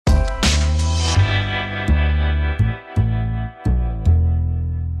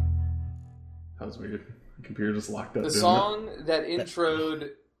weird. The computer just locked up. The song that introed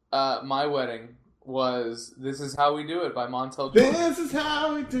my wedding was "This Is How We Do It" by Montel Jordan. This is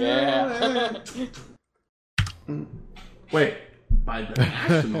how we do it. Wait, by the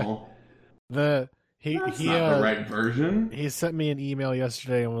National. That's not the right version. He sent me an email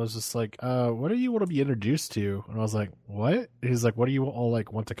yesterday and was just like, "What do you want to be introduced to?" And I was like, "What?" He's like, "What do you all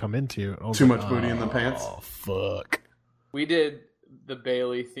like want to come into?" Too much booty in the pants. Oh fuck! We did the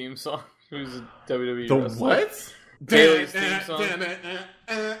Bailey theme song. Who's a WWE The wrestler. what? Bailey's theme song.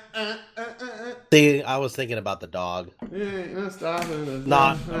 See, I was thinking about the dog.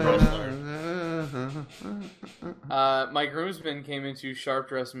 Not a wrestler. My groomsmen came into Sharp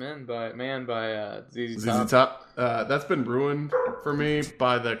Dressed Men by ZZ ZZ Top. Top. That's been ruined for me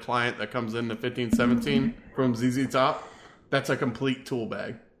by the client that comes into 1517 from ZZ Top. That's a complete tool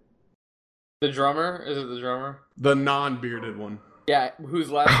bag. The drummer? Is it the drummer? The non-bearded one. Yeah, whose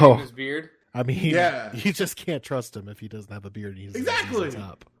last name is Beard. I mean, Yeah. you just can't trust him if he doesn't have a beard. He's Exactly.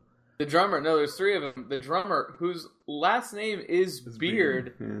 Top. The drummer, no, there's three of them. The drummer, whose last name is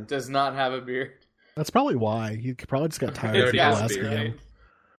Beard, Yeah. does not have a beard. That's probably why he probably just got tired of already people has a asking beard, him.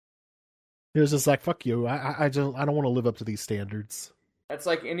 He was just like, "Fuck you! I don't want to live up to these standards." That's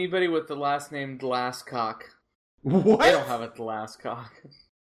like anybody with the last name Glasscock. What? They don't have a Glasscock.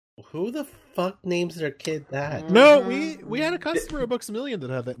 Who the fuck names their kid that? No, we had a customer at Books A Million that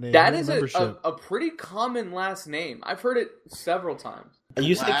had that name. That in is membership. a pretty common last name. I've heard it several times.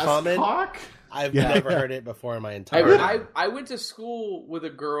 You say common? Cock? I've Yeah. never heard it before in my entire life. I went to school with a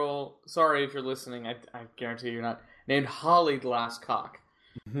girl, sorry if you're listening, I guarantee you're not, named Holly Glasscock.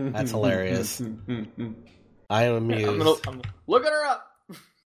 That's hilarious. I am amused. I'm looking her up.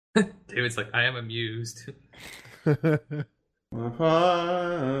 David's like, I am amused.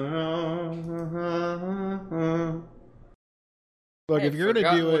 Look, I if you're gonna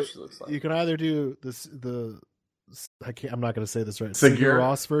forgot do what it, she looks like. you can either do I'm not gonna say this right. Sigur Sigur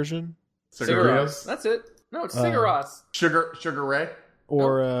Rós version, Sigur Cigarettes? Rós. That's it. No, it's Sigur Rós. Sugar Ray?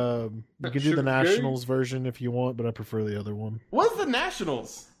 or you can do Sugar the Ray? Nationals version if you want, but I prefer the other one. What's the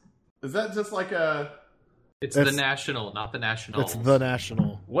Nationals? Is that just like a... It's That's- the National, not the National. It's the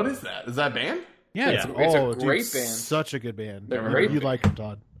National. What is that? Is that a band? Yeah, Yeah. It's a dude, great band. Such a good band. They're You- great. You like them,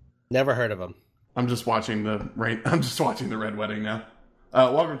 Todd? Never heard of them. I'm just watching the Red Wedding now.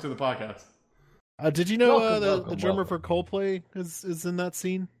 Welcome to the podcast. Did you know Welcome, the drummer for Coldplay is in that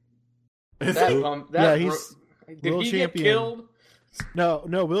scene? Is That, it? Yeah, he's did world he champion. get killed? No,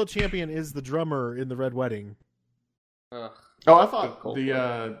 Will Champion is the drummer in the Red Wedding. Ugh. Oh, I thought Coldplay.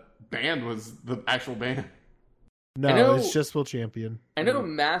 the band was the actual band. No, I know- it's just Will Champion. I know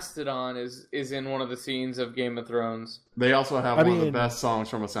Mastodon is in one of the scenes of Game of Thrones. They also have I one of the mean- best songs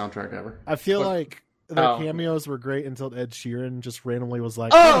from a soundtrack ever. I feel What- like their Oh. cameos were great until Ed Sheeran just randomly was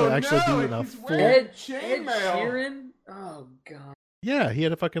like, Oh, actually no, doing a he's full... wearing- Ed Chainmail. Sheeran? Oh, God. Yeah, he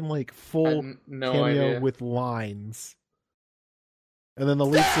had a fucking like I full had no cameo idea. with lines. And then the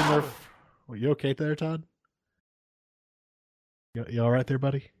lead singer... Well, you okay there, Todd? You all right there,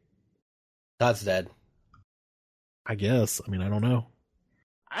 buddy? Todd's dead. I guess. I mean, I don't know.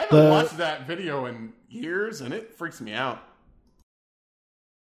 I haven't The- watched that video in years, and it freaks me out.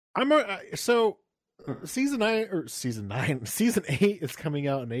 So season 8 is coming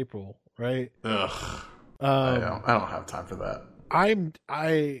out in April, right? Ugh. Um, I don't have time for that.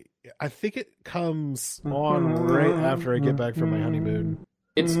 I think it comes on right after I get back from my honeymoon.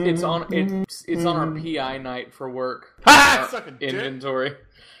 It's on our PI night for work. Ha! Suck a dick. Inventory.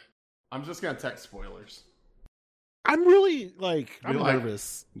 I'm just gonna text spoilers. I'm really I'm like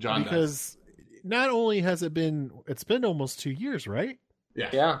nervous John because not only has it's been almost 2 years, right?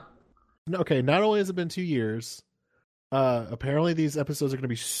 Yeah. Okay, not only has it been 2 years, apparently these episodes are going to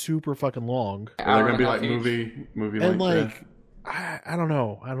be super fucking long. They're Hour gonna and be a like half each. movie And length. I don't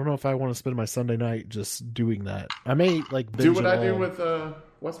know. I don't know if I want to spend my Sunday night just doing that. I may like Do binge what it I do all. with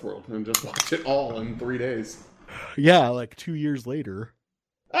Westworld and just watch it all in 3 days. Yeah, like 2 years later.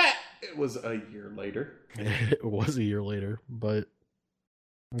 It was a year later. It was a year later, but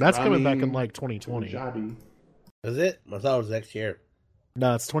that's coming back in like 2020. Punjabi. Is it? I thought it was next year.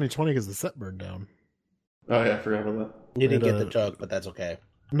 No, it's 2020 because the set burned down. Oh yeah, I forgot about that. You didn't It, get the joke, but that's okay.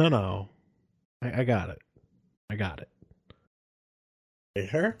 No. I got it. You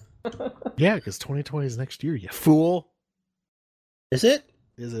sure? Yeah, because 2020 is next year, you fool. Is it?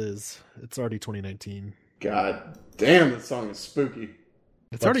 It is. It's already 2019. God damn, this song is spooky.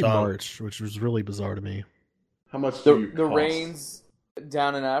 It's What already song? March, which was really bizarre to me. How much do you The cost? rains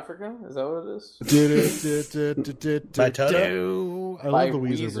down in Africa? Is that what it is? By Toto? I By love the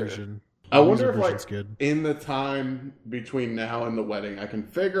Weezer Weezer. version. I wonder if, version's like, good. in the time between now and the wedding, I can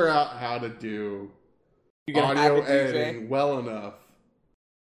figure out how to do You gonna audio have a DJ? editing well enough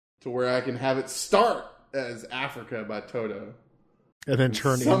to where I can have it start as Africa by Toto. And then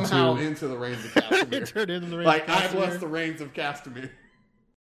turn somehow into into the Reigns of Castamere. turn into the Reigns Like, of I Castamere. bless the Reigns of Castamere.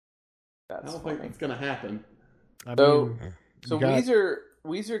 I That's don't funny. think it's going to happen. I So- mean, So you got-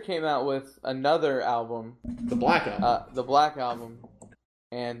 Weezer came out with another album, The Black Album. the Black Album,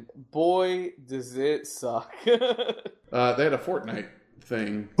 and boy, does it suck. They had a Fortnite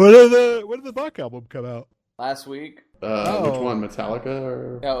thing. when did the Black album come out? Last week. Which one? Metallica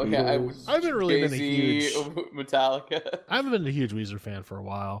or Yeah, okay. I Eagles? was I've been really been a Jay-Z, huge- Metallica. I haven't been a huge Weezer fan for a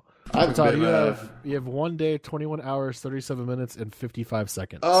while. I've Todd, been, you have 1 day, 21 hours, 37 minutes, and 55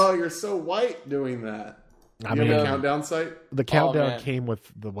 seconds. Oh, you're so white doing that. I You have mean, a countdown site? the countdown man. came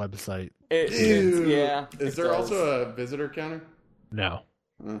with the website. Yeah. Is it there does. also a visitor counter? No,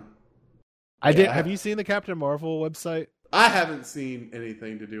 Uh, I did. Yeah. Have you seen the Captain Marvel website? I haven't seen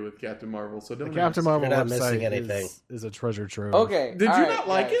anything to do with Captain Marvel, so The don't Captain ask. Marvel You're not missing website anything. is a treasure trove. Okay. Did all you right, not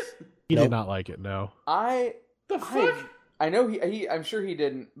like guys. it? He Nope. did not like it. No. The fuck? I know he. I'm sure he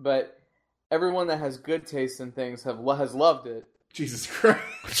didn't, but everyone that has good taste in things has loved it. Jesus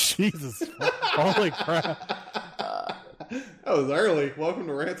Christ. Jesus. Holy crap. That was early. Welcome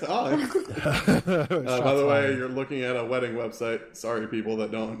to Rant On. By the way, you're looking at a wedding website. Sorry, people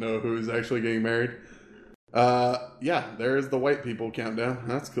that don't know who's actually getting married. Yeah, there's the white people countdown.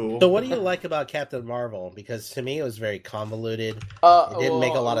 That's cool. So, what do you like about Captain Marvel? Because to me, it was very convoluted. It didn't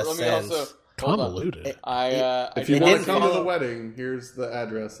make a lot of let me sense. also- hold on. Convoluted. If I you did want to not come to follow- the wedding, here's the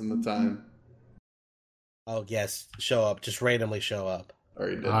address and the time. Oh yes, show up. Just randomly show up.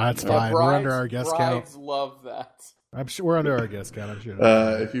 Already did. That's All right. fine. We're under our guest count. brides love that. I'm sure we're under our guest count. I'm sure.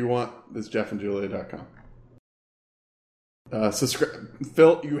 If you want, it's jeffandjulia.com. Subscribe.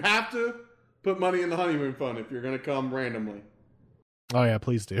 Phil, you have to put money in the honeymoon fund if you're going to come randomly. Oh yeah,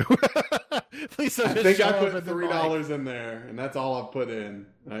 please do. Please. I don't just think show I up put and then, $3 in there, and that's all I've put in.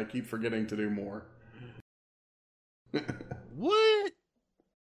 And I keep forgetting to do more. What?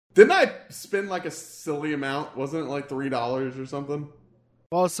 Didn't I spend like a silly amount? Wasn't it like $3 or something?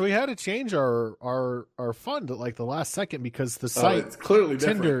 Well, so we had to change our fund at like the last second because the Oh, site it's clearly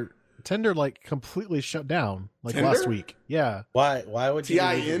different. Tinder like completely shut down like Tinder? last week. Yeah. Why would you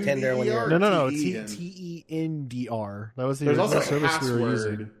use Tinder when you're? No. TEN. TENDR. That was the There's original also a service we were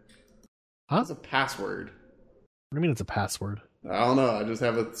using. password. Huh? There's a password. What do you mean it's a password? I don't know. I just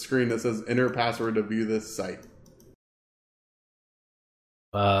have a screen that says enter password to view this site.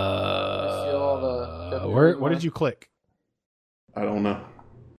 What did you click? I don't know.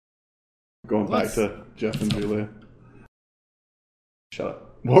 Going back Let's- to Jeff and Julia. Shut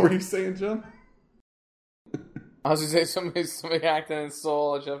up. What were you saying, John? I was gonna say somebody hacked in and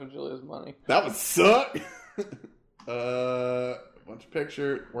stole Jeff and Julia's money. That would suck. Bunch of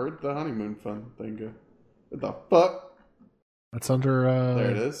picture. Where'd the honeymoon fund thing go? What the fuck? That's under. There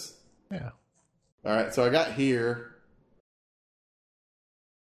it is. Yeah. All right, so I got here.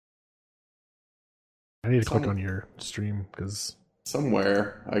 I need to click on your stream because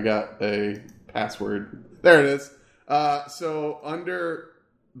Somewhere I got a password. There it is. So under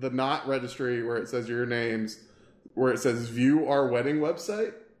the not registry where it says your names, where it says view our wedding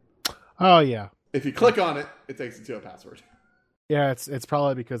website, oh yeah, if you click on it, it takes you to a password. yeah. It's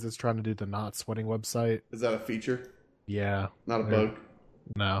probably because it's trying to do the not sweating website. Is that a feature? Yeah. Not a Yeah. bug?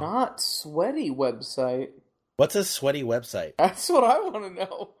 No. Not sweaty website. What's a sweaty website? That's what I want to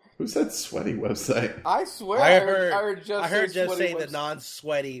know. Who said sweaty website? I swear I heard I heard just sweaty say the website.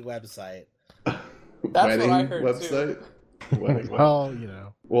 non-sweaty website. Wedding what I heard, website? Wedding website. Well, you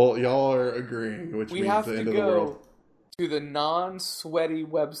know. Well, y'all are agreeing, which We means have the to end of the go world. to the non-sweaty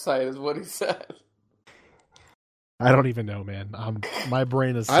website, is what he said. I don't even know, man. My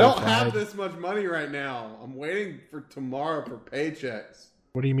brain is. So I don't fried. have this much money right now. I'm waiting for tomorrow for paychecks.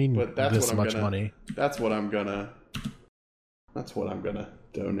 What do you mean? But that's this what I'm much gonna. money? That's what I'm gonna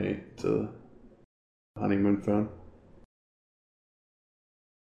donate to the honeymoon fund.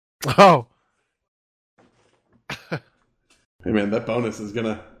 Oh, Hey man, that bonus is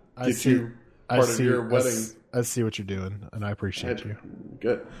gonna I get see. you part of your wedding. I see what you're doing, and I appreciate you.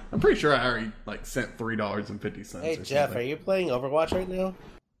 Good. I'm pretty sure I already sent $3.50. Hey or Jeff, something. are you playing Overwatch right now?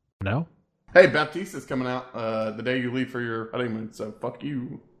 No. Hey, Baptiste is coming out the day you leave for your honeymoon, so fuck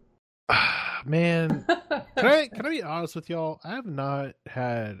you. Man, can I be honest with y'all? I have not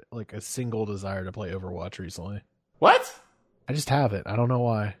had like a single desire to play Overwatch recently. What? I just haven't. I don't know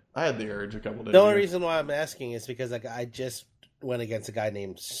why. I had the urge a couple days The only ago. reason why I'm asking is because I just went against a guy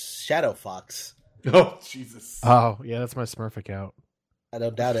named Shadow Fox. Oh, Jesus. Oh yeah, that's my Smurf account. I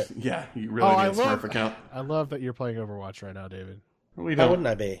don't doubt it. Yeah, you really need a Smurf account. I love that you're playing Overwatch right now, David. Why wouldn't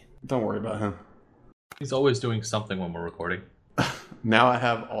I be? Don't worry about him. He's always doing something when we're recording. Now I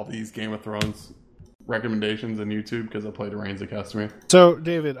have all these Game of Thrones recommendations on YouTube because I played Reigns of Castamere. So,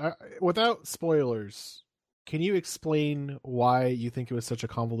 David, without spoilers, can you explain why you think it was such a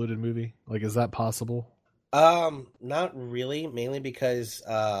convoluted movie? Like, is that possible? Not really. Mainly because,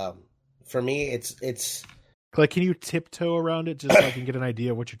 for me, it's. Like, can you tiptoe around it just so I can get an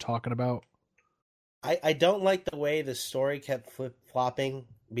idea of what you're talking about? I don't like the way the story kept flip-flopping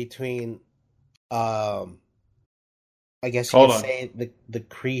between, I guess you could say the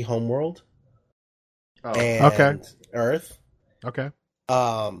Kree homeworld and Earth. Okay.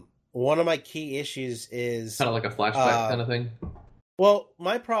 One of my key issues is kind of like a flashback kind of thing. Well,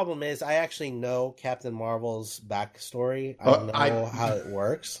 my problem is I actually know Captain Marvel's backstory. I know how it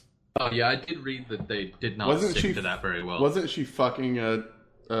works. Oh yeah, I did read that they did not stick to that very well. Wasn't she fucking a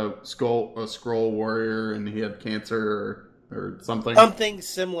Skrull warrior, and he had cancer or something? Something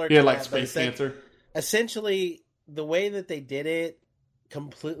similar. He had like space cancer. Essentially, the way that they did it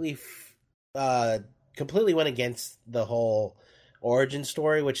completely went against the whole origin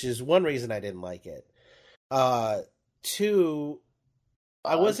story, which is one reason I didn't like it. Two,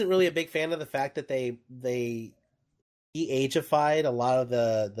 I wasn't really a big fan of the fact that they de-ageified a lot of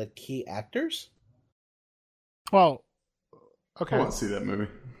the key actors. Well, okay. I want to see that movie.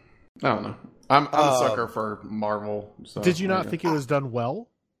 I don't know. I'm a sucker for Marvel. So did you not think it was done well?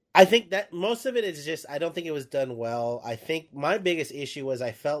 I think that most of it is just, I don't think it was done well. I think my biggest issue was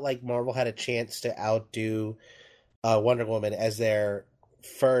I felt like Marvel had a chance to outdo Wonder Woman as their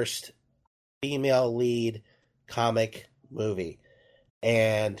first female lead comic movie.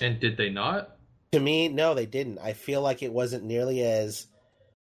 And did they not? To me, no, they didn't. I feel like it wasn't nearly as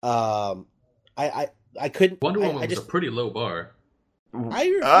I couldn't. Wonder Woman was a pretty low bar.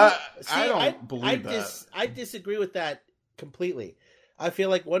 I don't believe that. I disagree with that completely. I feel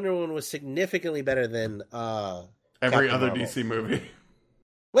like Wonder Woman was significantly better than every Captain other Marvel. DC movie.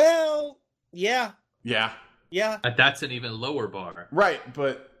 Well, yeah. That's an even lower bar, right?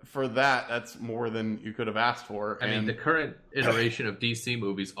 But for that's more than you could have asked for. I mean, the current iteration of DC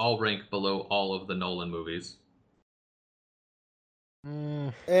movies all rank below all of the Nolan movies.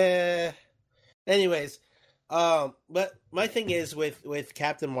 Anyways, but my thing is with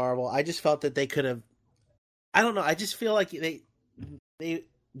Captain Marvel, I just felt that they could have. I don't know. I just feel like they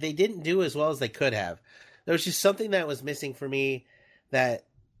didn't do as well as they could have. There was just something that was missing for me that,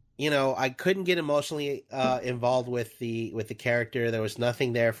 I couldn't get emotionally involved with the character. There was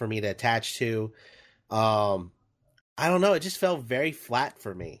nothing there for me to attach to. I don't know. It just felt very flat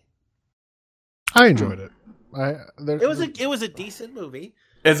for me. I enjoyed it. It was a decent movie.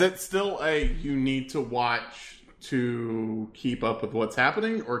 Is it still you need to watch to keep up with what's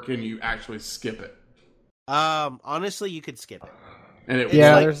happening, or can you actually skip it? Honestly, you could skip it. And it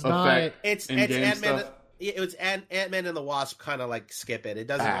there's not. It's Ant-Man. It was Ant-Man and the Wasp. Kind of like skip it. It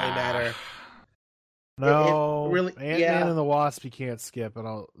doesn't really matter. No, really, Ant-Man and the Wasp you can't skip. And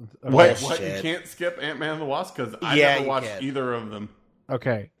I'll. Wait, what? You can't skip Ant-Man and the Wasp because I never watched either of them.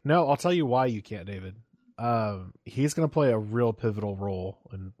 Okay, no, I'll tell you why you can't, David. He's going to play a real pivotal role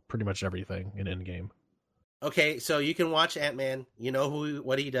in pretty much everything in Endgame. Okay, so you can watch Ant-Man. You know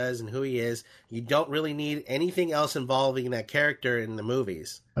what he does and who he is. You don't really need anything else involving that character in the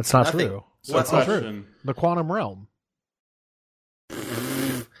movies. That's not true. That's not true. The Quantum Realm.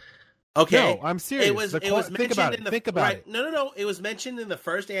 Okay, no, I'm serious. It was think about it. Think about it. No. It was mentioned in the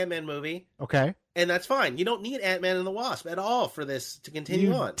first Ant-Man movie. Okay, and that's fine. You don't need Ant-Man and the Wasp at all for this to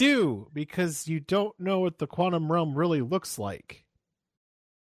continue on. You do, because you don't know what the Quantum Realm really looks like.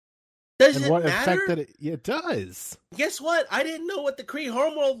 Does and it what matter? effect that it does. Guess what? I didn't know what the Kree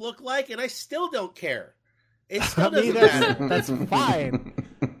homeworld looked like, and I still don't care. It still doesn't matter. That's fine.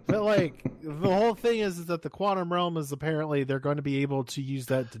 But like the whole thing is that the Quantum Realm is apparently they're going to be able to use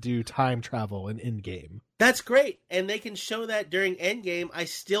that to do time travel in Endgame. That's great, and they can show that during Endgame. I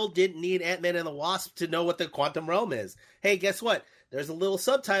still didn't need Ant-Man and the Wasp to know what the Quantum Realm is. Hey, guess what? There's a little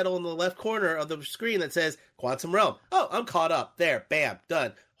subtitle in the left corner of the screen that says Quantum Realm. Oh, I'm caught up. There, bam,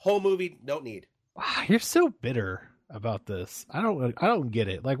 done. Whole movie, don't need. Wow, you're so bitter about this. I don't get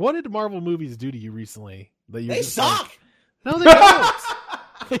it. Like, what did Marvel movies do to you recently? They suck. Like, no, they don't.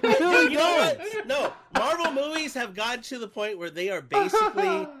 They really don't. No, Marvel movies have gotten to the point where they are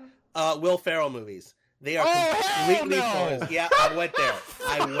basically Will Ferrell movies. They are completely false. Yeah, I went there.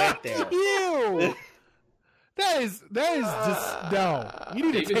 Ew. That is just no.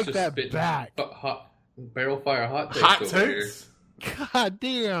 You need to take that back. Barrel fire hot takes. Hot takes. God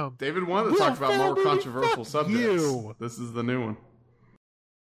damn. David wanted to talk about more controversial subjects. This is the new one.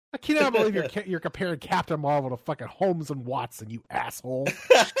 I cannot believe you're comparing Captain Marvel to fucking Holmes and Watson, you asshole.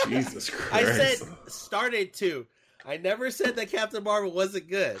 Jesus Christ. I said started to. I never said that Captain Marvel wasn't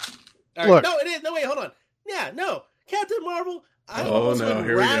good. All Look. right. No, it is. No, wait, hold on. Yeah, no. Captain Marvel, I Oh, almost no, would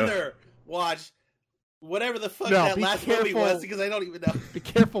here we go. rather watch whatever the fuck No, that be last movie careful. was, because I don't even know. Be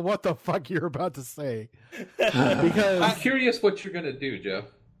careful what the fuck you're about to say. Because I'm curious what you're gonna do, Joe.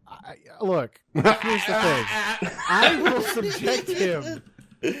 look, here's the thing. I will subject him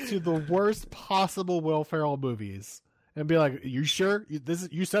to the worst possible Will Ferrell movies and be like, "You sure?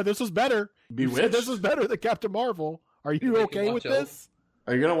 You said this was better. You said Bewitched? this was better than Captain Marvel. Are you Make him okay with watch Elf. this?"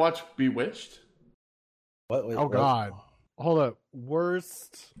 Are you gonna watch Bewitched? What, Oh God, hold up.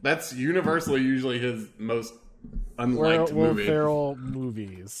 Worst That's universally usually his most unliked Will movie. Ferrell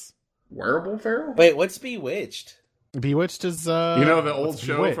movies. Wearable Ferrell? Wait, what's Bewitched? Bewitched is You know the old what's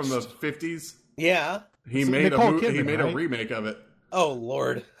show Bewitched? from the 50s? Yeah. He So made Nicole he Kidman, made a right? remake of it. Oh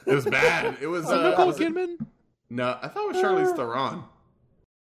Lord. It was bad. It was Nicole was it- Kidman. No, I thought it was Charlize Theron,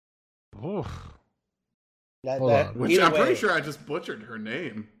 Oof. which either I'm way, pretty sure I just butchered her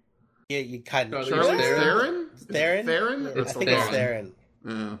name. Yeah, you kind of. Charlize Charlize Theron? Theron? Is it Theron? Theron? I Or think it's Theron? Theron.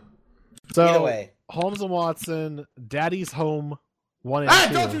 Yeah. So Either way. Holmes and Watson, Daddy's Home 1 and Hey,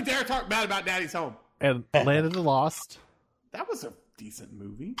 2, don't you dare talk bad about Daddy's Home. and Land of the Lost. That was a decent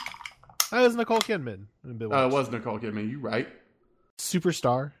movie. That was Nicole Kidman. In Bewitched. It was Nicole Kidman. You right?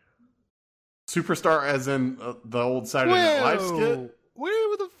 Superstar. Superstar, as in the old Saturday Night Live skit.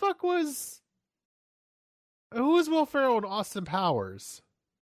 Where the fuck was? Who was Will Ferrell and Austin Powers?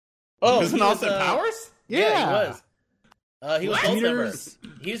 Oh, Isn't he was, Austin Powers? Yeah, he was. He was What? gold member. Peters?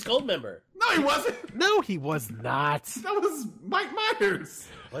 He was gold member. No, he wasn't. No, he was not. That was Mike Myers.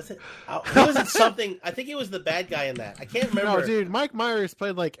 Was it? He wasn't something. I think he was the bad guy in that. I can't remember. No, dude, Mike Myers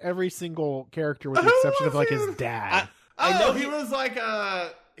played like every single character with the Who exception of was like he? his dad. I know he was like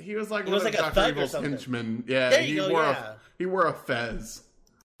He was one like of a Dr. thug or Evil's something. henchmen. Yeah, There he you go, wore yeah. he wore a fez.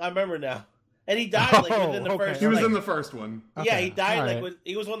 I remember now. And he died like within the Oh, okay. first. He was like, in the first one. Yeah, Okay, he died all like right.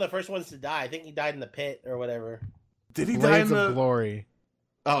 he was one of the first ones to die. I think he died in the pit or whatever. Did he die Blades in of the? Glory.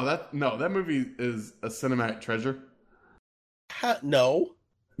 Oh, that movie is a cinematic treasure. No.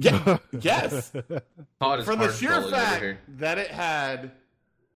 Yeah, yes. Hot as For the hard sheer bullet over fact here. that it had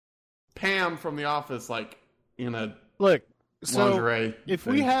Pam from The Office like in a Look, so lingerie. if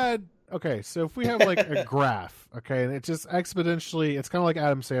thing. we had so if we have like a graph, okay, and it just exponentially, it's kind of like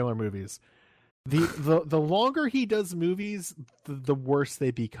Adam Sandler movies. The longer he does movies, the worse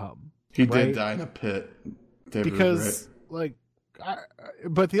they become. he right? did die in a pit. David was Because like,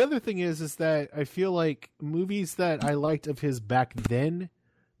 but the other thing is that I feel like movies that I liked of his back then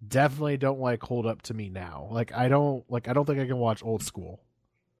definitely don't like hold up to me now. Like I don't think I can watch Old School.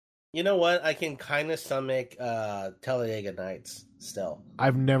 You know what? I can kind of stomach Talladega Nights still.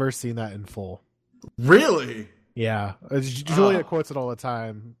 I've never seen that in full. really. Yeah, Juliet quotes it all the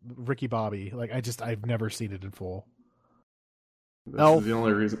time. Ricky Bobby, like I've never seen it in full. This Elf. is the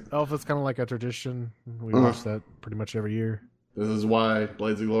only reason. Elf is kind of like a tradition. We Uh-huh. watch that pretty much every year. This is why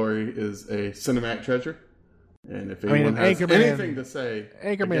Blades of Glory is a cinematic treasure. And if I mean, anyone has Anchorman- anything to say,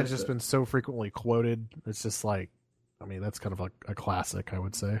 Anchorman's against just it- been so frequently quoted. It's just like, I mean, that's kind of like a classic, I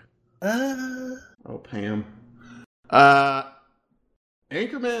would say. Oh, Pam.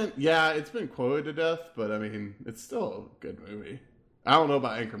 Anchorman, yeah, it's been quoted to death, but I mean, it's still a good movie. I don't know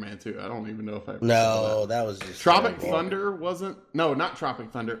about Anchorman 2. I don't even know if I ever saw No, that. that was just Tropic terrible. Thunder wasn't. No, not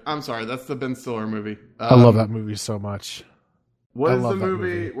Tropic Thunder. I'm sorry, that's the Ben Stiller movie. I love that movie so much. What I is the love that movie,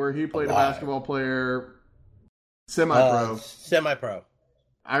 movie. where he played a Alive. basketball player, semi-pro? Semi-pro.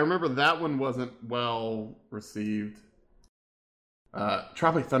 I remember that one wasn't well received.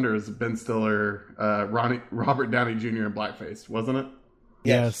 Tropic Thunder is Ben Stiller, Robert Downey Jr. in blackface, wasn't it?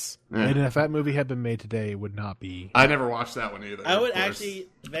 Yes. Yeah. And if that movie had been made today, it would not be. I never watched that one either. I would of course. actually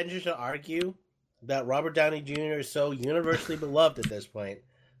venture to argue that Robert Downey Jr. is so universally beloved at this point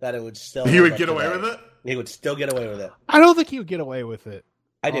that it would still. He hold would up get away today. with it? He would still get away with it. I don't think he would get away with it.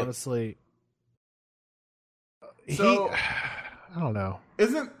 I do. Honestly. So- I don't know.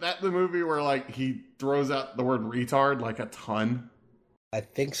 Isn't that the movie where, like, he throws out the word retard, like, a ton? I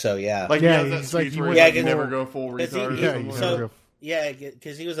think so. Yeah. Like, Yeah, he has that he's like, speech you where would- he's like, Yeah, you 'cause- never go full 'cause he- retard. or he- Yeah, something you like so- that. never go. Yeah,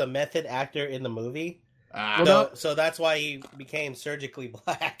 because he was a method actor in the movie. Ah. So that's why he became surgically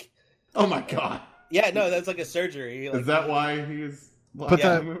black. Oh, my God. Yeah, no, that's like a surgery. Like, Is that why he's... But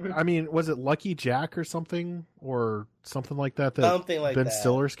Yeah. I mean, was it Lucky Jack or something? Or something like that something like Ben that?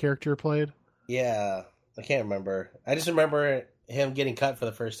 Stiller's character played? Yeah, I can't remember. I just remember him getting cut for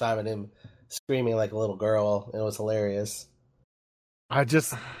the first time and him screaming like a little girl. It was hilarious.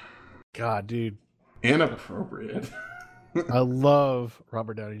 God, dude. Inappropriate. I love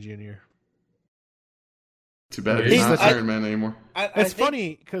Robert Downey Jr. Too bad he's He's not the- Iron Man anymore. It's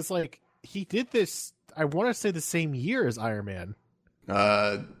funny because like he did this. I want to say the same year as Iron Man.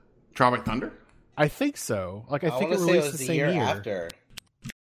 Tropic Thunder? I think so. Like I think wanna it say released was the same year. after.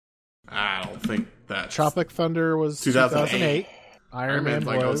 I don't think that's... Tropic Thunder was 2008. 2008. Iron Man's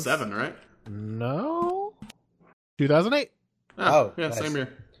like was 07, right? No, 2008. Oh, yeah, nice. same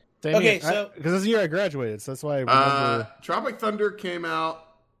year. Same Okay, year. so- because this year I graduated, so that's why I remember. Tropic Thunder came out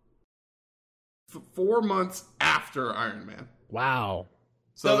 4 months after Iron Man. Wow.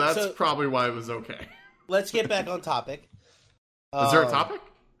 So So- that's so- probably why it was okay. Let's get back on topic. Is there a topic?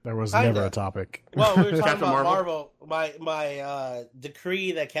 There was Kinda. never a topic. Well, we were talking Captain about Marvel? Marvel. My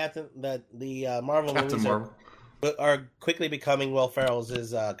decree that the Marvel Captain movies Marvel. are quickly becoming Will Ferrell's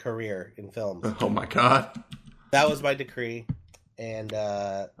career in films. Oh my god. That was my decree, and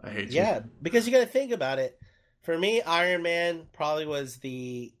I hate you. yeah, because you got to think about it. For me, Iron Man probably was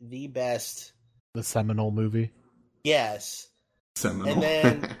the best. The seminal movie. Yes, Seminole. And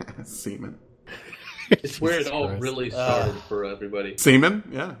then- Semen. It's where it Jesus all Christ. really started for everybody. Semen?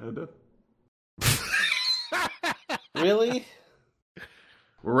 Yeah, it did. really.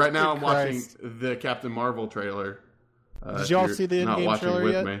 Well, right now, I'm Good watching Christ. the Captain Marvel trailer. Did if y'all you're see the not in-game watching trailer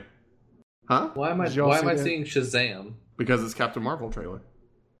with yet? me. Huh? Why am I Did y'all see that? seeing Shazam? Because it's Captain Marvel trailer.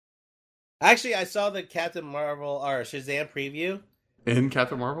 Actually, I saw the Captain Marvel or Shazam preview In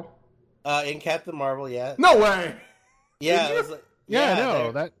Captain Marvel? in Captain Marvel. Yeah, No way! yeah, Did it you? was like, Yeah, they're-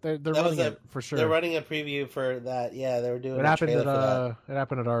 no, they're that running was a- it for sure. They're running a preview for that. Yeah, they were doing. It a happened trailer at for that, it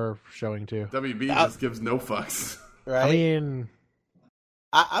happened at our showing too. WB Uh, just gives no fucks. right? I mean,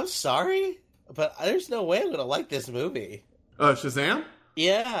 I'm sorry, but there's no way I'm gonna like this movie. Shazam?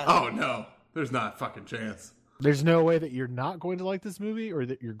 Yeah. Oh no. There's not a fucking chance. there's no way that you're not going to like this movie or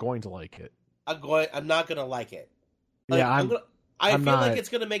that you're going to like it. I'm not gonna like it. Yeah, I I'm feel not- like it's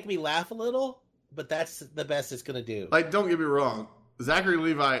gonna make me laugh a little, but that's the best it's gonna do. Like, don't get me wrong. Zachary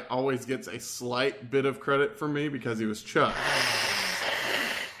Levi always gets a slight bit of credit from me because he was Chuck.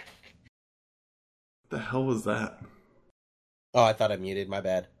 The hell was that? Oh, I thought I muted. My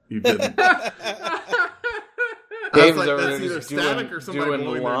bad. You didn't. Dave's like, over that's there either just static or somebody doing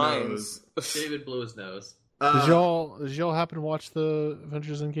blowing their lines. David blew his nose. Did y'all happen to watch the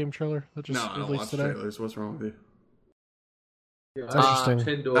Avengers Endgame trailer that just No, I don't released watch today? trailers. What's wrong with you? It's interesting.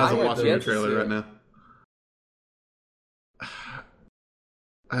 Tendor, I wasn't I watching have the yet to trailer see right it. now.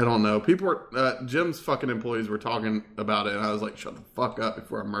 I don't know. People were Jim's fucking employees were talking about it, and I was like, "Shut the fuck up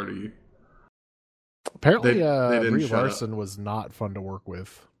before I murder you." Apparently, They didn't Brie shut up. Larson was not fun to work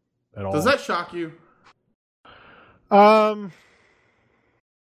with at all. Does that shock you?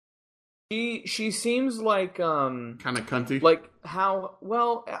 She seems like Kind of cunty. like how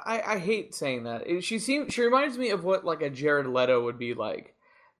well I hate saying that. She reminds me of what like a Jared Leto would be like,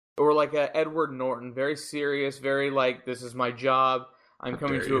 or like a Edward Norton, very serious, very like this is my job. I'm How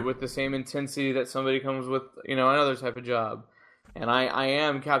coming dare to you. it with the same intensity that somebody comes with, another type of job. And I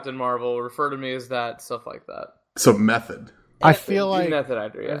am Captain Marvel. Refer to me as that, stuff like that. So method. I feel You like method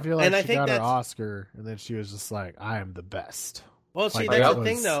actor, yeah. I feel like And I she think got her that's- Oscar, and then she was just like, "I am the best." Well, see, Like, that's that the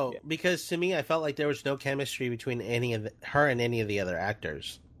thing, was- though, because to me, I felt like there was no chemistry between her and any of the other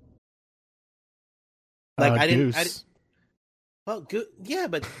actors. Like I didn't. Goose. Well, yeah,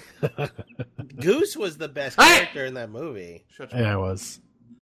 but Goose was the best Hey! character in that movie. Shut your Yeah, it was.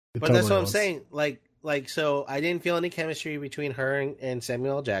 It But that's totally what I'm was. saying. Like, so I didn't feel any chemistry between her and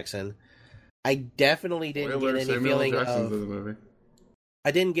Samuel L. Jackson. I definitely didn't Spoiler, get any Samuel L. feeling Jackson's of. in the movie.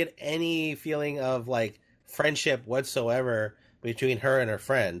 I didn't get any feeling of like friendship whatsoever between her and her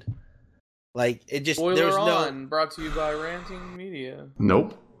friend. Like it just Spoiler there's on, brought to you by Ranting Media.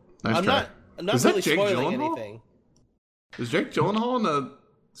 Nope. Nice I'm try. not Is that really Jake spoiling Gyllenhaal? anything. Is Jake Gyllenhaal in the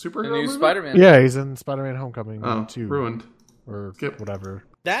The superhero new movie? Spider-Man. Yeah, he's in Spider-Man: Homecoming Oh, 2 ruined. or Skip. whatever.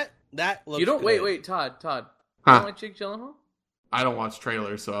 That looks You don't good. wait, Todd. You Huh. don't like Jake Gyllenhaal? I don't watch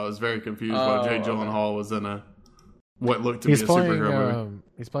trailers, so I was very confused why Oh, Jake okay. Gyllenhaal was in what looked to He's be a playing. superhero movie.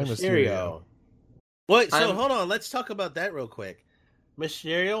 He's playing Mysterio. Wait, so I'm- hold on. Let's talk about that real quick.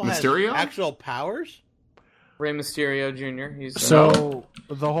 Mysterio has Mysterio? actual powers. Rey Mysterio Jr. He's So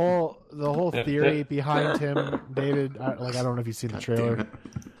the whole theory behind him, David, I don't know if you've seen the trailer. Damn it.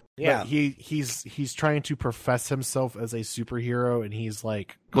 Yeah. But he's trying to profess himself as a superhero, and he's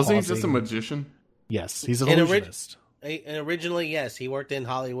like, Wasn't he just a causing- magician? Yes, he's an And illusionist. And originally, yes, he worked in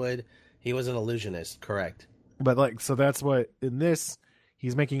Hollywood. He was an illusionist, correct? But like, so that's what in this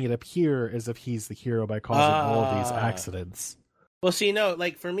he's making it appear as if he's the hero by causing all of these Ah. accidents. Well, see, no,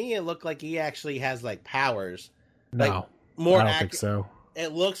 like for me, it looked like he actually has like powers. No, Like, more I don't think so.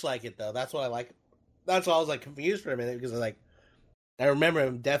 It looks like it though. That's what I like that's why I was like confused for a minute because I remember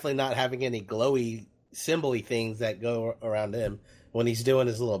him definitely not having any glowy, symbol-y things that go around him when he's doing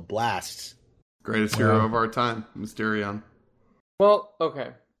his little blasts. Greatest hero of our time, Mysterion. Well, okay,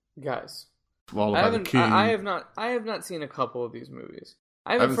 guys. Swallowed by the king. I have not seen a couple of these movies.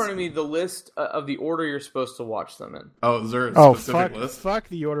 I have in front of me the list of the order you're supposed to watch them in. Oh, is there a specific list? Fuck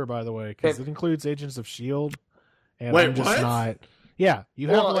the order, by the way, because it includes Agents of S.H.I.E.L.D. And Wait, I'm just what? not... Yeah, you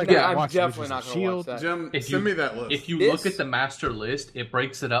have to I'm watch definitely Agents not of going to watch S.H.I.E.L.D. that. Jim, send me that list. If you look at the master list, it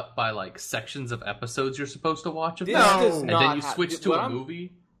breaks it up by like sections of episodes you're supposed to watch of This that. does And not then you have- switch to what a I'm-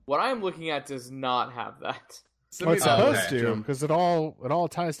 movie. What I'm looking at does not have that. Send Well, me it's that supposed list, to, Jim. because it all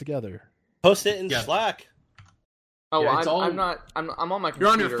ties together. Post it in Yeah. Slack. Oh, Yeah, it's all- I'm not. I'm on my You're computer.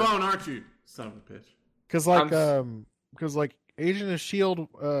 on your phone, aren't you? Son of a bitch. Because like Agent of S.H.I.E.L.D.,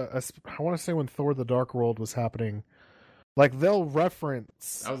 I want to say when Thor: The Dark World was happening, like they'll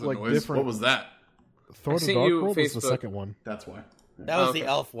reference That was a like noise. different. What was that? Thor: I The seen Dark you World was the Facebook. second one. That's why. That was Okay. the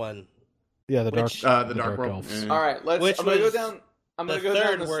elf one. Yeah, the Which- dark. The Dark World. Elves. Yeah. All right, let's. Which I'm gonna go was down. I'm The gonna go down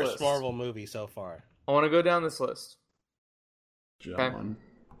third this worst list. Marvel movie so far. I want to go down this list. John.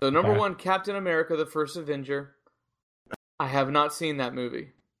 So number Okay. 1, Captain America: The First Avenger. I have not seen that movie.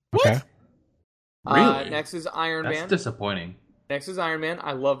 Okay. Really? Next is Iron That's Man. disappointing. Next is Iron Man.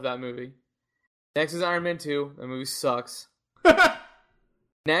 I love that movie. Next is Iron Man 2. That movie sucks.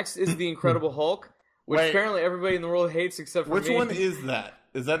 Next is The Incredible Hulk, which Wait. apparently everybody in the world hates except for Which me. one is that?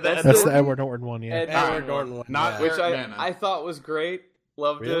 Is that the That's That's Edward? the Edward Norton one. Yeah. Ed Edward Norton Norton one. one. Not yeah. Which Bana. I thought was great.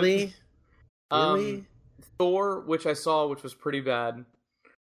 Loved Really? it. Um, Really? Thor, which I saw, which was pretty bad.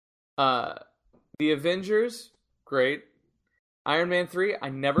 The Avengers, great. Iron Man 3, I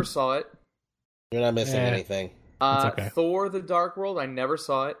never saw it. You're not missing Eh. anything. It's okay. Thor: The Dark World, I never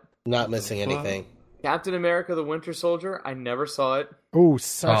saw it. Not missing Fuck. anything. Captain America: The Winter Soldier, I never saw it. Oh,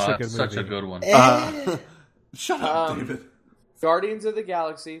 such a good That's movie. such a good one. Shut up, Um, David. Guardians of the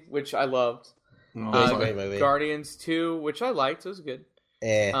Galaxy, which I loved. Oh, That's a sorry. great movie. Guardians 2, which I liked, it was good.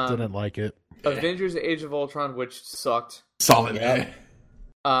 Didn't like it. Avengers: Age of Ultron, which sucked. Solid. Yeah. man.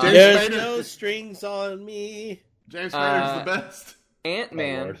 Um, There's Spader. no strings on me. James Spader's the best. Oh,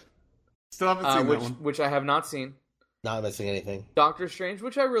 Ant-Man, Lord. Still haven't seen that one. which I have not seen. Not missing anything. Doctor Strange,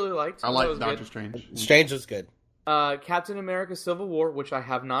 which I really liked. I That like was Doctor good. Strange. Strange was good. Captain America: Civil War, which I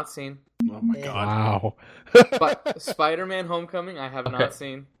have not seen. Oh my Yeah. god. Wow. But Spider-Man: Homecoming, I have not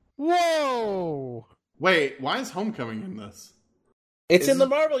seen. Whoa. Wait, why is Homecoming in this? It's in Is- the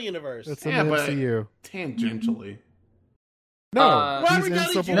Marvel universe. It's in Yeah, the but- MCU. Tangentially. No, Why he's we in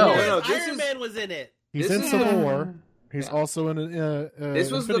gotta Civil do War. No, no, this? this Iron is- Man was in it. He's this in is- Civil War. He's Yeah. also in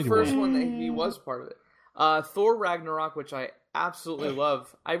This was Infinity the first War. one that he was part of it. Thor: Ragnarok, which I absolutely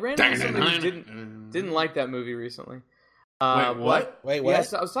love. I ran into somebody who didn't like that movie recently. Wait, what? Wait, what?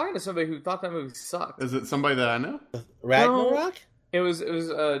 Yes, I was talking to somebody who thought that movie sucked. Is it somebody that I know? Ragnarok? It was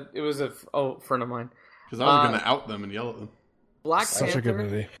a friend of mine. Because I was Uh, going to out them and yell at them. Black Such Panther, a good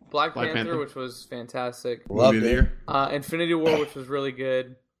movie. Black Black Panther, Panther. which was fantastic. Loved Movie of the it. year. Infinity War, which was really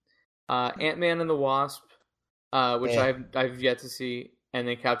good. Ant-Man and the Wasp, which Yeah. I've yet to see, and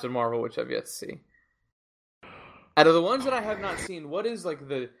then Captain Marvel, which I've yet to see. Out of the ones that I have not seen, what is like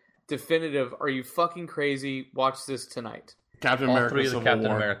the definitive? Are you fucking crazy? Watch this tonight. Captain All America three of the Civil Captain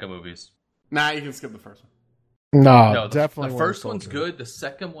War. America movies. Nah, you can skip the first one. No, No, definitely. the Winter first one's Soldier. good. The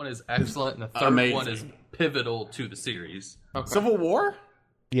second one is excellent, and the third amazing. one is pivotal to the series. Okay. Civil War?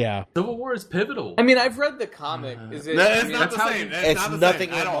 Yeah. Civil War is pivotal. I mean, I've read the comic. Is it? No, I it's mean, not that's the how same. you- It's It's not the nothing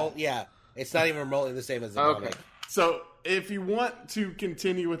same at all. remote. Yeah, it's not even remotely the same as the Okay. comic. So, if you want to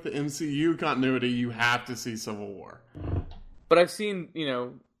continue with the MCU continuity, you have to see Civil War. But I've seen,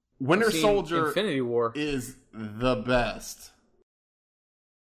 Winter I've seen Soldier Infinity War. is the best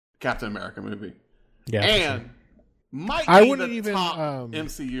Captain America movie. Yeah. for sure. And might I be wouldn't the even, top um,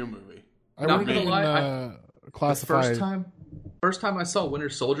 MCU movie. I Not wouldn't gonna even lie, the classify. first time I saw Winter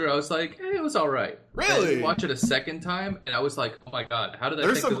Soldier, I was like, it was all right. Really? Then I watched it a second time, and I was like, oh my god, how did I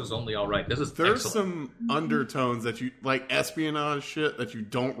There's think some- this was only all right? This is There's excellent. some undertones that you like espionage shit that you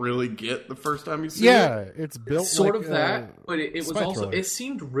don't really get the first time you see Yeah, it. it's built Sort like, of that, but it was spy also thriller. it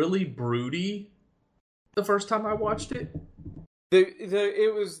seemed really broody the first time I watched it.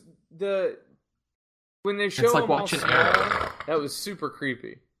 When they show It's like him all watching small, Arrow. that was super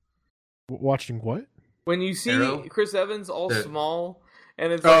creepy. Watching what? When you see Arrow? Chris Evans all The- small,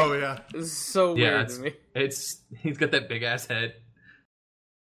 and it's Oh like, yeah. it's so Yeah, weird to me. he's got that big ass head.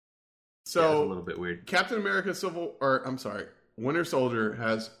 So Yeah, it's a little bit weird. Captain America Winter Soldier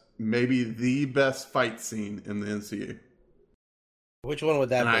has maybe the best fight scene in the MCU. Which one would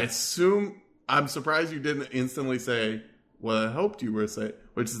that And be? I'm surprised you didn't instantly say what I hoped you were say,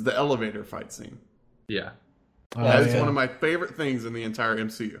 which is the elevator fight scene. Yeah. That is yeah. one of my favorite things in the entire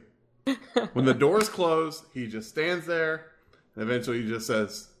MCU. When the doors close, he just stands there, and eventually he just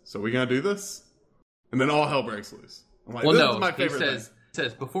says, "So we gonna do this?" And then all hell breaks loose. I'm like, Well, this no, is my he favorite says, thing.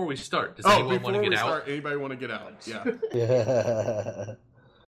 says, before we start, does Oh, anyone want before to we get out? start, anybody want to get out? Yeah. Yeah.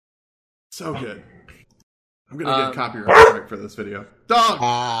 So good. I'm gonna get copyright strike for this video. Dog!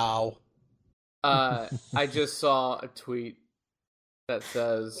 Ow. I just saw a tweet that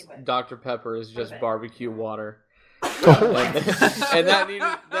says Dr. Pepper is just barbecue water. And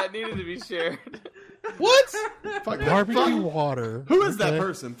that needed to be shared. What? Fuck that. Barbecue Fuck. water. Who is that Okay.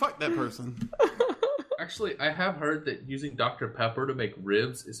 person? Fuck that person. Actually, I have heard that using Dr. Pepper to make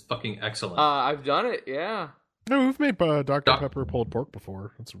ribs is fucking excellent. I've done it, yeah. No, we've made Dr. Pepper pulled pork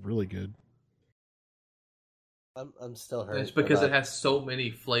before. It's really good. I'm still hurt. It's because about- it has so many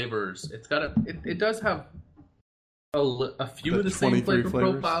flavors. It's got it does have a few of the same 23 flavor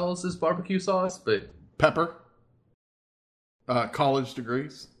flavors? profiles as barbecue sauce, but Pepper. College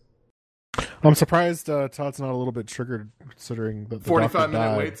degrees. I'm surprised Todd's not a little bit triggered considering that the 45-minute doctor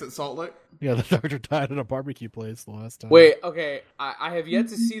died. waits at Salt Lake. Yeah, the doctor died at a barbecue place the last time. Wait, okay. I have yet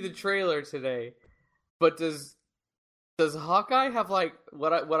to see the trailer today, but does Hawkeye have like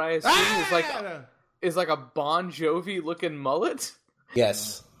what I assume is like a Bon Jovi looking mullet?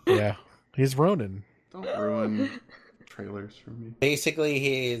 Yes. Yeah, he's Ronin. Don't ruin trailers for me. Basically,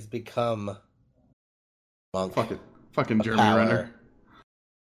 he has become monk. Fucking Jeremy Power. Renner.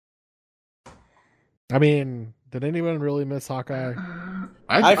 I mean, did anyone really miss Hawkeye?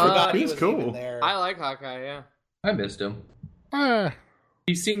 I forgot he he was was cool. even there. I like Hawkeye, yeah. I missed him. Ah,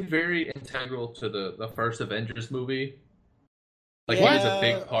 He seemed very integral to the first Avengers movie. Like Yeah. he was a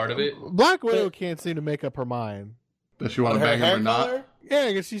big part of it. Black Widow can't seem to make up her mind. Does she want On to her bang him hair or not? color? Yeah,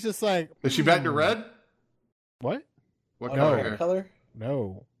 because she's just like, Is she back to red? what? What On color her hair? hair color?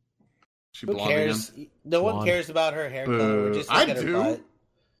 No. She Who blonde cares? again? No one Blonde. cares about her hair color. Boo. We're just I looking at her do. butt.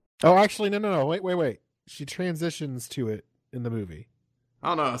 Oh, actually, no. Wait. She transitions to it in the movie. I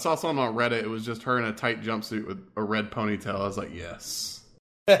don't know. I saw something on Reddit. It was just her in a tight jumpsuit with a red ponytail. I was like, yes.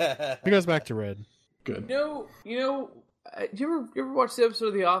 He goes back to red. Good. Do you ever watch the episode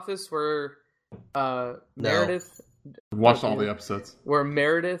of The Office where Meredith Watched all the episodes.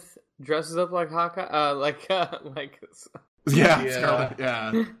 dresses up like Hawkeye? Yeah. Yeah. Scarlet.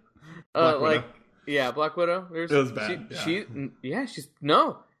 Yeah. Black Widow. Black Widow. It was bad.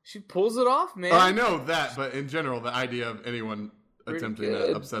 She pulls it off, man. I know that, but in general, the idea of anyone Pretty attempting good.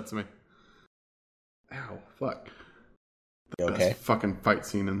 that upsets me. Ow, fuck. You okay? Best fucking fight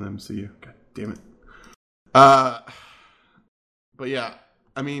scene in the MCU. God damn it. But yeah,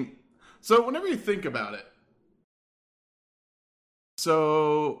 I mean, so whenever you think about it,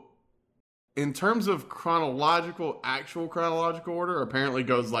 so in terms of actual chronological order, apparently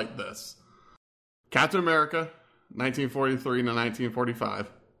goes like this. Captain America, 1943 to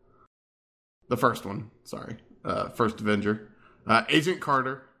 1945. The first one, sorry. First Avenger. Agent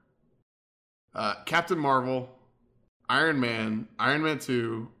Carter. Captain Marvel. Iron Man. Iron Man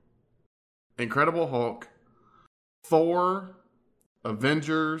 2. Incredible Hulk. Thor.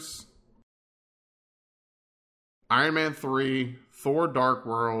 Avengers. Iron Man 3. Thor Dark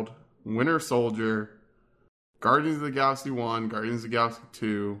World. Winter Soldier. Guardians of the Galaxy 1. Guardians of the Galaxy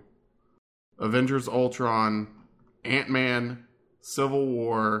 2. Avengers Ultron. Ant-Man. Civil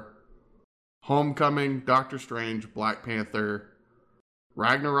War. Homecoming, Doctor Strange, Black Panther,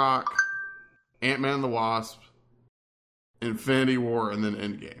 Ragnarok, Ant-Man and the Wasp, Infinity War, and then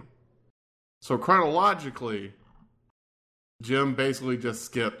Endgame. So chronologically, Jim basically just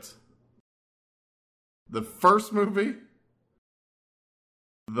skipped the first movie,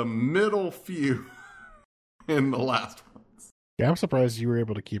 the middle few, and the last ones. Yeah, I'm surprised you were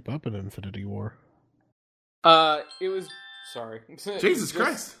able to keep up in Infinity War. It was sorry. Jesus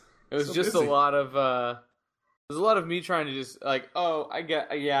Christ. It was So just busy. a lot of there's a lot of me trying to just like, I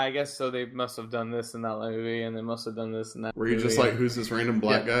guess so they must have done this in that movie and they must have done this in that Were you movie. just like, who's this random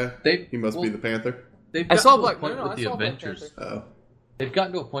black guy? He must be the Panther. They've I gotten saw to a Black point no, with I the saw Black Avengers. Panther. Oh. They've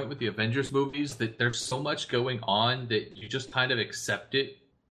gotten to a point with the Avengers movies that there's so much going on that you just kind of accept it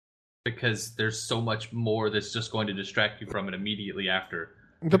because there's so much more that's just going to distract you from it immediately after.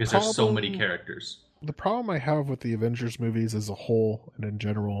 Because there's so many characters. The problem I have with the Avengers movies as a whole and in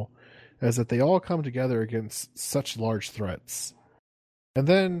general is that they all come together against such large threats. And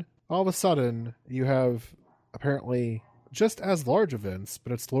then, all of a sudden, you have apparently just as large events,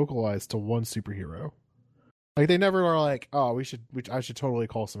 but it's localized to one superhero. Like, they never are like, oh, I should totally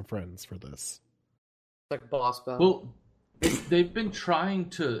call some friends for this. Like boss battle. Well, they've been trying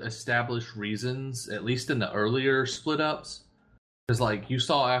to establish reasons, at least in the earlier split ups, Because, like, you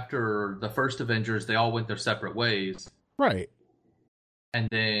saw after the first Avengers, they all went their separate ways. Right. And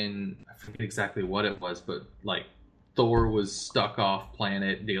then, I forget exactly what it was, but, like, Thor was stuck off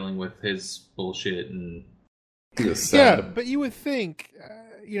planet dealing with his bullshit. And yeah, but you would think,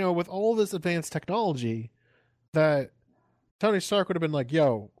 with all this advanced technology, that Tony Stark would have been like,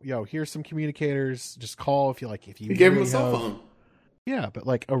 yo, here's some communicators. Just call if you like. If you he gave him a cell phone. Yeah, but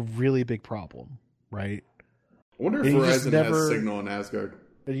like a really big problem, right? I wonder if Verizon has signal in Asgard.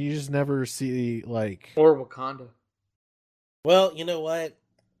 And you just never see like or Wakanda. Well, you know what?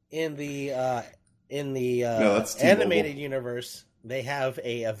 In the animated universe, they have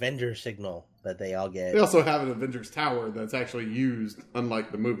a Avenger signal that they all get. They also have an Avengers Tower that's actually used,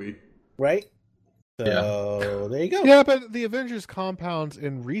 unlike the movie. Right? So, there you go. Yeah, but the Avengers compounds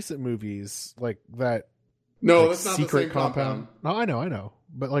in recent movies, like that... No, like, that's not secret the same compound. No, I know.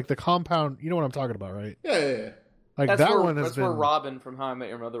 But like the compound, you know what I'm talking about, right? Yeah. Like that's that where, one has that's been... where Robin from How I Met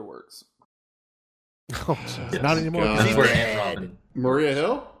Your Mother works. Oh, jeez. Not anymore. That's where Aunt Robin. Maria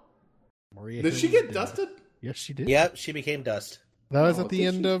Hill? Did she get dusted? Yes, she did. Yep, she became dust. That was at the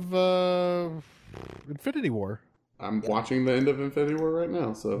end of Infinity War. I'm watching the end of Infinity War right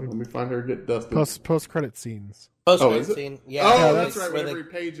now, so let me find her get dusted. Post-credit scenes. Post-credit scene. Yeah. Oh, that's right. When every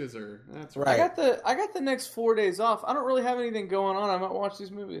page is her. That's right. I got the next 4 days off. I don't really have anything going on. I might watch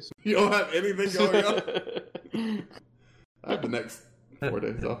these movies. You don't have anything going on? I have the next 4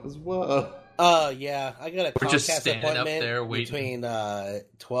 days off as well. Yeah. I got a Comcast appointment between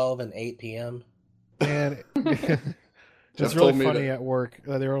 12 and 8 p.m. And it's really funny at work.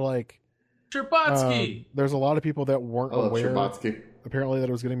 They were like, Sherbatsky! There's a lot of people that weren't aware, Sherbatsky. apparently, that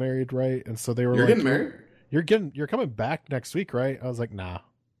I was getting married, right? And so they were You're like, getting married? You're coming back next week, right? I was like, nah.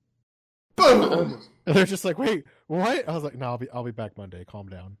 Boom! And they're just like, wait, what? I was like, no, I'll be back Monday. Calm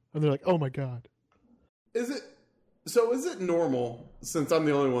down. And they're like, oh my God. Is it normal, since I'm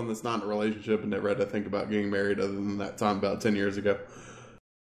the only one that's not in a relationship and never had to think about getting married other than that time about 10 years ago,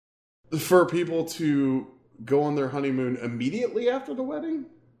 for people to go on their honeymoon immediately after the wedding?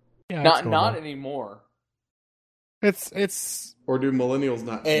 Yeah, not anymore. It's or do millennials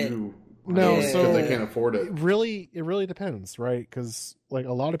not do? No, so they can't afford it. It really depends, right? Because like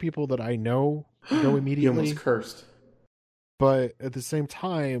a lot of people that I know go immediately. You almost cursed. But at the same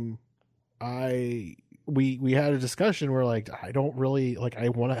time, we had a discussion where like I don't really like I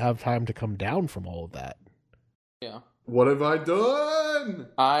want to have time to come down from all of that. Yeah. What have I done?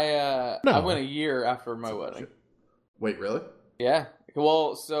 I went a year after my wedding. Wait, really? Yeah.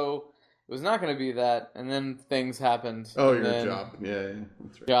 Well, so it was not going to be that, and then things happened. Oh, your job. Yeah,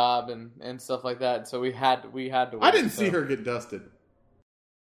 that's right. Job and stuff like that. So we had to. Wait, I didn't see her get dusted.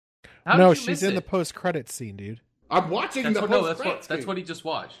 No, she's in the post-credit scene, dude. I'm watching the post-credit scene. That's what he just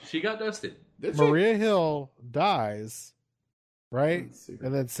watched. She got dusted. Maria Hill dies, right?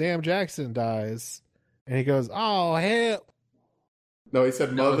 And then Sam Jackson dies, and he goes, "Oh hell!" No, he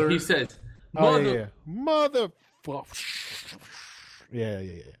said mother. He said, "Mother, mother." Yeah.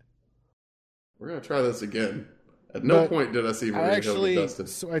 We're gonna try this again. At no point did I see Maria Hill get dusted.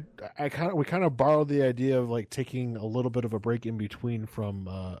 So we kind of borrowed the idea of like taking a little bit of a break in between from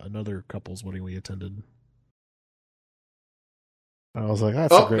another couple's wedding we attended. I was like,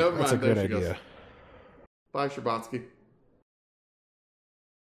 that's a great idea. Goes. Bye, Sherbatsky.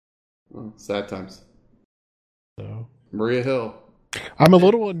 Oh, sad times. So Maria Hill. I'm a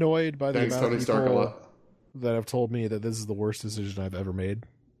little annoyed by the Thanks, amount Tony of Stark, a people lot. that have told me that this is the worst decision I've ever made.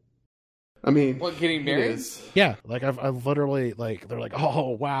 I mean, what, getting married? Yeah, like I've literally like they're like,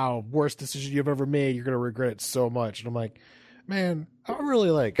 oh wow, worst decision you've ever made. You're gonna regret it so much. And I'm like, man, I don't really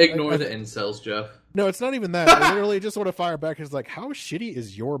like ignore the incels, Jeff. No, it's not even that. I literally just want to fire back. It's like, how shitty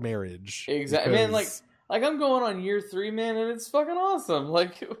is your marriage? Exactly, man. Like I'm going on year 3, man, and it's fucking awesome.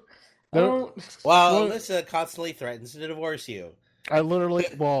 Like, I don't. Well, Alyssa constantly threatens to divorce you. I literally,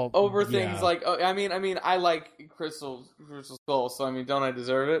 over things like, I mean, I like Crystal Skull, so I mean, don't I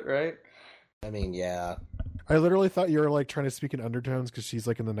deserve it, right? I mean, yeah. I literally thought you were like trying to speak in undertones because she's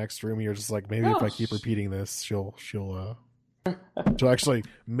like in the next room. And you're just like, maybe if I keep repeating this, she'll actually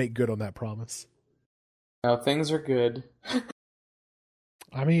make good on that promise. No, things are good.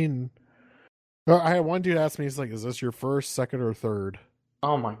 I mean, I had one dude ask me, he's like, "Is this your first, second, or third?"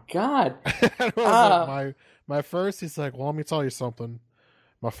 Oh my God! I was like, my first. He's like, "Well, let me tell you something.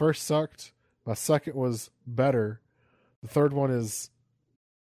 My first sucked. My second was better. The third one is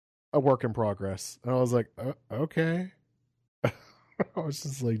a work in progress." And I was like, "Okay." I was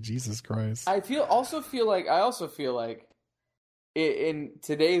just like, Jesus Christ. I also feel like in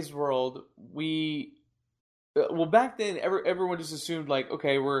today's world, back then everyone just assumed like,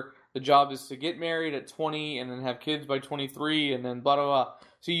 okay, we're The job is to get married at 20 and then have kids by 23 and then blah, blah, blah.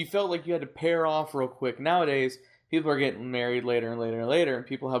 So you felt like you had to pair off real quick. Nowadays, people are getting married later and later and later, and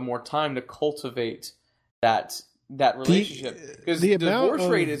people have more time to cultivate that relationship. Because the divorce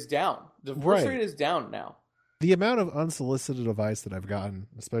rate is down. Divorce rate is down now. The amount of unsolicited advice that I've gotten,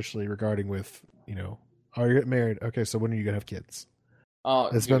 especially regarding with, are you getting married? Okay, so when are you going to have kids? Oh,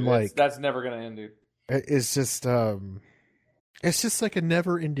 it's been like... That's never going to end, dude. It's just like a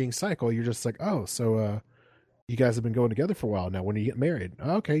never-ending cycle. You're just like, oh, so you guys have been going together for a while now. When are you getting married?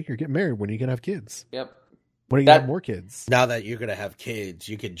 Oh, okay, you're getting married. When are you going to have kids? Yep. When are you going to have more kids? Now that you're going to have kids,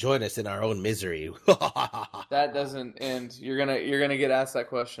 you can join us in our own misery. That doesn't end. You're gonna get asked that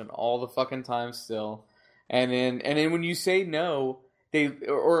question all the fucking time still. And then when you say no,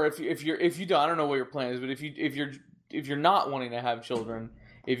 if you don't, I don't know what your plan is, but if you're not wanting to have children,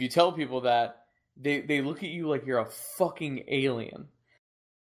 if you tell people that, they look at you like you're a fucking alien.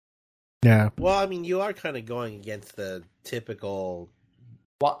 Yeah. Well, I mean, you are kind of going against the typical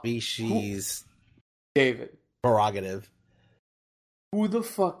species David prerogative. Who the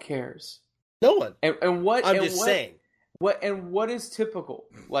fuck cares? No one. And what? I'm just saying. What is typical?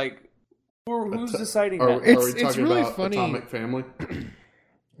 Like, who's deciding that? Are we It's talking really about funny. Atomic Family?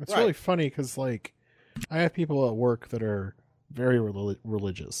 It's really funny because, like, I have people at work that are very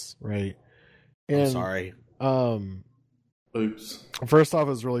religious, right? And, I'm sorry. Oops. First off, it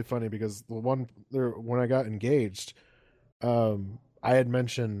was really funny because when I got engaged, I had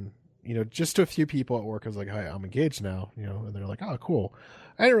mentioned, just to a few people at work, I was like, "Hi, I'm engaged now," and they're like, "Oh, cool."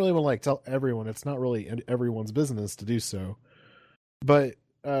 I didn't really want to tell everyone. It's not really everyone's business to do so, but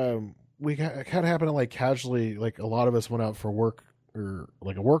we kind of happened to casually, a lot of us went out for work or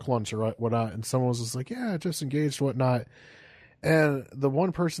a work lunch or whatnot, and someone was just like, "Yeah, just engaged, whatnot." And the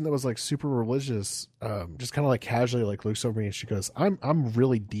one person that was super religious, just kind of casually looks over me and she goes, I'm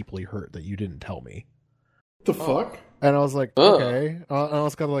really deeply hurt that you didn't tell me." The fuck? And I was like, okay. I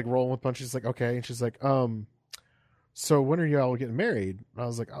was kind of rolling with punch. She's like, okay. And she's like, so when are y'all getting married? And I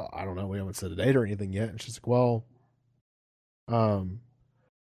was like, oh, I don't know. We haven't set a date or anything yet. And she's like, well,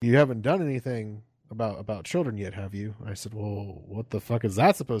 you haven't done anything about children yet, have you? And I said, well, what the fuck is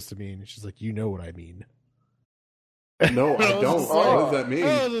that supposed to mean? And she's like, you know what I mean. No, I don't. What does that mean?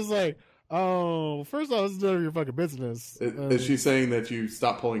 I was just like, oh, first off, it's none of your fucking business. Is she saying that you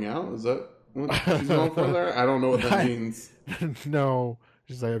stopped pulling out? Is that what she's going for there? I don't know what that means. No.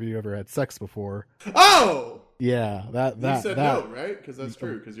 She's like, have you ever had sex before? Oh! Yeah, that you said no, right? Because that's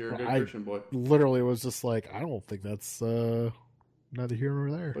true, because you're a good Christian boy. Literally was just like, I don't think that's neither here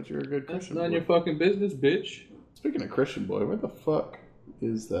nor there. But you're a good Christian boy. None of your fucking business, bitch. Speaking of Christian boy, where the fuck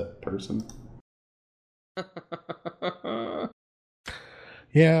is that person?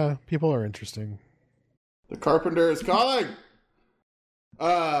 Yeah, people are interesting. The carpenter is calling.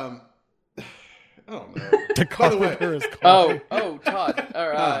 I don't know. The carpenter is calling. Oh,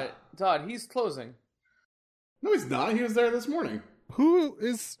 Todd. Todd, he's closing. No, he's not. He was there this morning. Who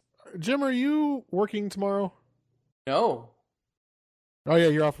is Jim? Are you working tomorrow? No. Oh yeah,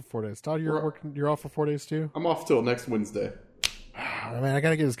 you're off for 4 days. Todd, you're working. You're off for 4 days too. I'm off till next Wednesday. I mean, I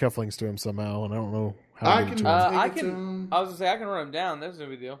gotta get his cufflinks to him somehow, and I don't know how I to get can. to him. I can. I was gonna say I can run him down. That's no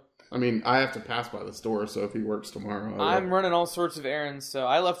big deal. I mean, I have to pass by the store, so if he works tomorrow, I'm running all sorts of errands. So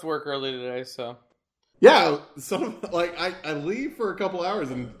I left work early today. So yeah, I leave for a couple hours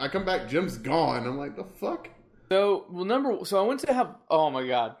and I come back. Jim's gone. I'm like, the fuck. So I went to have. Oh my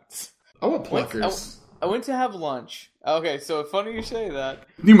god. I want pluckers. I went to have lunch. Okay, so funny you say that.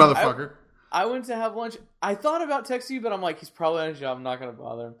 You motherfucker. I went to have lunch. I thought about texting you, but I'm like, he's probably on his job. I'm not gonna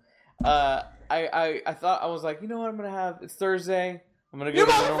bother him. I thought I was like, you know what I'm gonna have? It's Thursday. I'm gonna go. You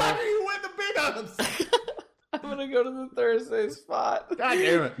to motherfucker! You win the peanuts. I'm gonna go to the Thursday spot. God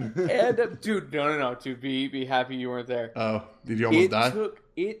damn it! And dude, no, dude, be happy you weren't there. Oh, did you almost die?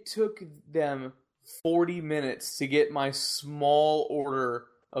 It took them 40 minutes to get my small order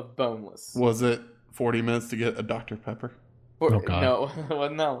of boneless. Was it 40 minutes to get a Dr. Pepper? Oh, God. No, it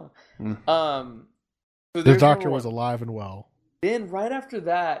wasn't that long. So the doctor was alive and well. Then right after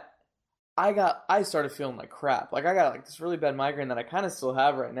that, I started feeling like crap. Like I got this really bad migraine that I kind of still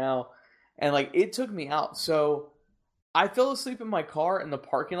have right now, and it took me out. So I fell asleep in my car in the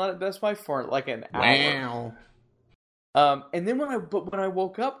parking lot at Best Buy for an hour. Wow. And then when I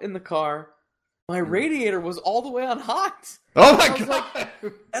woke up in the car, my radiator was all the way on hot. Oh my god!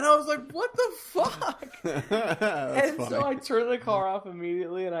 And I was like, what the fuck? And funny. So I turned the car off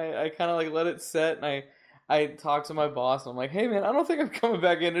immediately, and I kind of let it set, and I talked to my boss, and I'm like, hey man, I don't think I'm coming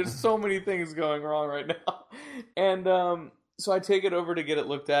back in. There's so many things going wrong right now. And so I take it over to get it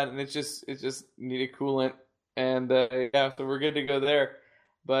looked at, and it just needed coolant. And so we're good to go there.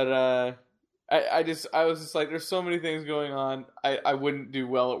 But I was just like, there's so many things going on. I wouldn't do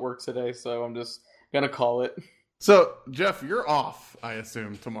well at work today, so I'm just gonna call it. So, Jeff, you're off, I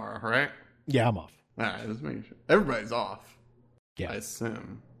assume, tomorrow, right? Yeah, I'm off. All right, just making sure. Everybody's off. Yeah. I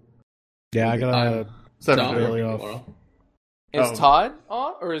assume. Yeah, I got Seven really days. off. Is Todd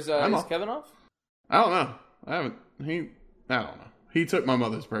off, or is off. Kevin off? I don't know. I don't know. He took my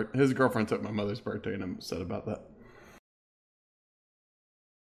mother's birthday. His girlfriend took my mother's birthday, and I'm upset about that.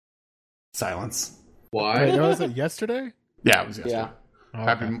 Silence. Why? Wait, was it yesterday? Yeah, it was yesterday. Yeah.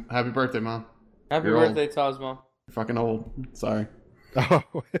 Oh, Happy birthday, Mom. Happy You're birthday, Todd's mom. You're fucking old. Sorry. Oh,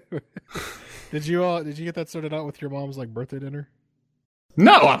 did you get that sorted out with your mom's like birthday dinner?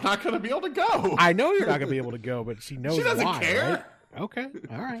 No, I'm not going to be able to go. I know you're not gonna be able to go, but she knows She doesn't why, care. right? Okay,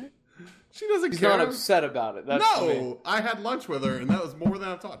 all right. She doesn't He's care. not upset about it. That's the main- No, I had lunch with her, and that was more than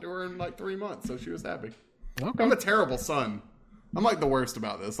I've talked to her in like 3 months, so she was happy. Okay. I'm a terrible son. I'm like the worst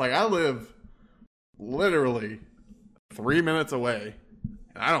about this. Like, I live literally 3 minutes away,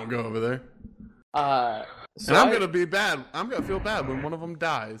 and I don't go over there. So And I'm going to be bad. I'm going to feel bad when one of them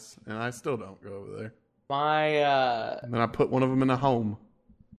dies, and I still don't go over there. And then I put one of them in a home.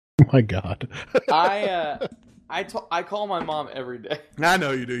 Oh my God. I call my mom every day. I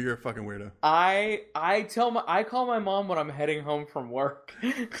know you do. You're a fucking weirdo. I call my mom when I'm heading home from work.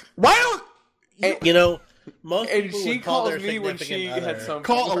 Why don't And, You know, most and people she would call calls their me when she significant had other, some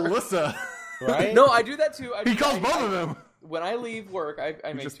call Alyssa? right? No, I do that too. He calls both of them. When I leave work,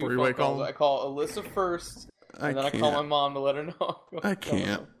 I make just 2 three-way phone calls. call? I call Alyssa first, and then I call my mom to let her know. I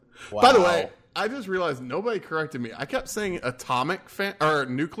can't. Wow. By the way, I just realized nobody corrected me. I kept saying or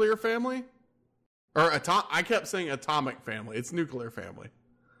nuclear family, or I kept saying atomic family. It's nuclear family.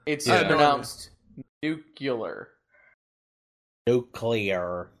 It's Yeah. pronounced nuclear.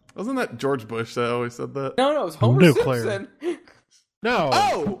 nuclear. Wasn't that George Bush that always said that? No, it's Homer Nuclear. Simpson. No.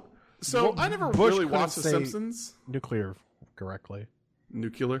 Oh, so Well, I never Bush really couldn't watched The say- Simpsons. Nuclear correctly.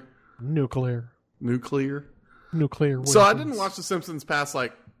 Nuclear. Nuclear. So I weapons. didn't watch The Simpsons past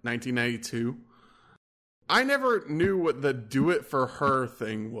like 1992. I never knew what the "do it for her"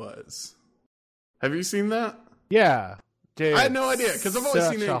 thing was. Have you seen that? Yeah. Dude, I had no idea because I've always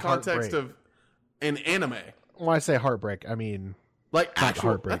such seen it a in context heartbreak. of an anime. When I say heartbreak, I mean Like Not actual,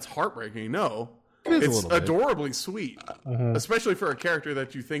 heartbreak. that's heartbreaking. No, it is a it's little bit. adorably sweet, Mhm. especially for a character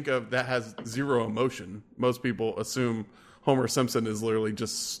that you think of that has zero emotion. Most people assume Homer Simpson is literally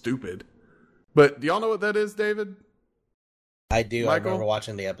just stupid. But do y'all know what that is, David? I do. I Michael? remember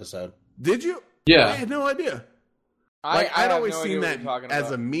watching the episode. Did you? Yeah. I had no idea. I I'd have always no seen idea what that you're talking as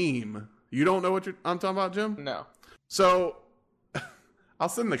about. a meme. You don't know what I'm talking about, Jim? No. So, I'll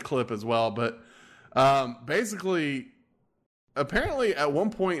send the clip as well, but basically, apparently at one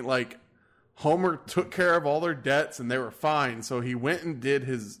point, like, Homer took care of all their debts and they were fine, so he went and did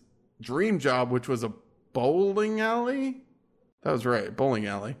his dream job, which was a bowling alley? That was right, bowling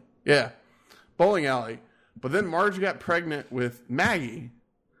alley. Yeah, bowling alley. But then Marge got pregnant with Maggie,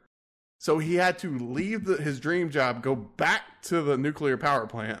 so he had to leave his dream job, go back to the nuclear power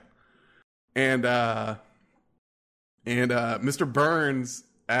plant, and Mr. Burns,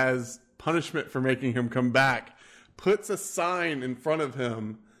 as punishment for making him come back, puts a sign in front of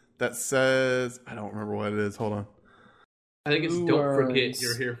him that says, I don't remember what it is. Hold on. I think it's Two "Don't words. forget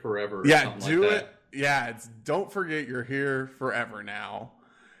you're here forever." Or Yeah, something do like it. that. Yeah, it's "Don't forget you're here forever now."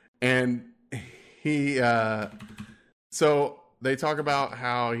 And he, so they talk about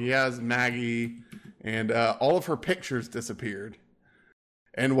how he has Maggie and all of her pictures disappeared.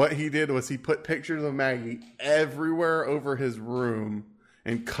 And what he did was he put pictures of Maggie everywhere over his room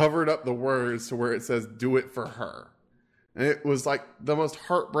and covered up the words to where it says "Do it for her." And it was like the most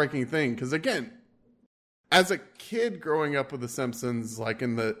heartbreaking thing. Because again, as a kid growing up with The Simpsons, like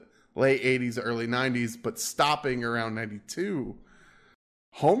in the late 80s, early 90s, but stopping around 92,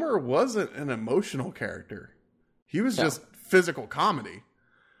 Homer wasn't an emotional character. He was just physical comedy.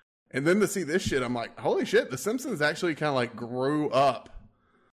 And then to see this shit, I'm like, holy shit, The Simpsons actually kind of like grew up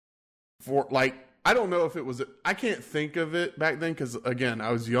for like, I don't know if it was, I can't think of it back then because again,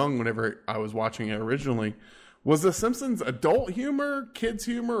 I was young whenever I was watching it originally. Was The Simpsons adult humor, kids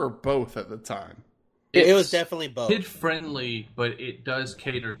humor, or both at the time? It was definitely both. Kid friendly, but it does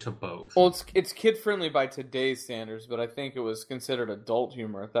cater to both. Well, it's kid friendly by today's standards, but I think it was considered adult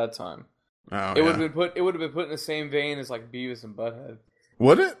humor at that time. Oh, It would have been put in the same vein as like Beavis and Butthead.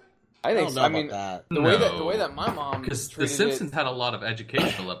 Would it? I think. don't So. know I about mean, that. the way that my mom Because The treated Simpsons it, had a lot of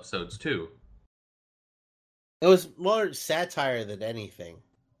educational episodes too. It was more satire than anything.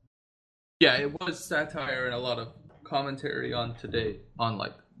 Yeah, it was satire and a lot of commentary on today, on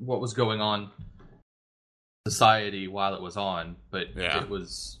like what was going on society while it was on, but Yeah. it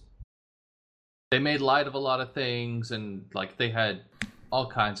was. They made light of a lot of things, and like they had all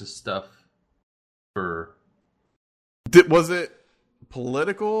kinds of stuff for. Was it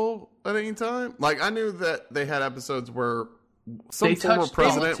political at any time? Like, I knew that they had episodes where some They former touched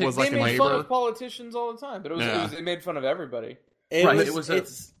president politics. was They like a made fun neighbor. of politicians all the time, but they made fun of everybody. It It was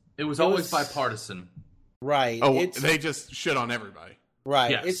was- always bipartisan. right. Oh, It's they just shit on everybody.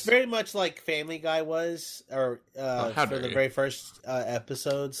 right. Yes. It's very much like Family Guy was, or how for dare the you. very first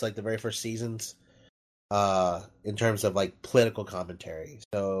episodes, like the very first seasons. In terms of like political commentary,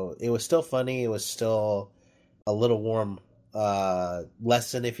 so it was still funny. It was still a little warm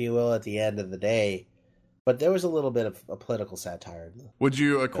lesson, if you will, at the end of the day. But there was a little bit of a political satire. Would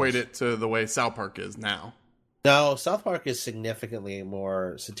you equate it to the way South Park is now? No, South Park is significantly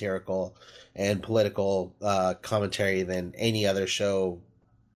more satirical and political commentary than any other show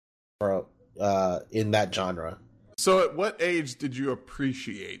for, in that genre. So at what age did you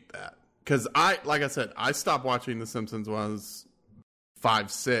appreciate that? Because like I said, I stopped watching The Simpsons when I was 5,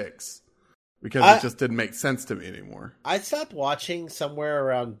 6 because it just didn't make sense to me anymore. I stopped watching somewhere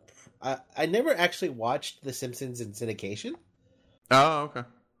around. I never actually watched The Simpsons in syndication. Oh,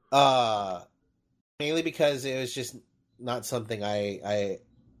 okay. Mainly because it was just not something I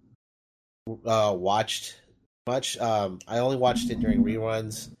watched much. I only watched it during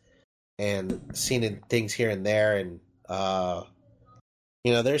reruns and seen it, things here and there, and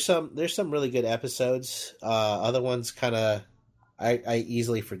there's some really good episodes. Other ones kind of I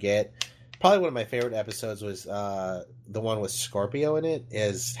easily forget. Probably one of my favorite episodes was the one with Scorpio in it,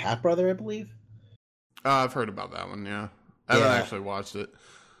 is Half Brother, I believe. I've heard about that one, yeah. I haven't actually watched it.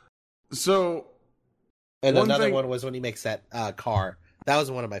 So, and one another thing- one was when he makes that car. That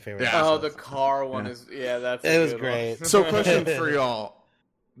was one of my favorite Yeah. Oh, episodes. the car one Yeah. is that's It a was good great. one. So, question for y'all.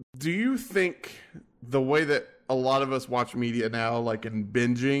 Do you think the way that a lot of us watch media now, like in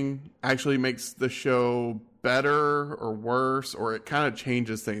binging, actually makes the show better or worse, or it kind of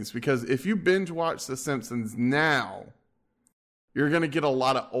changes things? Because if you binge watch The Simpsons now, you're going to get a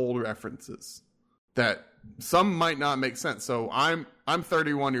lot of old references that some might not make sense. So I'm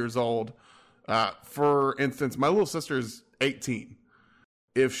 31 years old. For instance, my little sister is 18.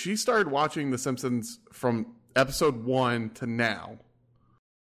 If she started watching The Simpsons from episode 1 to now,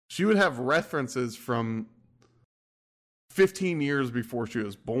 she would have references from 15 years before she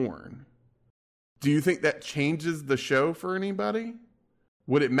was born. Do you think that changes the show for anybody?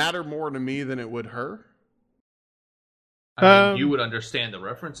 Would it matter more to me than it would her? I mean, you would understand the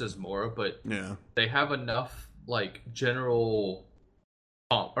references more, but Yeah. they have enough like general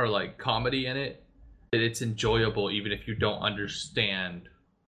or like comedy in it that it's enjoyable, even if you don't understand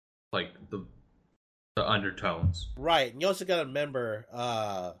like the undertones. Right, and you also got to remember,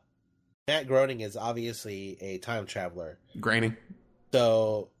 Matt Groening is obviously a time traveler. Graining.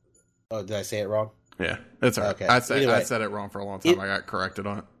 So, did I say it wrong? Yeah, that's all right. Okay. I Either way. said it wrong for a long time. I got corrected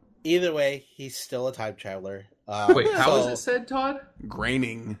on it. Either way, he's still a time traveler. Wait, how is it said, Todd?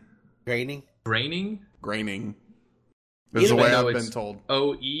 Graining. Graining? Graining? Graining. This is Either the way way, I've no, been it's told.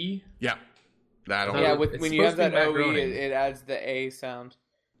 OE? Yeah. That'll Yeah, work. when It's you have supposed to that be Matt OE, Groening. it adds the A sound.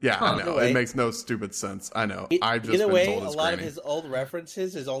 Yeah, I Either know. way. It makes no stupid sense. I know. I've just Either been way, told a it's lot of graining. his old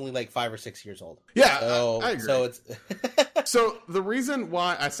references is only like 5 or 6 years old. Yeah, So, I agree. So it's So the reason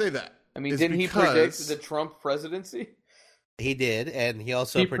why I say that, I mean, is didn't he because- predict the Trump presidency? he did, and he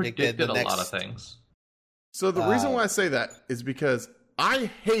also He predicted predicted the a next. lot of things. So the reason why I say that is because I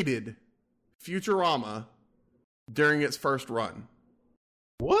hated Futurama during its first run.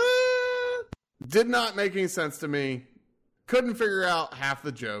 What? Did not make any sense to me. Couldn't figure out half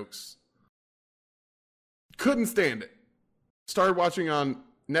the jokes. Couldn't stand it. Started watching on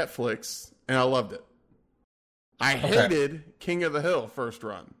Netflix, and I loved it. I hated King of the Hill first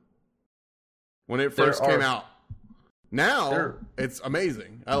run. When it There first came are- out. Now, There- it's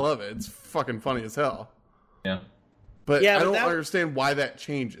amazing. I love it. It's fucking funny as hell. Yeah. But Yeah, I but don't that- understand why that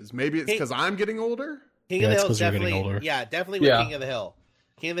changes. Maybe it's Hey- because I'm getting older? King Yeah, of the it's Hill is 'cause you're getting definitely, older. yeah, definitely with Yeah. King of the Hill.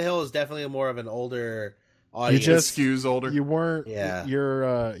 King of the Hill is definitely more of an older You audience. just Skews older. You weren't. Yeah.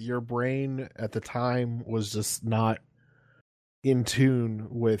 Your brain at the time was just not in tune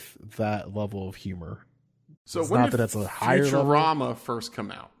with that level of humor. So It's when not did that it's a higher level. Futurama first come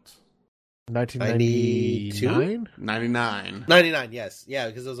out? 1999. 99. 99, yes. Yeah,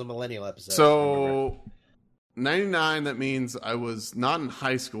 because it was a millennial episode. I remember. So 99, that means I was not in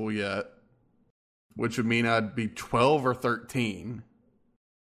high school yet, which would mean I'd be 12 or 13.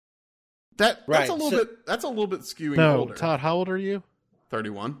 That's Right, a little so- bit skewing No, older. Todd, how old are you?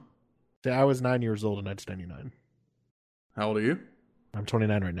 31. I was 9 years old in 1999. How old are you? I'm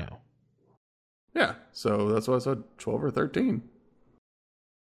 29 right now. Yeah, so that's why I said 12 or 13.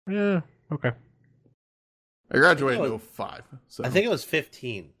 Yeah. Okay. I graduated in 05. So. I think it was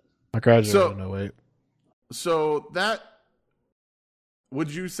 15. I graduated in 08. So that,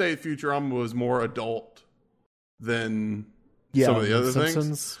 would you say Futurama was more adult than some of the other Simpsons,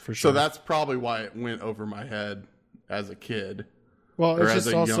 things? for sure. So that's probably why it went over my head as a kid. Well, or it as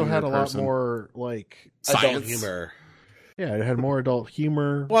just a also younger had a lot person. more like Adult Science. humor. yeah, it had more adult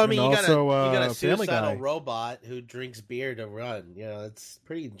humor. Well, I mean, and you also got a Family suicidal Guy. robot who drinks beer to run. You know, it's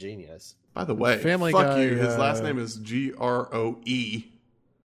pretty ingenious. By the way, Family fuck Guy, you. His last name is Groening.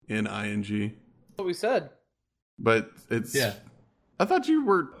 What we said. But it's... Yeah. I thought you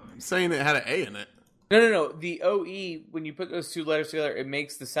were saying it had an A in it. No. The OE, when you put those two letters together, it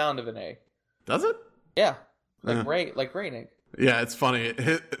makes the sound of an A. Does it? Yeah. Like Uh. like raining. Yeah, it's funny.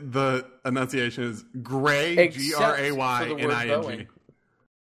 The enunciation is Gray, Except for the G-R-A-Y-N-I-G. word Boeing.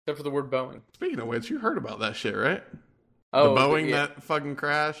 Except for the word Boeing. Speaking of which, you heard about that shit, right? Oh, the Boeing yeah. that fucking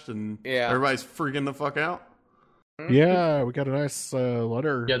crashed and Yeah. everybody's freaking the fuck out. Yeah, we got a nice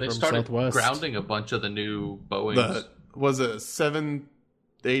letter Yeah, they from started Southwest. grounding a bunch of the new Boeings. Was it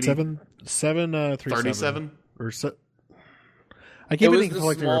 780? 737 37? or I keep It was getting the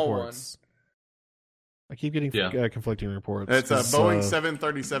conflicting small reports. I keep getting Yeah. conflicting reports. It's a 'cause, Boeing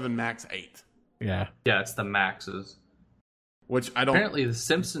 737 MAX 8, Yeah. Yeah, it's the Maxes. which I don't... Apparently, The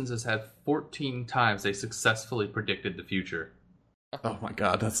Simpsons has had 14 times they successfully predicted the future. Oh my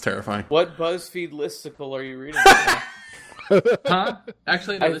god, that's terrifying. What BuzzFeed listicle are you reading? right Huh?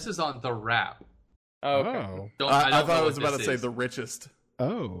 Actually, no, I- this is on The Wrap. now? Okay. Oh. Don't, I don't thought I know was what about to this say is. the richest.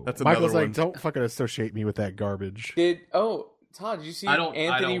 Oh. That's Michael's another like, one. don't fucking associate me with that garbage. Todd, did you see I don't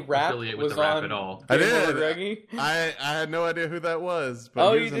Anthony Rapp affiliate with was The Wrap on at all. I Game did. Over Greggy? I had no idea who that was, but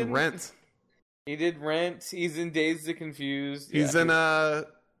Oh, he you was in didn't? Rent. He did Rent. He's in Dazed and Confused. He's Yeah. in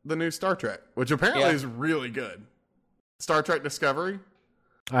the new Star Trek, which apparently Yeah. is really good. Star Trek Discovery.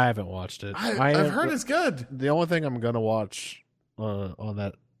 I haven't watched it. I've heard it's good. The only thing I'm gonna watch on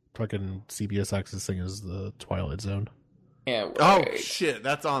that fucking CBS Access thing is the Twilight Zone. Can't Oh wait. shit,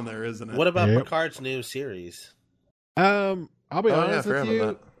 that's on there, isn't it? What about Yep. Picard's new series? I'll be Oh, yeah, I honest forgot with you.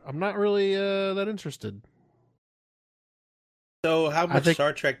 about I'm not really that interested. So, how much think-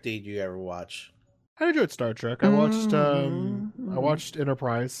 Star Trek did you ever watch? I enjoyed Star Trek. I watched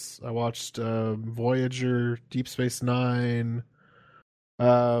Enterprise. I watched Voyager, Deep Space Nine.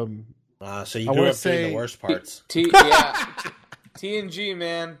 So you I grew wanna up doing say- the worst parts. TNG,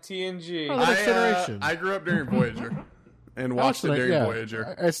 man. TNG. Oh, the Next Generation. I grew up during Voyager and I watched it the- during yeah.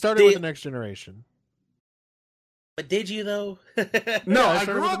 Voyager. I started with the Next Generation. But did you though? No, I I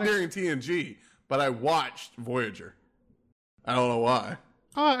started grew with up the during TNG, but I watched Voyager. I don't know why.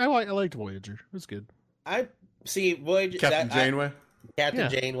 Oh, I liked Voyager. It was good. I see Voyager. Captain Janeway.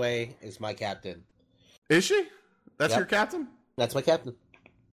 Captain Yeah. Janeway is my captain. Is she? That's Yep. your captain? That's my captain.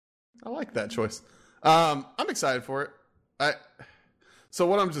 I like that choice. I'm excited for it. So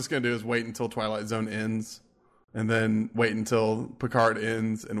what I'm just gonna do is wait until Twilight Zone ends, and then wait until Picard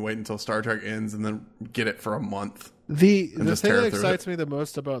ends, and wait until Star Trek ends, and then get it for a month. The just thing tear that through excites me the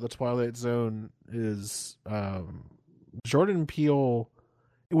most about the Twilight Zone is Jordan Peele,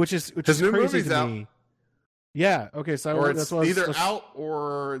 which His is new crazy movie's to out. me. Yeah. Okay. So Or that's it's what I was- either that's- out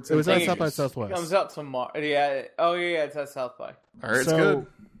or it's It was in at South by theaters. Southwest. Comes out tomorrow. Yeah. Oh, yeah, it's at South by. All right, it's So,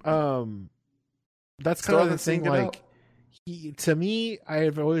 good. That's Still kind of the haven't seen thing. Get Like, to me, I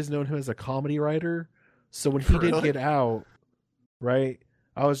have always known him as a comedy writer. So when he did Really? Get Out, right,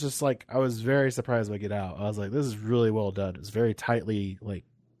 I was just like, I was very surprised by Get Out. I was like, this is really well done. It's very tightly like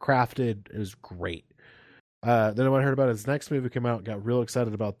crafted. It was great. Then when I heard about his next movie come out, got real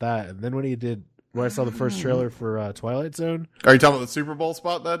excited about that. And then when I saw the first trailer for Twilight Zone, Are you talking about the Super Bowl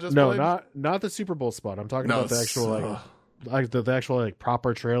spot that I just no, played? not the Super Bowl spot. I'm talking No, about the actual the actual like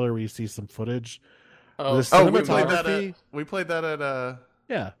proper trailer where you see some footage. Oh, The Oh, we played that cinematography, at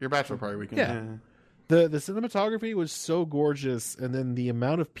yeah. your bachelor party weekend. Yeah. The cinematography was so gorgeous, and then the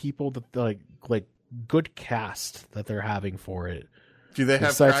amount of people that like good cast that they're having for it. Do they have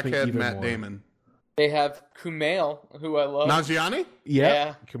Excites me crackhead even Matt more. Damon? they have Kumail, who I love. Nanjiani?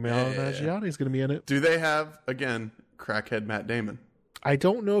 Yeah. Kumail Yeah. Nanjiani is going to be in it. Do they have, again, crackhead Matt Damon? I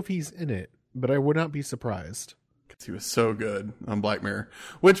don't know if he's in it, but I would not be surprised. Because he was so good on Black Mirror.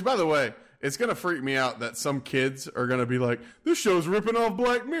 Which, by the way, it's going to freak me out that some kids are going to be like, this show's ripping off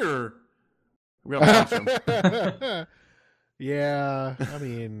Black Mirror. We gotta watch them. Yeah, I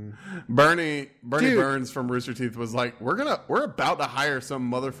mean, Bernie Dude. Burns from Rooster Teeth was like, we're about to hire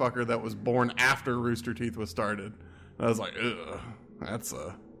some motherfucker that was born after Rooster Teeth was started. And I was like, ugh, that's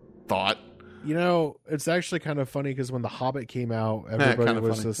a thought. It's actually kind of funny because when The Hobbit came out, everybody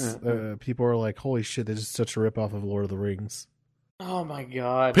was just people were like, "Holy shit, this is such a ripoff of Lord of the Rings." Oh my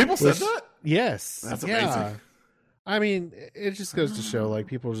god! People said that? Yes, that's amazing. I mean, it just goes to show like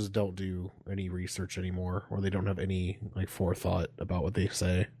people just don't do any research anymore, or they don't have any like forethought about what they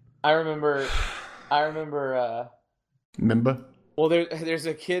say. I remember. Remember? Well, there's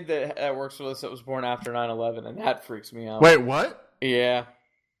a kid that works with us that was born after 9/11, and that freaks me out. Wait, what? Yeah.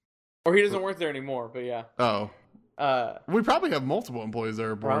 Or he doesn't work there anymore, but yeah. Oh. We probably have multiple employees that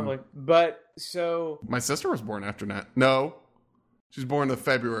are born. Probably. But, so... My sister was born after that. No. She was born in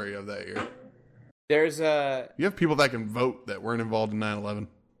February of that year. There's a... You have people that can vote that weren't involved in 9/11.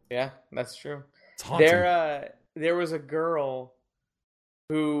 Yeah, that's true. It's haunting. There was a girl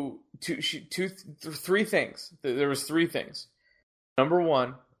who... three things. There was three things. Number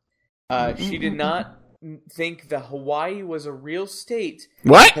one, she did not think that Hawaii was a real state.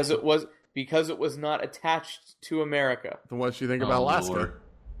 What? Because it was not attached to America. Then what did you think about Alaska? Lord.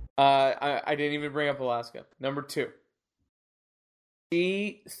 I didn't even bring up Alaska. Number two,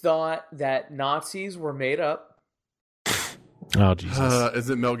 she thought that Nazis were made up. Oh Jesus! Is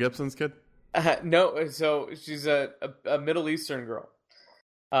it Mel Gibson's kid? No, so she's a Middle Eastern girl.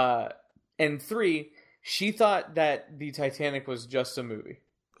 And three, she thought that the Titanic was just a movie.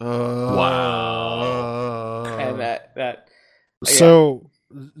 Wow. And that. So,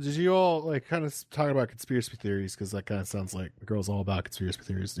 did you all like kind of talk about conspiracy theories? Because that kind of sounds like the girl's all about conspiracy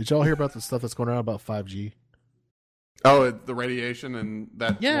theories. Did y'all hear about the stuff that's going on about 5G? Oh, the radiation and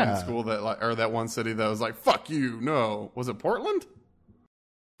that Yeah. one school or that one city that was like, "Fuck you!" No, was it Portland?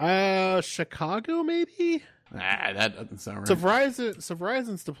 Chicago maybe. Nah, that doesn't sound right. So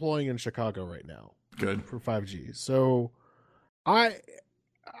Verizon's deploying in Chicago right now. Good for 5G. So I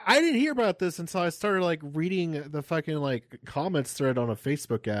didn't hear about this until I started like reading the fucking like comments thread on a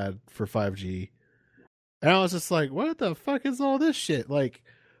Facebook ad for 5G. And I was just like, what the fuck is all this shit? Like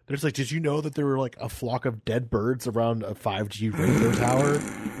there's like, did you know that there were like a flock of dead birds around a 5G radio tower?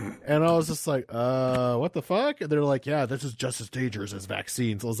 And I was just like, what the fuck? And they're like, yeah, this is just as dangerous as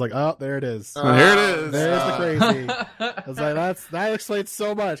vaccines. I was like, oh, there it is. Here it is. There's the crazy. I was like, that explains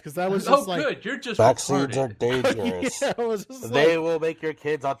so much because that was just like, good. You're just Vaccines retarded. are dangerous. yeah, it was just They like, will make your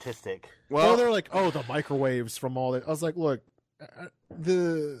kids autistic. well, they're like, oh, the microwaves from all that. I was like, look,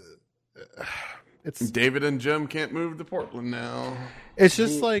 it's David and Jim can't move to Portland now. it's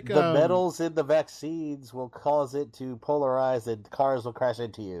just like the metals in the vaccines will cause it to polarize, and cars will crash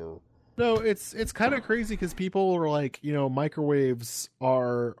into you. no, it's kind of crazy because people are like, microwaves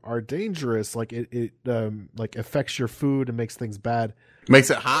are dangerous. Like it like affects your food and makes things bad.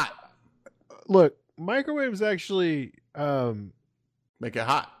 Makes it hot. Look, microwaves actually Make it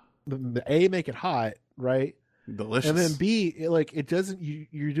hot. make it hot, right? Delicious. And then B, it doesn't.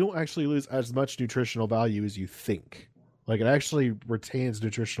 You don't actually lose as much nutritional value as you think. Like it actually retains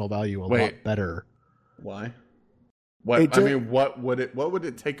nutritional value a lot better. Why? What what would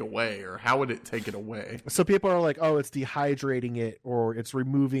it take away, or how would it take it away? So people are like, oh, it's dehydrating it, or it's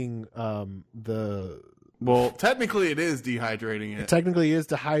removing the. Well, technically, it is dehydrating it. It technically is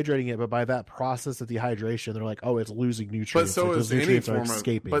dehydrating it, but by that process of dehydration, they're like, oh, it's losing But nutrients. so like, is those any nutrients are form of.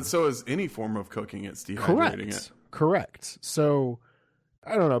 escaping. But so is any form of cooking. It's dehydrating it. Correct. So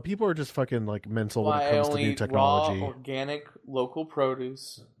I don't know. People are just fucking like mental when it comes to new technology. Raw, organic, local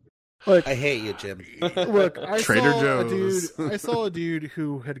produce. Like, I hate you, Jim. look, I Trader saw Joe's. I saw a dude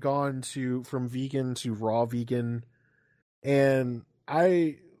who had gone from vegan to raw vegan, and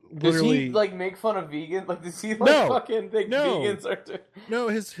I Does literally he like make fun of vegans? Like, does he like No. fucking think No. vegans are? no.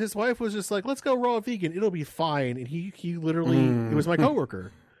 His wife was just like, let's go raw vegan. It'll be fine. And he literally it was my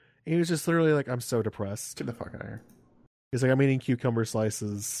coworker. And he was just literally like, I'm so depressed. Get the fuck out of here. He's like, I'm eating cucumber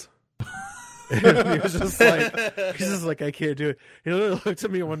slices. And he was just like, I can't do it. He literally looked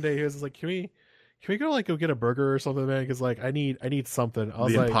at me one day. He was just like, can we go get a burger or something, man? Because like I need something. I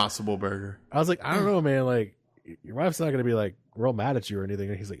was The like, Impossible Burger. I was like, I don't know, man. Like your wife's not gonna be like real mad at you or anything.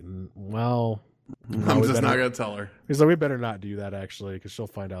 And he's like, well, no, I'm we just better- not gonna tell her. He's like, we better not do that actually, because she'll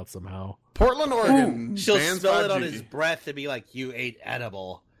find out somehow. Portland, Oregon. She'll bans smell it on 5G. his breath and be like, "You ate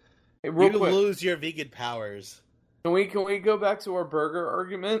edible. Hey, real You quick, lose your vegan powers." can we go back to our burger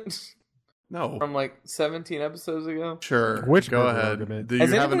argument No. from like 17 episodes ago? Sure. Which Go burger ahead. argument? Do you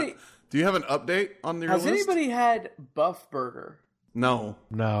Has have anybody do you have an update on your has list? anybody had Buff Burger? No.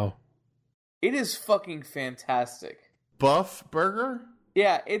 No. It is fucking fantastic. Buff Burger?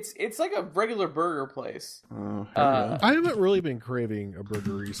 Yeah, it's like a regular burger place. Oh, I haven't really been craving a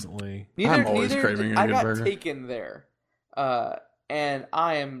burger recently. I'm always craving a I good got burger. taken there, and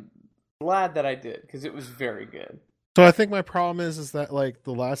I am glad that I did because it was very good. So I think my problem is that like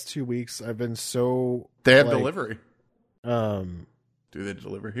the last 2 weeks I've been so They have like, delivery. Do they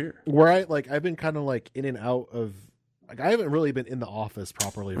deliver here? Where I've been kind of like in and out of like I haven't really been in the office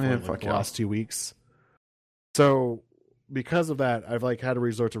properly for the last 2 weeks. So because of that, I've like had to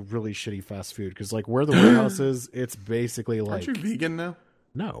resort to really shitty fast food because like where the warehouse is, it's basically like. Aren't you vegan now?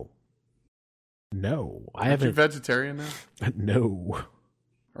 No, I Aren't haven't. you vegetarian now? No.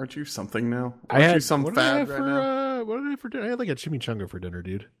 Aren't you something now? I had you some what did I fad have right for, now? what did I have for dinner? I had like a chimichanga for dinner,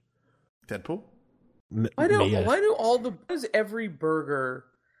 dude. Deadpool? Why does every burger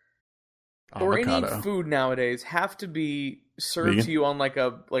or Avocado. any food nowadays have to be served Vegan? to you on like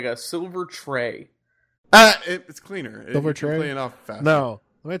a silver tray? It's cleaner. Silver You can tray? clean it off faster. No,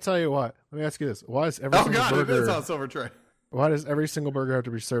 let me tell you what. Let me ask you this: Why does every Oh single god, it burger? is on silver tray. Why does every single burger have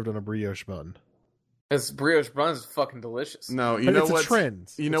to be served on a brioche bun? Because brioche bun is fucking delicious. No, you But know it's what's a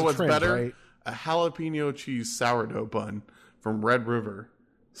trend. You know It's a what's trend, better? right? A jalapeno cheese sourdough bun from Red River,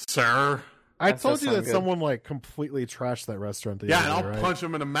 sir. I That told does you sound that good. someone like completely trashed that restaurant. The Yeah, and other I'll day, right? punch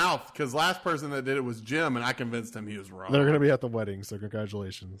him in the mouth because last person that did it was Jim, and I convinced him he was wrong. They're going to be at the wedding, so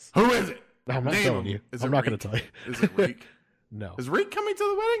congratulations. Who is it? I'm not Name telling him. you. Is I'm it not going Reek? to tell you. Is it Reek? No. Is Reek coming to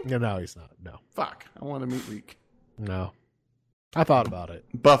the wedding? No, he's not. No. Fuck, I want to meet Reek. No. I thought about it.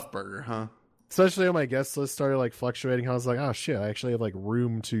 Buff Burger, huh? Especially when my guest list started like fluctuating. I was like, oh shit, I actually have like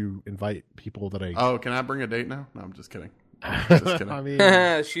room to invite people that I. Oh, can I bring a date now? No, I'm just kidding. Just kidding. I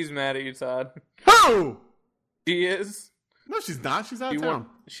mean, She's mad at you, Todd. Who? She is. No, she's not. She's out of town.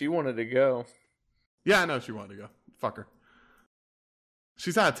 She wanted to go. Yeah, I know she wanted to go. Fuck her.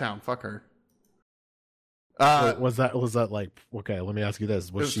 She's out of town. Fuck her. was that like okay? Let me ask you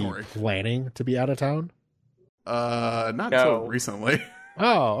this: Was Good she story. planning to be out of town? Not No. until recently.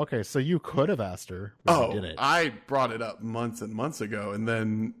 Oh, okay. So you could have asked her, but you didn't. I brought it up months and months ago, and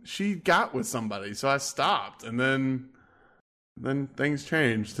then she got with somebody, so I stopped, and then things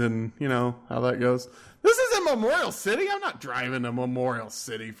changed, and you know how that goes. This isn't Memorial City. I'm not driving to Memorial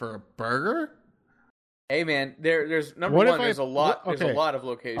City for a burger. Hey man, there's number What if one. I- There's a lot. There's okay. a lot of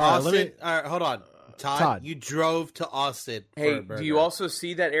locations. All right, let Austin. me- All right, hold on. Todd, you drove to Austin. For Hey, a burger. do you also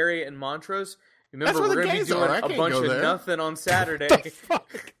see that area in Montrose? Remember, That's where we're the going to be gays doing are. I a can't bunch go of there. nothing on Saturday.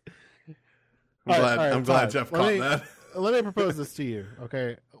 Fuck. I'm glad. All right, I'm glad Todd, Jeff let caught me- that. Let me propose this to you.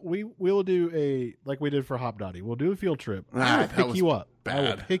 Okay, we'll do a like we did for Hop Dotty. We'll do a field trip. I will that pick was you up. I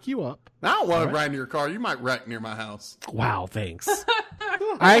will bad. pick you up. I don't want All to right. ride in your car. You might wreck near my house. Wow, thanks.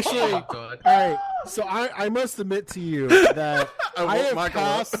 I actually. Oh, God. All right, so I must admit to you that I I woke have Michael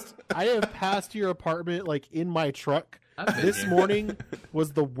up. I have passed your apartment like in my truck. I've been This here. morning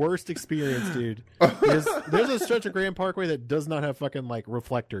was the worst experience, dude. There's a stretch of Grand Parkway that does not have fucking like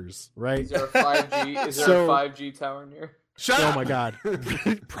reflectors, right? Is there a 5G? Is there So- a 5G tower near? Shut Oh up. my god,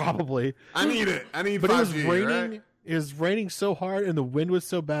 probably. I need it. I need But 5G, it was raining. right? It was raining so hard, and the wind was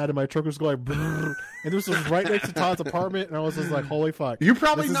so bad, and my truck was going. Brrr, and this was right next to Todd's apartment, and I was just like, "Holy fuck!" You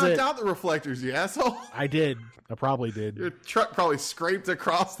probably This is knocked it. out the reflectors, you asshole. I did. I probably did. Your truck probably scraped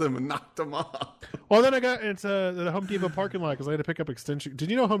across them and knocked them off. Well, then I got into the Home Depot parking lot because I had to pick up extension. Did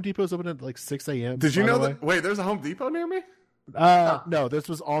you know Home Depot's open at like 6 a.m.? Did you by know the way? that? Wait, there's a Home Depot near me? No, this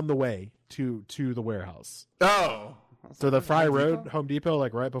was on the way to the warehouse. Oh. So the Fry Home Road Depot? Home Depot,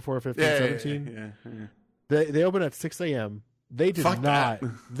 like right before 15, Yeah, 17. yeah. They open at 6 a.m. They did Fuck not. that.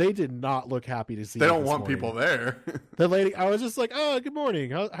 They did not look happy to see. They me don't this want morning. people there. The lady, I was just like, "Oh, good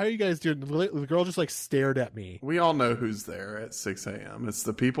morning. How are you guys doing?" The girl just like stared at me. We all know who's there at 6 a.m. It's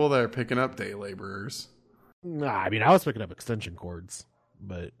the people that are picking up day laborers Nah, I mean, I was picking up extension cords,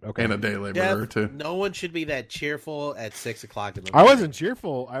 but okay. and a day laborer, Jeff, too. no one should be that cheerful at 6 o'clock in the I morning. wasn't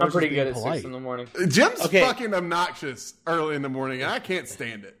cheerful. I I'm was pretty just good being at polite. 6 in the morning. Jim's Okay. fucking obnoxious early in the morning, and I can't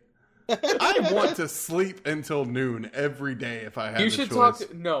stand it. I want to sleep until noon every day if I have You the should choice. talk to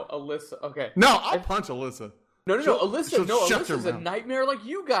Alyssa. Okay. No, I'll punch Alyssa. No, she'll Alyssa. No, shut her Alyssa's a mouth. nightmare like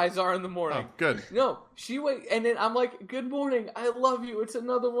you guys are in the morning. Oh, good. No, she wait, and then I'm like, "Good morning, I love you. It's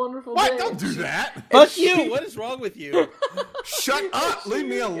another wonderful What? day." Don't do that. Fuck you! What is wrong with you? Shut up. Leave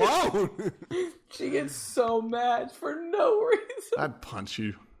me alone. She gets so mad for no reason. I'd punch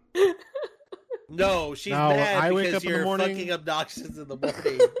you. No, she's No, mad I wake because up in the you're morning- fucking obnoxious in the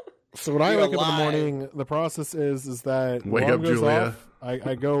morning. So when I You're wake up in the alive. morning, the process is that Wake alarm up, goes Julia. off,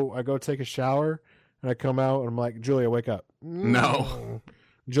 I go take a shower, and I come out and I'm like, Julia, wake up. No.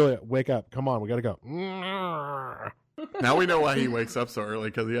 Julia, wake up. Come on, we gotta go. Now we know why he wakes up so early,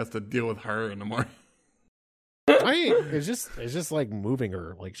 because he has to deal with her in the morning. It's just like moving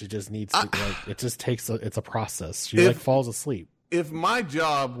her. Like she just needs to. Like it just takes. It's a process. She like falls asleep. If my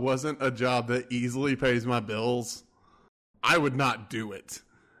job wasn't a job that easily pays my bills, I would not do it.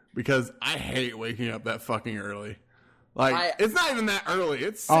 Because I hate waking up that fucking early. Like it's not even that early.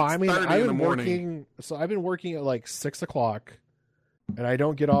 It's 6:30 I've in the been morning. working. So I've been working at like 6 o'clock, and I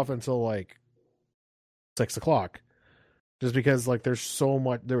don't get off until like 6 o'clock, just because like there's so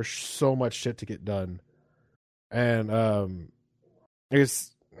much shit to get done, and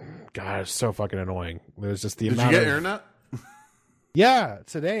it's so fucking annoying. There's just the Did you amount get of internet? yeah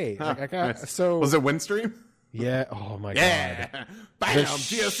today. Huh, Like I got nice. so Was it Windstream? yeah. Oh my Yeah. god. Bam. The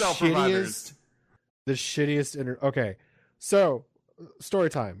GSL providers. The shittiest okay, so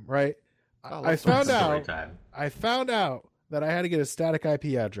story time, right? Oh, I found Story out time. that I had to get a static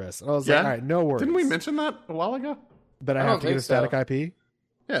IP address. And I was like, Yeah? all right, no worries. Didn't we mention that a while ago? that I I have don't to get a think static IP?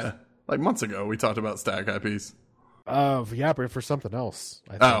 Yeah. Like months ago, we talked about static IPs. Yeah, but for something else.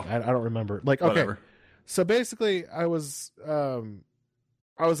 I think. Oh. I don't remember. Like, okay. Whatever. So basically I was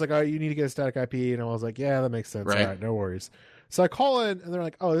like, oh, you need to get a static IP, and I was like, yeah, that makes sense. Right. All right, no worries. So I call in, and they're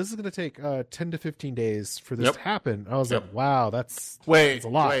like, oh, this is going to take 10 to 15 days for this Yep. to happen. I was Yep. like, wow, that's Wait, a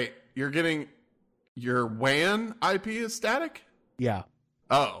lot. wait. You're getting your WAN IP is static? yeah.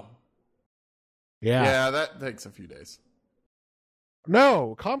 Oh. Yeah. Yeah, that takes a few days.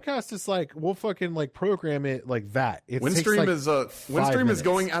 No, Comcast is like, we'll fucking like program it like that. It takes, Windstream like, is 5 Windstream minutes. is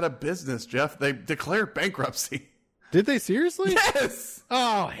going out of business, Jeff. They declared bankruptcy. Did they seriously? Yes.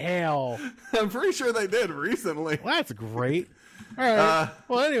 Oh hell! I'm pretty sure they did recently. Well, that's great. All right.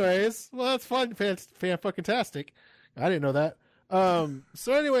 Well, anyways, that's fun, fucking tastic. I didn't know that.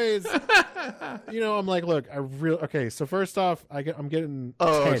 So, anyways, I'm like, look, okay. So first off, I'm getting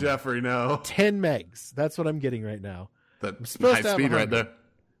 10, Jeffrey, no. 10 megs. That's what I'm getting right now. That's supposed high to have speed right 100. there.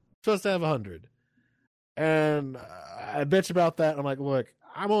 Supposed to have 100, and I bitch about that. I'm like, look,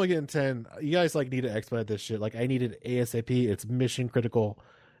 I'm only getting 10. You guys like need to expedite this shit. Like, I need it ASAP. It's mission critical.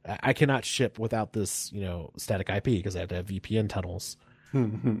 I cannot ship without this, static IP because I have to have VPN tunnels.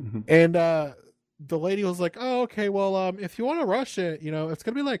 And the lady was like, "Oh, okay. Well, if you want to rush it, it's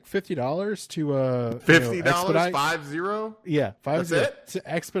gonna be like $50 to $50, expedite. 50? Yeah, That's 50 it?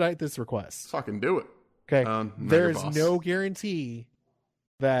 to expedite this request. Fucking do it. Okay, Know your there's boss. no guarantee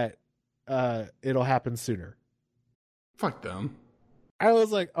that it'll happen sooner." Fuck them. I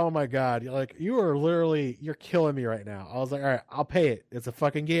was like, "Oh my god! You're killing me right now." I was like, "All right, I'll pay it. It's a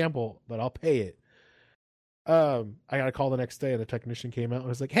fucking gamble, but I'll pay it." I got a call the next day, and the technician came out and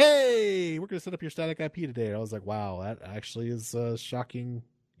was like, "Hey, we're gonna set up your static IP today." And I was like, "Wow, that actually is a shocking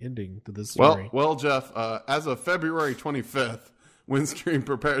ending to this story." Well, Jeff. As of February 25th, Windstream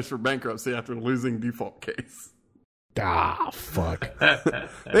prepares for bankruptcy after losing default case. Fuck.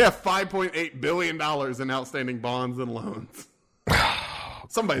 They have $5.8 billion in outstanding bonds and loans.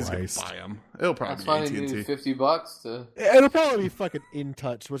 Somebody's Christ. gonna buy them. It'll That's probably fine. be You AT&T. need $50 to. It'll probably be fucking In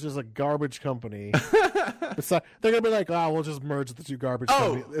Touch, which is a garbage company. They're gonna be like, "Oh, we'll just merge the two garbage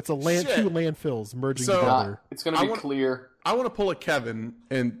companies." It's a shit. two landfills merging So- together. It's going to I be want- clear. I want to pull a Kevin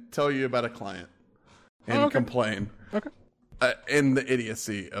and tell you about a client and Oh, okay. complain. Okay. In the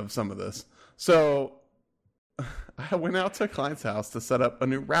idiocy of some of this. So I went out to a client's house to set up a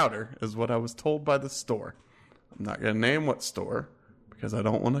new router, is what I was told by the store. I'm not going to name what store because I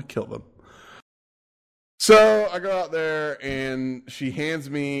don't want to kill them. So I go out there and she hands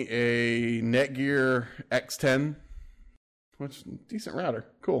me a Netgear X10, which is a decent router.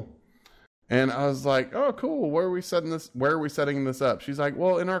 Cool. And I was like, "Oh, cool. Where are we setting this up?" She's like,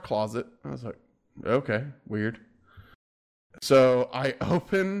 "Well, in our closet." I was like, "Okay, weird." So I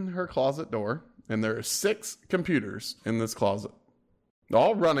open her closet door, and there are 6 computers in this closet,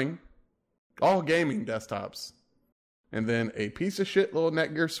 all running, all gaming desktops, and then a piece of shit little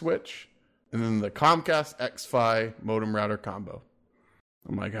Netgear switch, and then the Comcast X-Fi modem router combo.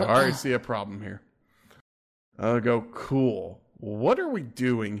 I'm like, I already see a problem here. I go, cool. What are we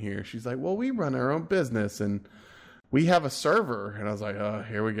doing here? She's like, well, we run our own business, and we have a server. And I was like, oh,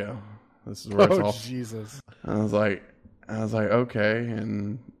 here we go. This is where it's all. Jesus! I was like, okay,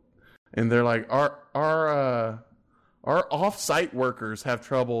 and they're like, our off-site workers have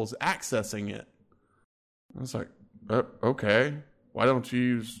troubles accessing it. I was like, okay, why don't you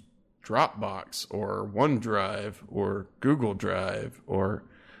use Dropbox or OneDrive or Google Drive or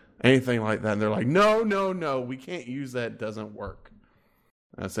anything like that? And they're like, no, we can't use that. It doesn't work.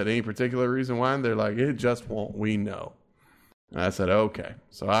 I said, any particular reason why? And they're like, it just won't. We know. And I said, okay.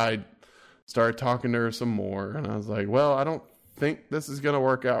 So I started talking to her some more, and I was like, well, I don't think this is going to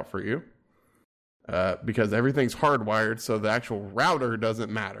work out for you because everything's hardwired, so the actual router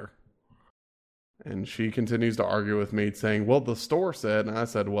doesn't matter. And she continues to argue with me, saying, well, the store said, and I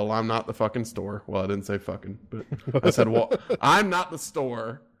said, well, I'm not the fucking store. Well, I didn't say fucking, but I said, well, I'm not the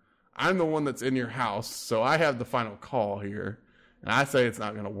store. I'm the one that's in your house, so I have the final call here, and I say it's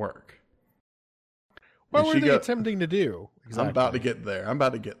not going to work. What were they attempting to do? Exactly. I'm about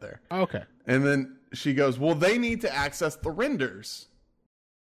to get there. Okay. And then she goes, well, they need to access the renders.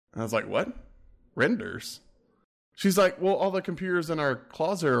 And I was like, what? Renders? She's like, well, all the computers in our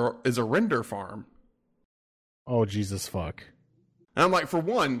closet is a render farm. Oh, Jesus fuck. And I'm like, for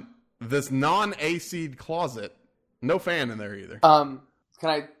one, this non-AC'd closet, no fan in there either. Can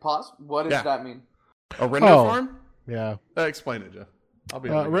I pause? What does that mean? A render farm? Yeah. Explain it, Jeff. I'll be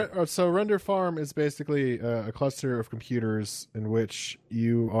so render farm is basically a cluster of computers in which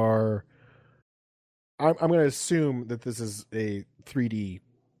you are... I'm going to assume that this is a 3D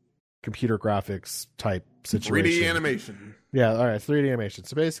computer graphics type situation. 3D animation. Yeah, all right, 3D animation.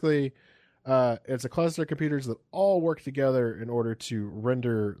 So basically, it's a cluster of computers that all work together in order to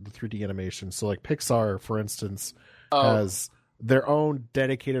render the 3D animation. So like Pixar, for instance, has their own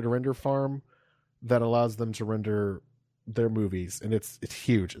dedicated render farm that allows them to render their movies, and it's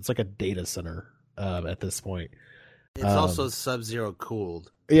huge. It's like a data center at this point. It's also Sub-Zero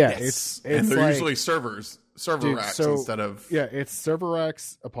cooled. Yeah, yes. it's and they're like, usually server racks instead of... Yeah, it's server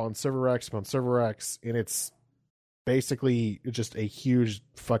racks upon server racks upon server racks, and it's basically just a huge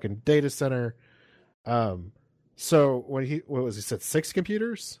fucking data center. So when he said 6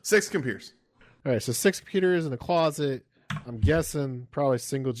 computers? 6 computers. All right, so 6 computers in a closet. I'm guessing probably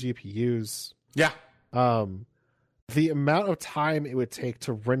single GPUs. Yeah. The amount of time it would take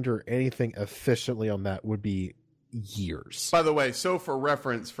to render anything efficiently on that would be years. By the way, so for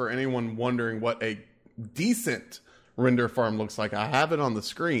reference, for anyone wondering what a decent render farm looks like, I have it on the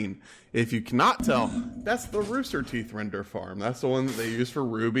screen. If you cannot tell, that's the Rooster Teeth render farm. That's the one that they use for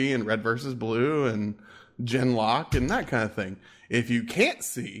Ruby and Red vs. Blue and Genlock and that kind of thing. If you can't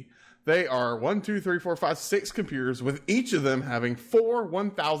see, they are 6 computers with each of them having 4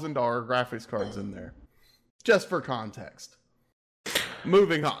 $1,000 graphics cards in there. Just for context.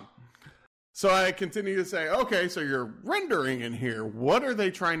 Moving on. So I continue to say, okay, so you're rendering in here. What are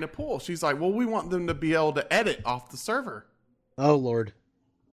they trying to pull? She's like, well, we want them to be able to edit off the server. Oh, Lord.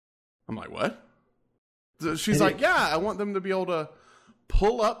 I'm like, what? She's like, yeah, I want them to be able to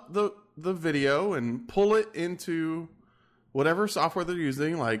pull up the video and pull it into whatever software they're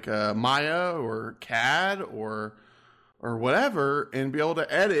using, like Maya or CAD or whatever, and be able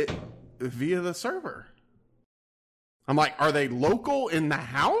to edit via the server. I'm like, are they local in the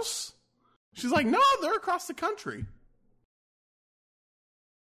house? She's like, no, they're across the country.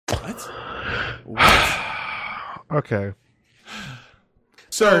 What? Okay.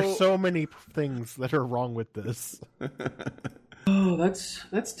 So there are so many things that are wrong with this. Oh,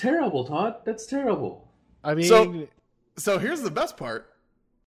 that's terrible, Todd. That's terrible. I mean... So here's the best part.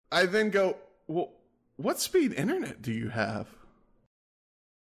 I then go, well, what speed internet do you have?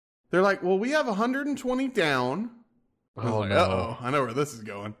 They're like, well, we have 120 down. I was like, uh-oh, I know where this is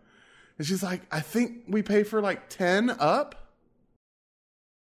going. And she's like, I think we pay for like 10 up.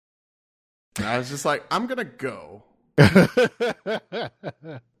 And I was just like, I'm going to go.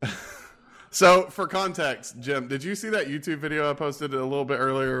 So for context, Jim, did you see that YouTube video I posted a little bit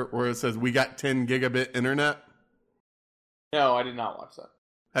earlier where it says we got 10 gigabit internet? No, I did not watch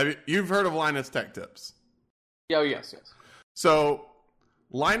that. You've heard of Linus Tech Tips? Oh, yes. So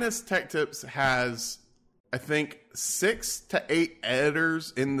Linus Tech Tips has, I think, 6 to 8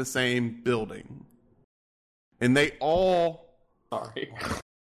 editors in the same building. And they all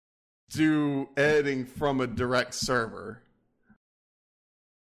do editing from a direct server.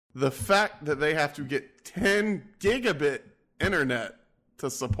 The fact that they have to get 10 gigabit internet to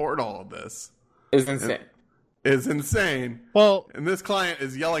support all of this is insane. Well, and this client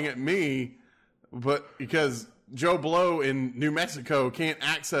is yelling at me, but because Joe Blow in New Mexico can't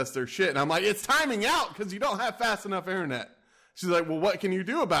access their shit. And I'm like, it's timing out because you don't have fast enough internet. She's like, well, what can you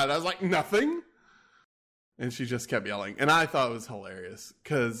do about it? I was like, nothing. And she just kept yelling. And I thought it was hilarious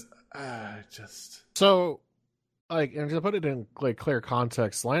because So, like, and to put it in like clear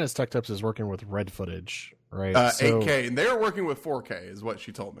context, Linus Tech Tips is working with red footage, right? 8K. And they're working with 4K is what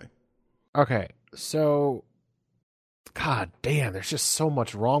she told me. Okay. So, God damn, there's just so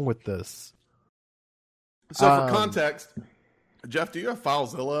much wrong with this. So for context, Jeff, do you have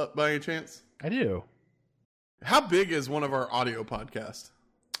FileZilla up by any chance? I do. How big is one of our audio podcasts?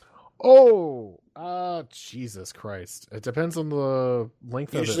 Oh, Jesus Christ. It depends on the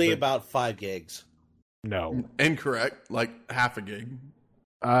length of it. Usually about 5 gigs. No. Incorrect. Like half a gig.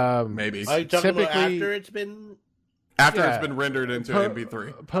 Maybe. Are you talking about after it's been... After it's been rendered into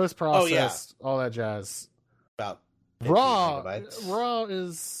MP3. Post-processed, all that jazz. About Raw megabytes.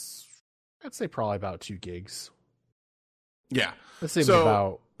 is, I'd say probably about 2 gigs. Yeah. That seems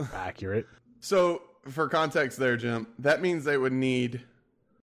about accurate. So, for context there, Jim, that means they would need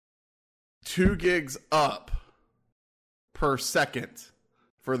 2 gigs up per second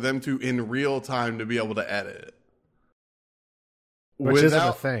for them to, in real time, to be able to edit it. Which isn't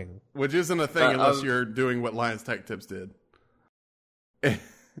a thing. Which isn't a thing unless you're doing what Lions Tech Tips did. And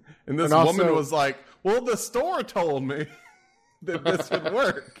this woman was like, well, the store told me that this would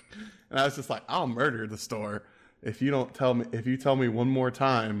work. And I was just like, I'll murder the store if you tell me one more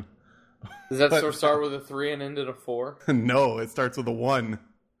time. Does that store start with a 3 and end at a 4? No, it starts with a 1.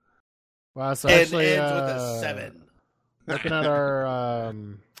 Wow, so and actually, ends with a 7. Looking at our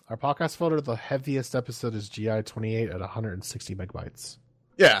podcast folder, the heaviest episode is GI 28 at 160 megabytes.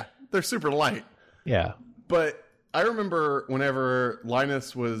 Yeah, they're super light. Yeah. But I remember whenever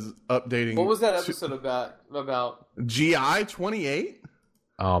Linus was updating... What was that episode about? GI 28?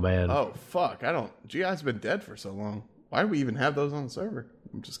 Oh, man. Oh, fuck. GI's been dead for so long. Why do we even have those on the server?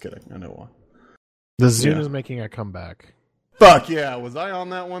 I'm just kidding. I know why. The Zune is making a comeback. Fuck yeah. Was I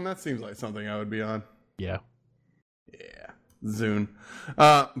on that one? That seems like something I would be on. Yeah. Yeah. Zune.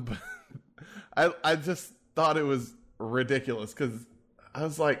 But I just thought it was ridiculous because I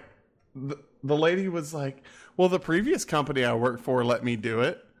was like, the lady was like, well, the previous company I worked for let me do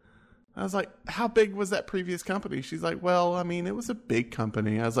it. I was like, how big was that previous company? She's like, well, I mean, it was a big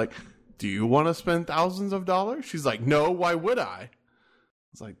company. I was like, do you want to spend thousands of dollars? She's like, no, why would I? I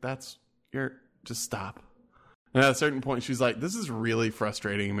was like, just stop. And at a certain point, she's like, this is really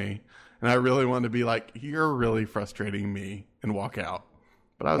frustrating me. And I really wanted to be like, you're really frustrating me and walk out.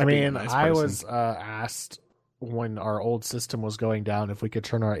 But I was asked when our old system was going down if we could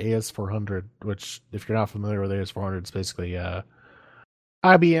turn our AS400, which if you're not familiar with AS400, it's basically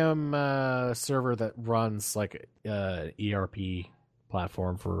IBM server that runs like ERP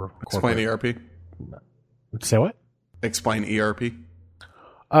platform for Explain ERP. Say what? Explain ERP.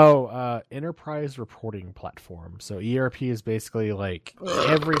 Enterprise reporting platform. So ERP is basically like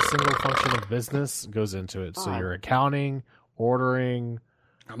every single function of business goes into it. So your accounting, ordering.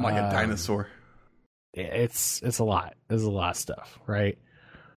 I'm like a dinosaur. It's a lot. There's a lot of stuff, right?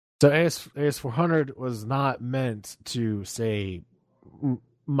 So AS400 was not meant to say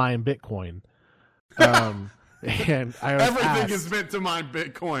mine Bitcoin. And everything is meant to mine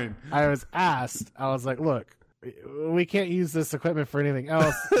Bitcoin. I was asked. I was like, look. We can't use this equipment for anything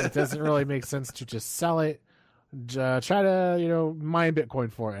else. It doesn't really make sense to just sell it. Try to, mine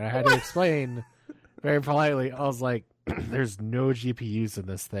Bitcoin for it. And I had to explain very politely. I was like, there's no GPUs in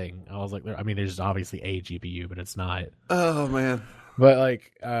this thing. I was like, there's obviously a GPU, but it's not. Oh, man. But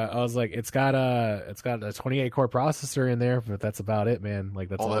I was like, it's got a 28 core processor in there, but that's about it, man. Like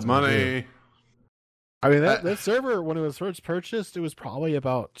that's all that money. That server, when it was first purchased, it was probably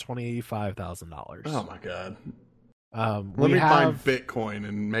about $25,000. Oh my god! Let me find Bitcoin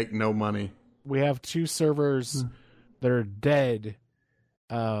and make no money. We have 2 servers that are dead,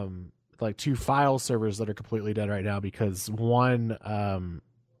 like 2 file servers that are completely dead right now because one of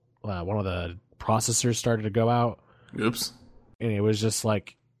the processors started to go out. Oops! And it was just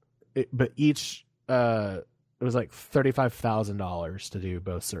like, but each it was like $35,000 to do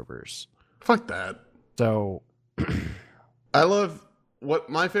both servers. Fuck that. So, I love what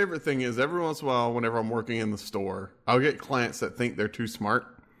my favorite thing is. Every once in a while, whenever I'm working in the store, I'll get clients that think they're too smart.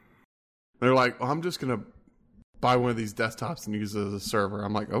 They're like, oh, I'm just going to buy one of these desktops and use it as a server.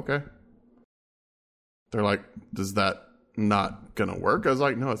 I'm like, okay. They're like, does that not going to work? I was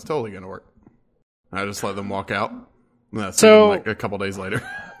like, no, it's totally going to work. I just let them walk out. And that's like a couple days later.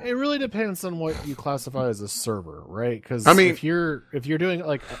 It really depends on what you classify as a server, right? Because if you're doing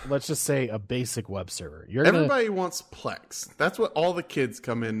like, let's just say a basic web server, everybody wants Plex. That's what all the kids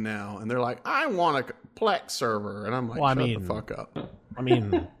come in now, and they're like, I want a Plex server, and I'm like, shut the fuck up.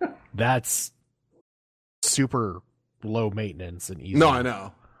 That's super low maintenance and easy. No, I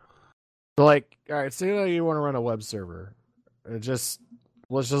know. So like, all right, say you want to run a web server. Let's just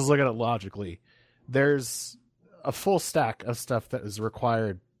look at it logically. There's a full stack of stuff that is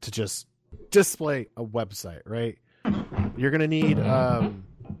required to just display a website, right? You're going to need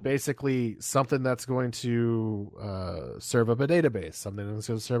basically something that's going to serve up a database, something that's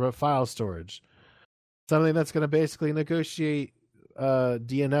going to serve up file storage, something that's going to basically negotiate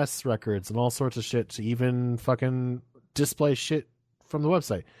DNS records and all sorts of shit to even fucking display shit from the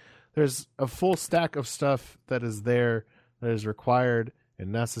website. There's a full stack of stuff that is there that is required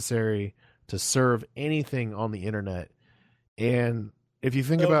and necessary to serve anything on the internet. And if you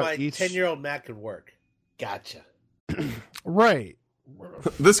think about my each 10-year-old Mac could work. Gotcha. Right.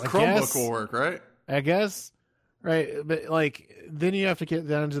 This Chromebook will work, right? I guess. Right. But like then you have to get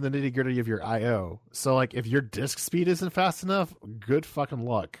down to the nitty-gritty of your IO. So like if your disk speed isn't fast enough, good fucking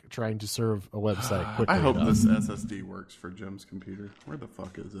luck trying to serve a website quickly. I hope this SSD works for Jim's computer. Where the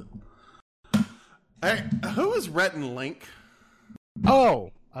fuck is it? Hey, who is Rhett and Link?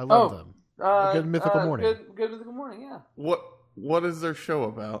 Oh, I love them. Good Mythical Morning. Good Mythical Morning, yeah. What is their show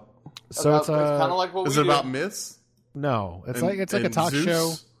about? So it's kind of like what Is we it do. about myths? No, it's And- like a and talk Zeus?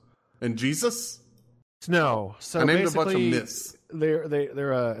 show. And Jesus? No, so I named a basically, bunch of myths.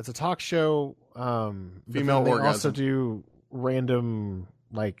 it's a talk show. But Female then they orgasm. also do random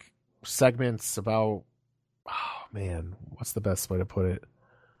like segments about. Oh man, what's the best way to put it?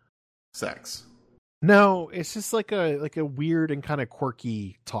 Sex. No, it's just like a weird and kind of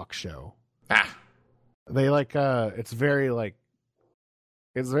quirky talk show. Ah. They it's very like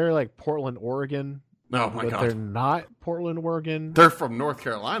Portland, Oregon. Oh my but god. they're not Portland, Oregon. They're from North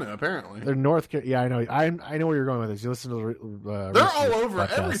Carolina, apparently. They're Yeah, I know. I know where you're going with this. You listen to the. They're all over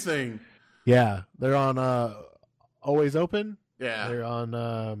podcast. everything. Yeah, they're on Always Open. Yeah. They're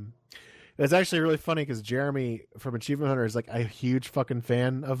on. It's actually really funny because Jeremy from Achievement Hunter is like a huge fucking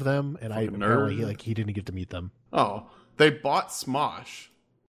fan of them, and Fucking apparently nerd. he didn't get to meet them. Oh, they bought Smosh,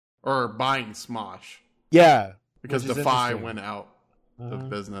 or are buying Smosh, Yeah, because which is Defy interesting. went out Uh-huh. of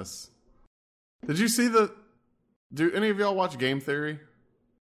business. Did you see do any of y'all watch Game Theory?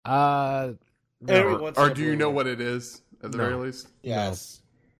 No. Every once in Or a do you blue know moon. what it is, at the No. very least? Yes.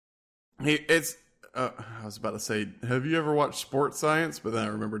 I was about to say, have you ever watched Sports Science? But then I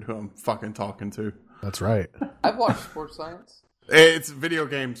remembered who I'm fucking talking to. That's right. I've watched Sports Science. It's video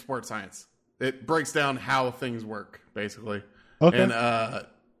game sports science. It breaks down how things work, basically. Okay. And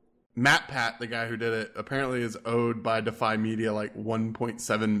Matt Pat, the guy who did it, apparently is owed by Defy Media like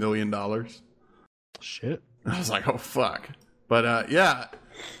 $1.7 million. Shit. I was like, oh, fuck. But yeah,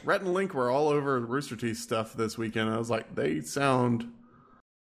 Rhett and Link were all over Rooster Teeth stuff this weekend. I was like, they sound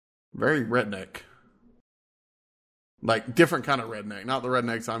very redneck. Like, different kind of redneck. Not the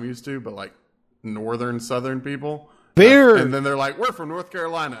rednecks I'm used to, but like northern, southern people. And then they're like, we're from North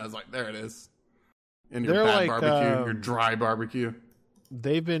Carolina. I was like, there it is. And your They're bad like, barbecue, your dry barbecue.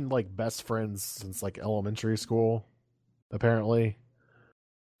 They've been like best friends since like elementary school, apparently.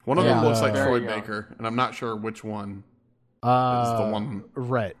 One of them Yeah. looks like There Troy you go. Baker, and I'm not sure which one is Uh, the one.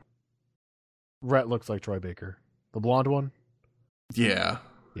 Rhett looks like Troy Baker, the blonde one. Yeah.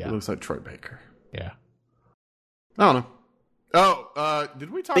 Yeah. It looks like Troy Baker. Yeah. I don't know. Oh,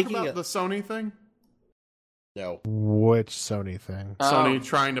 did we talk Speaking about of- the Sony thing? No. Which Sony thing? Sony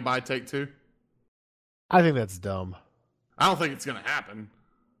trying to buy Take-Two? I think that's dumb. I don't think it's going to happen.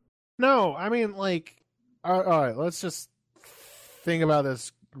 No, I mean, like, all right, let's just think about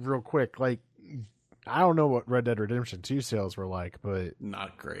this real quick. Like, I don't know what Red Dead Redemption 2 sales were like, but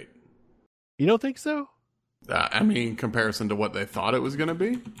Not great. you don't think so? I mean, in comparison to what they thought it was going to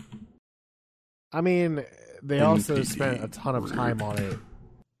be. I mean, they also NPD. spent a ton of time on it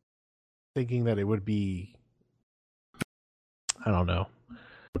thinking that it would be, I don't know.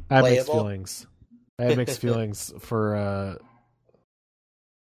 I have mixed Playable? feelings. I have mixed feelings for,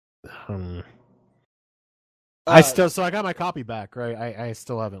 I got my copy back, right? I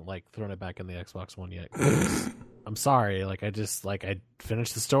still haven't like thrown it back in the Xbox One yet. 'Cause I'm sorry, like I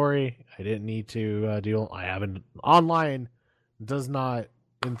finished the story. I didn't need to do. I haven't online. Does not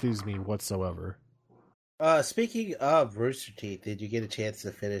enthuse me whatsoever. Speaking of Rooster Teeth, did you get a chance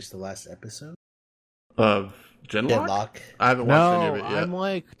to finish the last episode? Of Genlock? Deadlock. I haven't watched any No, of it yet. I'm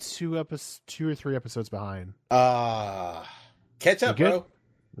like 2 or 3 episodes behind. Catch up, good? bro.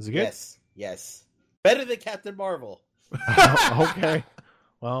 Is it good? Yes. Better than Captain Marvel. Okay.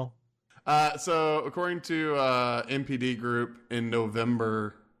 Well, So, according to NPD Group, in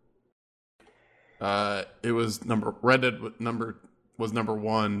November, it was Red Dead was number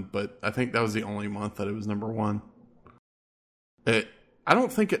 1, but I think that was the only month that it was number 1. I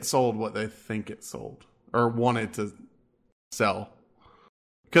don't think it sold what they think it sold or wanted to sell.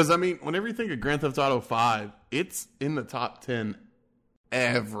 Because I mean, whenever you think of Grand Theft Auto 5, it's in the top 10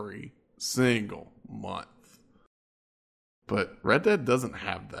 every single month. But Red Dead doesn't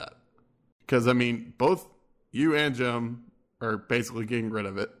have that. Because, I mean, both you and Jim are basically getting rid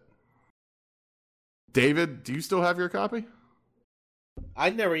of it. David, do you still have your copy? I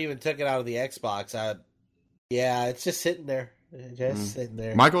never even took it out of the Xbox. Yeah, it's just sitting there. Sitting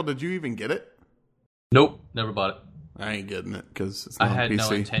there. Michael, did you even get it? Nope, never bought it. I ain't getting it because it's I not on had PC.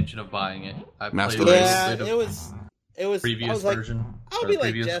 no intention of buying it. I Master played Race. Yeah, a bit of it was. previous I was like, version. I'll or be like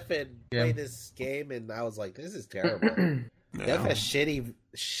previous- Jeff and Yeah. play this game, and I was like, this is terrible. Yeah. Jeff has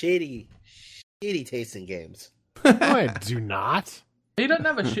shitty tasting games. no, I do not. He doesn't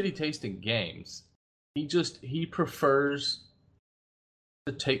have a shitty taste in games. He prefers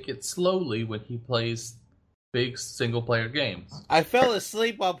to take it slowly when he plays big single player games. I fell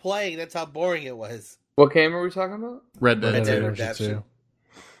asleep while playing. That's how boring it was. What game are we talking about? Red Dead Red 2. Dead Redemption Redemption.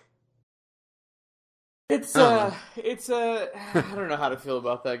 2. It's I don't know how to feel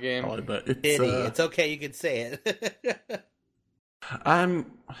about that game. Oh, I bet It's okay. You can say it. I don't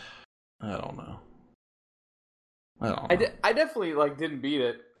know. I definitely didn't beat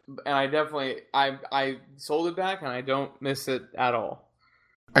it, and I sold it back, and I don't miss it at all.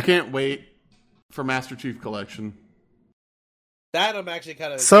 I can't wait for Master Chief Collection. That I'm actually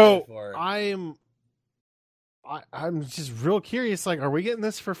kind of excited for. I'm just real curious. Like, are we getting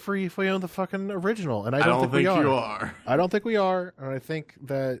this for free if we own the fucking original? And I don't think think we are. you are. I don't think we are, and I think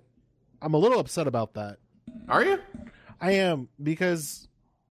that I'm a little upset about that. Are you? I am, because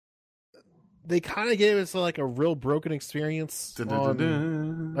they kind of gave us like a real broken experience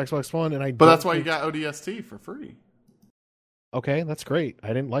on Xbox One, and But that's why you got ODST for free. Okay, that's great. I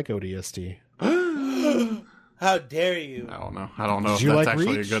didn't like ODST. How dare you? I don't know if you that's like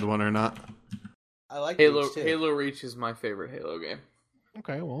actually Reach? a good one or not. I like Halo. Reach too. Halo Reach is my favorite Halo game.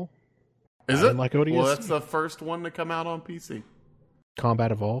 Okay, well, Is I it? didn't like ODST. Well, that's the first one to come out on PC.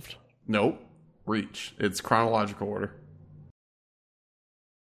 Combat Evolved. Nope. Reach. It's chronological order.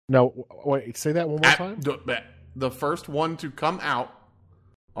 No, wait. Say that one more time. The first one to come out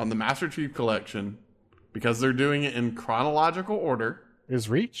on the Master Chief Collection, because they're doing it in chronological order, Is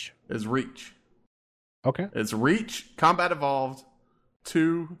Reach? is Reach. Okay. It's Reach, Combat Evolved,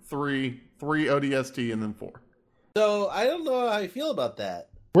 2, 3 ODST, and then 4. So I don't know how I feel about that.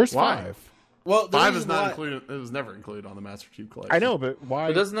 Where's Why? 5? Well, the 5 is reason not why- included. It was never included on the Master Chief Collection. I know, but why?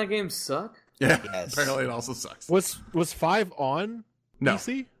 But doesn't that game suck? Yeah. Yes. Apparently, it also sucks. Was 5 on No.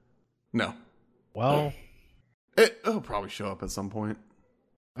 PC? No. Well, It'll probably show up at some point.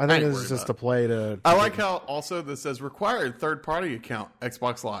 I I think ain't this worried is just about a play to I like how also this says required third-party account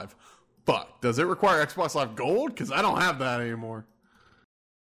Xbox Live. Fuck. Does it require Xbox Live Gold? Because I don't have that anymore.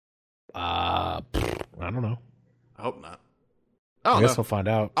 I don't know. I hope not. I I don't guess know. we'll find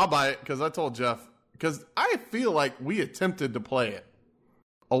out. I'll buy it because I told Jeff. Because I feel like we attempted to play it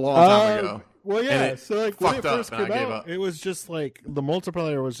a long time ago. Well, yeah. And it So like when it fucked up, first and I came gave out, up. it was just like the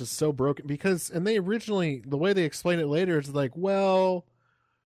multiplayer was just so broken and they originally, the way they explain it later is like, well,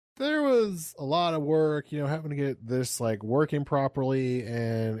 there was a lot of work, having to get this like working properly,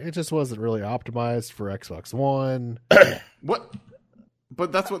 and it just wasn't really optimized for Xbox One. What?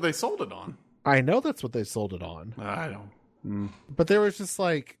 But that's what they sold it on. I know that's what they sold it on, I don't. but there was just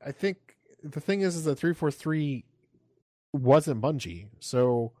like, I think the thing is that 343 wasn't Bungie,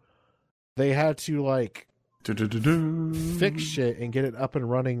 so they had to like fix shit and get it up and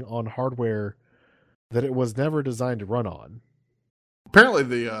running on hardware that it was never designed to run on. Apparently,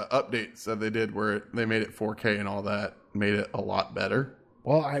 the updates that they did where they made it 4K and all that made it a lot better.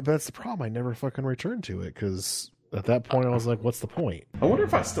 Well, but that's the problem. I never fucking returned to it because at that point I was like, what's the point? I wonder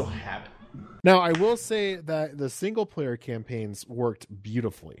if I still have it. Now, I will say that the single player campaigns worked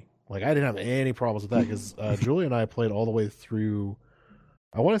beautifully. Like, I didn't have any problems with that because Julie and I played all the way through,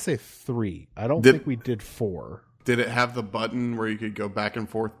 I want to say 3. I don't think we did 4. Did it have the button where you could go back and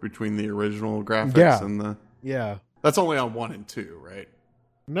forth between the original graphics and the... Yeah. That's only on 1 and 2, right?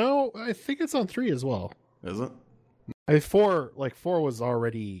 No, I think it's on 3 as well. Is it? 4 was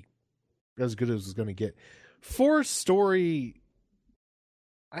already as good as it was going to get. 4's story,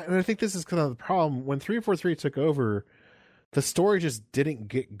 and I think this is kind of the problem. When 343 took over, the story just didn't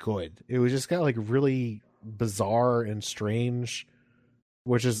get good. It was just got like really bizarre and strange,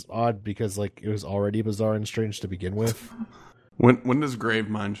 which is odd because like it was already bizarre and strange to begin with. When does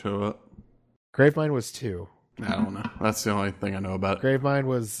Gravemind show up? Gravemind was 2. I don't know. That's the only thing I know about it. Gravemind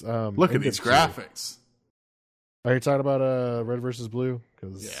was Look at these graphics. Are you talking about Red versus Blue?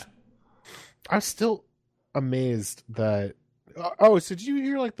 Because Yeah. I'm still amazed that. Oh, so did you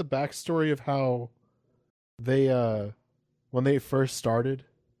hear like the backstory of how they when they first started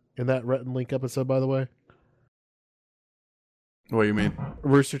in that Rhett and Link episode? By the way, What do you mean?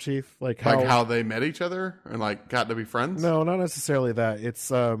 Rooster Teeth, like How they met each other and like got to be friends? No, not necessarily that. It's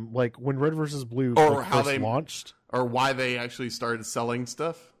like when Red versus Blue Or how first they launched. Or why they actually started selling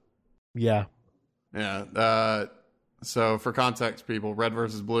stuff? Yeah. Yeah. So for context, people, Red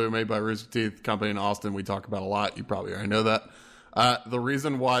vs. Blue, made by Rooster Teeth company in Austin, we talk about a lot. You probably already know that. The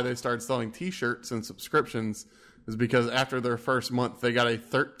reason why they started selling T-shirts and subscriptions is because after their first month, they got a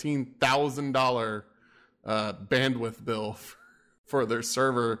 $13,000 bandwidth bill for their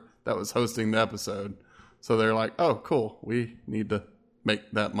server that was hosting the episode. So they're like, "Oh, cool. We need to make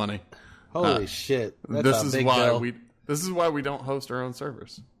that money." Holy shit! That's This a is big why bill. This is why we don't host our own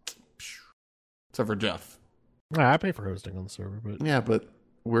servers, except for Jeff. I pay for hosting on the server, but Yeah, but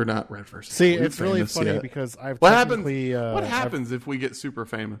we're not Red vs. see, Blue it's really famous funny yet. because I've What happens? technically, What happens if we get super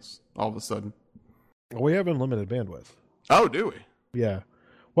famous all of a sudden? we have unlimited bandwidth. Oh, do we? Yeah.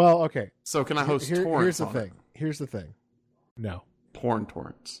 Well, okay. So can I host torrents? Here's the thing. No. Porn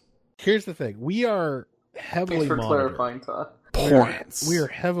torrents. Here's the thing. We are heavily Thanks for monitored. clarifying, Todd. Torrents. We are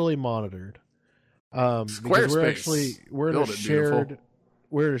heavily monitored. Because Squarespace. we're in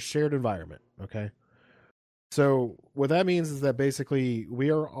a shared environment. Okay. So what that means is that basically we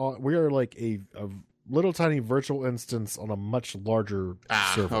are like a little tiny virtual instance on a much larger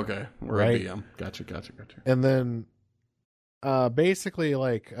server. Okay. We're right? a VM. Gotcha. And then basically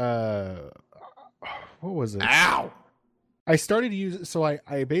like what was it? Ow! I started to use so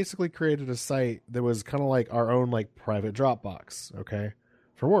I basically created a site that was kind of like our own like private Dropbox, okay,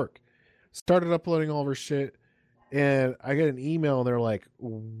 for work. Started uploading all of our shit, and I get an email and they're like,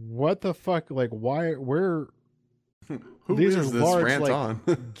 "What the fuck? Like, why? Where? Who these is are this large rant like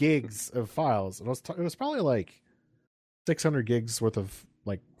on?" gigs of files." And it was probably like 600 gigs worth of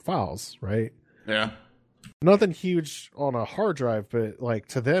like files, right? Yeah. Nothing huge on a hard drive, but like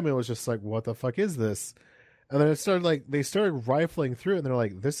to them it was just like, "What the fuck is this?" And then they started rifling through it, and they're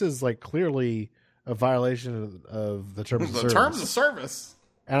like, "This is like clearly a violation of the terms of service." Terms of service.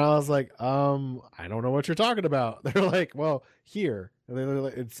 And I was like, I don't know what you're talking about. They're like, well, here. And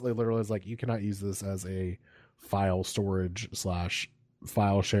it's literally like, you cannot use this as a file storage /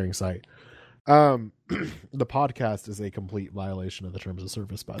 file sharing site. The podcast is a complete violation of the terms of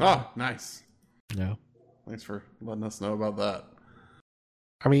service, by the way. Oh, nice. Yeah. Thanks for letting us know about that.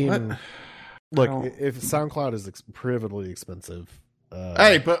 I mean, What? look, if SoundCloud is prohibitively expensive.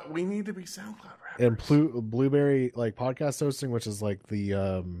 Hey, but we need to be SoundCloud rappers. And Blueberry, like podcast hosting, which is like the,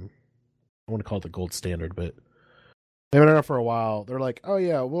 I want to call it the gold standard, but they've been around for a while. They're like, oh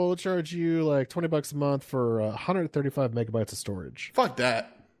yeah, we'll charge you like $20 a month for 135 megabytes of storage. Fuck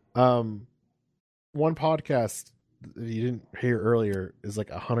that. One podcast that you didn't hear earlier is like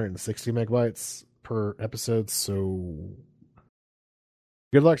 160 megabytes per episode. So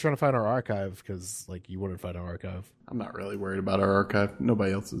good luck trying to find our archive, because like you wouldn't find our archive. I'm not really worried about our archive.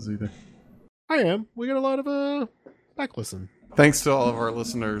 Nobody else is either. I am. We got a lot of back listen. Thanks to all of our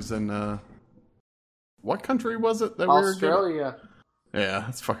listeners in what country was it that Australia. we were? Yeah,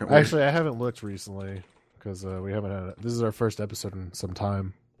 that's fucking weird. Actually, I haven't looked recently because we haven't had it. This is our first episode in some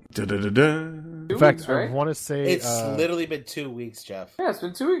time. Da-da-da-da. In fact, I want to say It's literally been 2 weeks, Jeff. Yeah, it's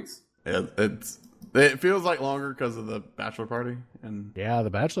been 2 weeks. Yeah, it feels like longer because of the bachelor party, and yeah, the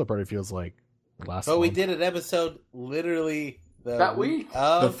bachelor party feels like last. But we month. did an episode literally That week?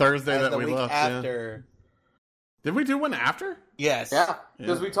 the Thursday that the we week left. after. Did we do one after? Yes. Yeah,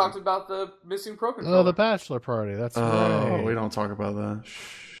 because Yeah. we taled about the missing pro Oh, controller. the bachelor party. That's Oh, right. we don't talk about that.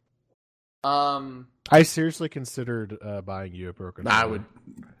 Shh. I seriously considered buying you a pro controller.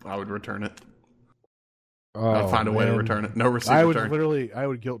 I would return it. Oh, I'd find a way to man. return it. No receipt I would return. I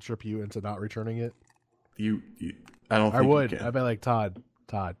would guilt trip you into not returning it. I don't. I Think would. You can. I'd be like, Todd,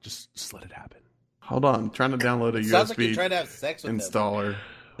 just let it happen. Hold on, I'm trying to download a Sounds like you're USB trying to have sex with installer.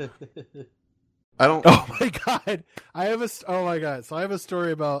 them. I don't. Oh my god! Oh my god! So I have a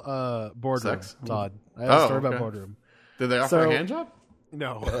story about boardroom, Sex? Todd. I have a story about okay. boardroom. Did they offer So- a hand job?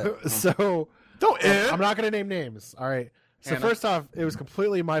 No. So Don't. I'm not going to name names. All right. So Hannah. first off, it was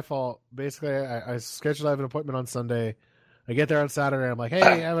completely my fault. Basically, I scheduled. I have an appointment on Sunday. I get there on Saturday. I'm like, hey,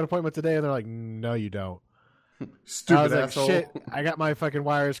 I have an appointment today, and they're like, no, you don't. Stupid I was like, asshole. shit. I got my fucking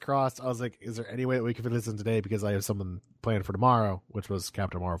wires crossed. I was like, is there any way that we can fit this in today, because I have something planned for tomorrow, which was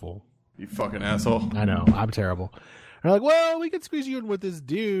Captain Marvel. You fucking asshole. I know, I'm terrible. And they're like, well, we could squeeze you in with this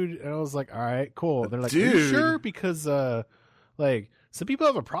dude. And I was like, all right, cool. And they're like, are you Dude. sure? Because like some people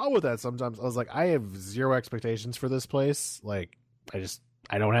have a problem with that sometimes. I was like, I have zero expectations for this place. Like,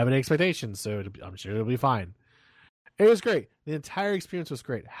 I don't have any expectations, so I'm sure it'll be fine. It was great. The entire experience was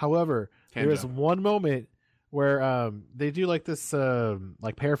great. However, Hand there was job. one moment where they do like this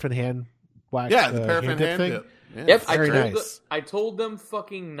like paraffin hand wax. Yeah, the paraffin dip hand thing. dip. Yeah. Yep, Very nice. I told them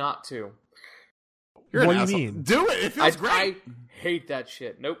fucking not to. You're an What do you asshole. mean? Do it. It feels great. I hate that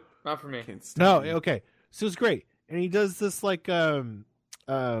shit. Nope, not for me. Can't stand No, you. okay. So it's great. And he does this like hand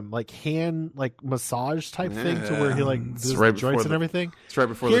like massage type thing to where he like It's does right the joints before and the- everything. It's right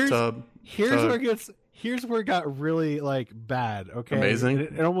before Here's- the tub. Here's where it got really like bad, okay? Amazing.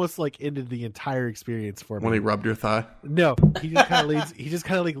 And it almost like ended the entire experience for me. When he rubbed your thigh. No, he just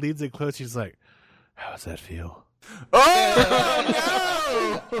kind of like leads it close. He's like, how does that feel?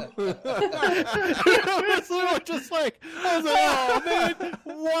 Oh no! It's literally just like, I was like, oh man,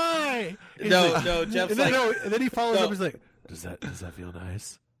 why? And he's like- No, Jeff's and then, like, and then he follows no. up. He's like, does that feel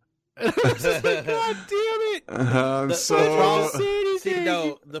nice? And I was just like, God damn it! I'm The- so. the problem- Say anything. See,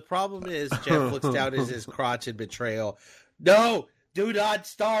 no, the problem is Jeff looks down at his crotch in betrayal. No, do not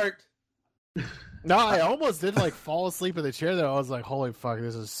start. No, I almost did like fall asleep in the chair. Though I was like, "Holy fuck,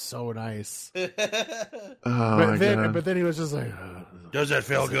 this is so nice." Oh but then he was just like, Does that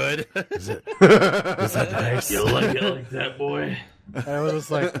feel good? "Is that nice?" You like it like that, boy? And I was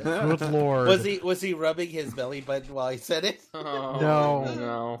just like, "Good lord." Was he rubbing his belly button while he said it? Oh, No.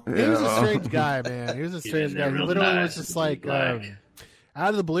 no. He was a strange guy, man. He was a strange guy. He literally was just like, out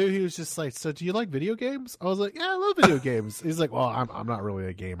of the blue, he was just like, "So, do you like video games?" I was like, "Yeah, I love video games." He's like, "Well, I'm not really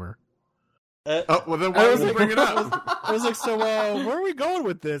a gamer." Oh, well, then why would you bring it up? I was like, "So, where are we going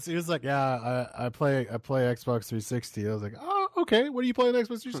with this?" He was like, "Yeah, I play Xbox 360." I was like, "Oh, okay. What are you playing on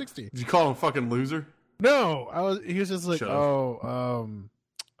Xbox 360?" Did you call him a fucking loser? No, he was just like, Shut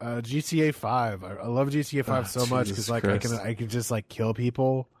GTA 5. I love GTA 5 so much because like Christ. I can just like kill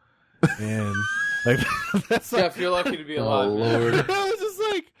people, and like that's like, Jeff, you're lucky to be alive. Oh, Lord. I was just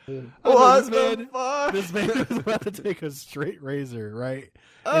like, What this the fuck? This man was about to take a straight razor, right?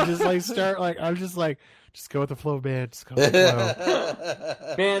 And just like start like I'm just like, just go with the flow, man. Just go with the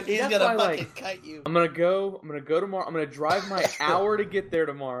flow. Man, He's that's gonna why, fucking like, cut you. I'm gonna go tomorrow. I'm gonna drive my hour to get there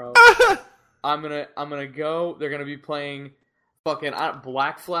tomorrow. I'm gonna go. They're gonna be playing fucking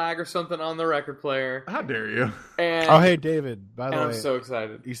Black Flag or something on the record player. How dare you? And Oh, hey, David. By the and way, I'm so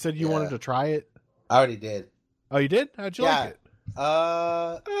excited. you said you Yeah. wanted to try it. I already did. Oh, you did? How'd you Yeah. like it?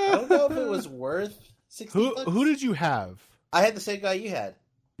 I don't know if it was worth 60 bucks. Who did you have? I had the same guy you had.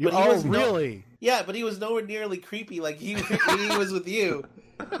 But he Oh, was really? Yeah, but he was nowhere nearly creepy like he was with you.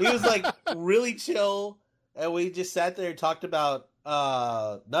 He was like really chill, and we just sat there and talked about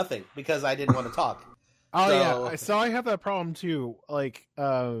nothing because I didn't want to talk. Oh So- yeah, so I have that problem too. Like,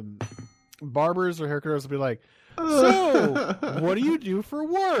 barbers or haircutters will be like, "So, what do you do for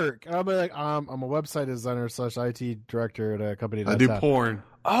work?" And I'll be like, "I'm a website designer / IT director at a company." I do porn.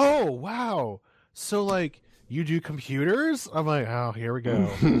 Oh wow! So like, you do computers? I'm like, oh, here we go.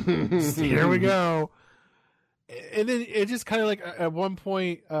 Here we go. And then it just kind of like at one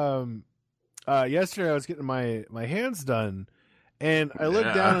point, yesterday I was getting my hands done, and I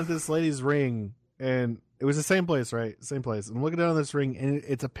looked down at this lady's ring, and it was the same place, right? Same place. I'm looking down at this ring, and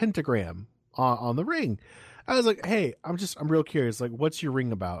it's a pentagram on the ring. I was like, hey, I'm real curious. Like, what's your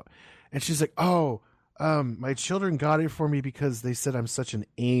ring about? And she's like, oh, my children got it for me because they said I'm such an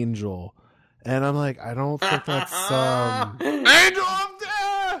angel. And I'm like, I don't think that's Angel of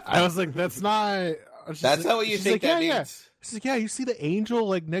Death! I was like, that's not. That's not what you think that yeah. means. She's like, yeah, you see the angel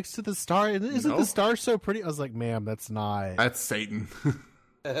like next to the star, and isn't No. the star so pretty? I was like, ma'am, that's not. That's Satan.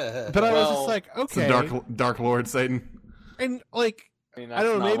 But I was just like, It's the okay, dark Lord Satan. and like, I, mean, I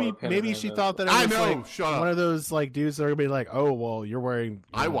don't know, that's not maybe what a maybe pentagram she is. thought that it I was know, like shut up. one of those like dudes that are gonna be like, oh well, you're wearing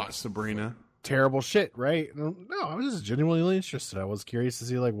I watched Sabrina. terrible shit, right? No, I was just genuinely interested. I was curious to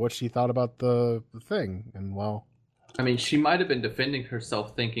see like what she thought about the thing, and well, I mean, she might have been defending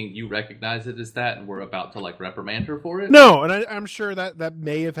herself, thinking you recognize it as that, and we're about to like reprimand her for it. no, and I'm sure that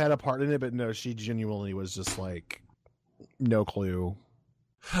may have had a part in it, but no, she genuinely was just like no clue.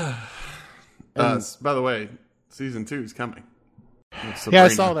 By the way, season 2 is coming. With Yeah, I Sabrina.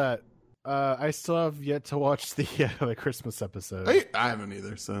 saw that. I still have yet to watch the Christmas episode. I haven't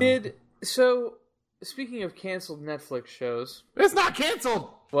either. So speaking of canceled Netflix shows, It's not canceled.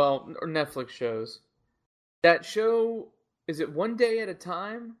 well, or Netflix shows, that show, is it One Day at a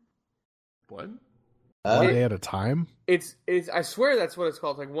Time? What? One day at a time. It's I swear that's what it's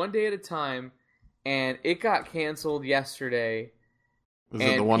called, like One Day at a Time, and it got canceled yesterday. Is it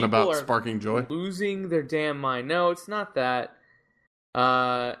And the one people about are sparking joy? Losing their damn mind. No, it's not that.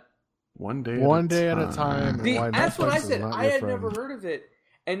 One day. One day at a time. Why That's what Netflix I is said. not I your had friend. never heard of it,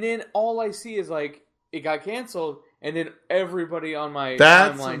 and then all I see is like it got canceled, and then everybody on my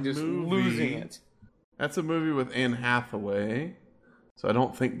That's a timeline just movie. losing it. That's a movie with Anne Hathaway. So I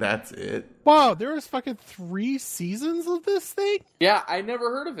don't think that's it. Wow, there was fucking 3 seasons of this thing. Yeah, I never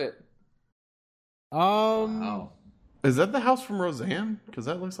heard of it. Wow. Is that the house from Roseanne? Because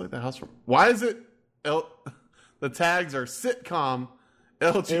that looks like the house from. Why is it? The tags are sitcom,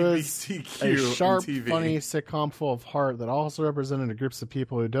 LGBTQ, A sharp, and TV. funny sitcom full of heart that also represented groups of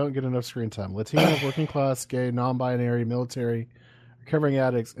people who don't get enough screen time: Latino, working class, gay, non-binary, military, recovering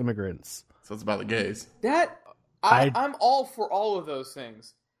addicts, immigrants. So it's about the gays. I'm all for all of those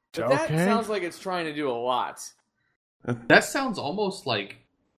things. But that Okay. sounds like it's trying to do a lot. That sounds almost like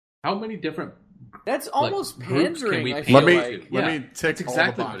how many different. That's almost groups can pandering, we I feel feel Let me like. Yeah, let me tick that's all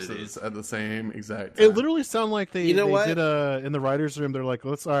exactly the what it boxes is. at the same exact time. It literally sounded like they You know what? did in the writers' room. They're like,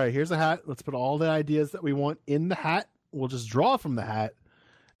 all right, here's a hat. Let's put all the ideas that we want in the hat. We'll just draw from the hat,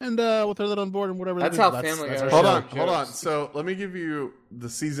 and we'll throw that on board and whatever. That's that is. how Family our Guy Hold show. on, Jokes. hold on. So let me give you the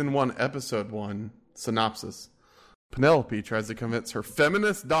season 1, episode 1 synopsis. Penelope tries to convince her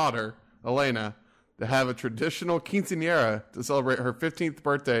feminist daughter, Elena, to have a traditional quinceañera to celebrate her 15th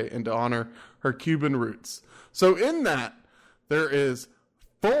birthday and to honor her Cuban roots. So in that, there is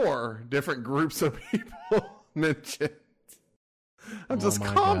 4 different groups of people mentioned. Just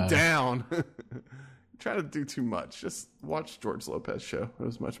calm down. Try to do too much. Just watch George Lopez show. It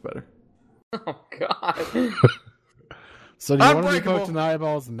was much better. Oh God. So do you want to be cooked in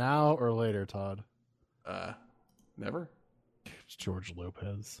eyeballs now or later, Todd? Never. It's George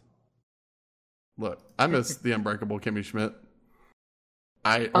Lopez. Look, I miss the Unbreakable Kimmy Schmidt.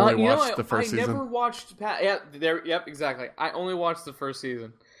 I only watched the first season. I never watched. Yep, exactly. I only watched the first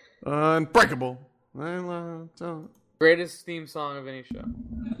season. Unbreakable. Greatest theme song of any show.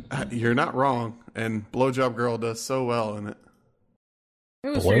 You're not wrong, and Blowjob Girl does so well in it. It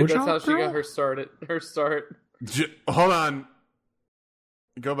was weird. That's how she got her start. Hold on.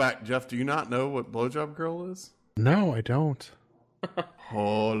 Go back, Jeff. Do you not know what Blowjob Girl is? No, I don't.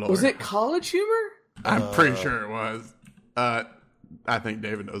 Oh Lord. Was it College Humor? I'm pretty sure it was. I think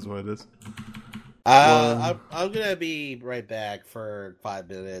David knows what it is. I'm gonna be right back for 5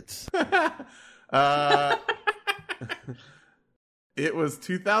 minutes. It was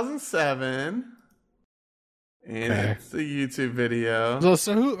 2007, and it's a YouTube video.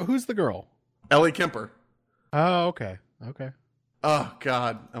 So who's the girl? Ellie Kemper. Oh, okay. Oh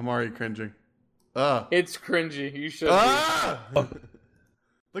God, I'm already cringing. It's cringy. You should.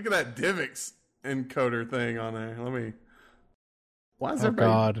 Look at that Divx encoder thing on there. Why is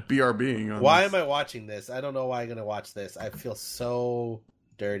everybody BRBing on Why this? am I watching this? I don't know why I'm going to watch this. I feel so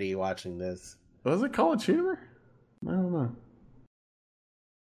dirty watching this. Was it College Humor? I don't know.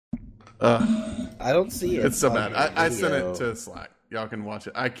 I don't see it. It's so bad. I sent it to Slack. Y'all can watch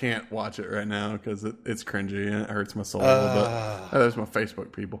it. I can't watch it right now because it's cringy and it hurts my soul a little bit. There's my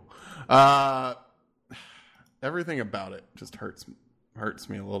Facebook people. Everything about it just hurts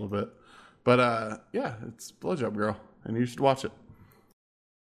me a little bit. But yeah, it's Blowjob Girl, and you should watch it.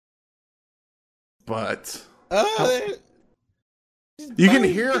 But you can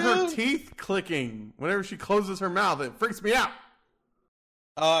hear her teeth clicking whenever she closes her mouth. It freaks me out.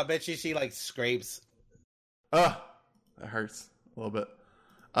 Oh, I bet she like scrapes. That hurts a little bit.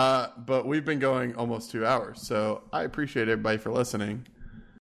 But we've been going almost 2 hours, so I appreciate everybody for listening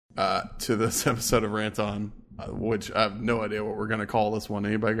to this episode of Rant On, which I have no idea what we're going to call this one.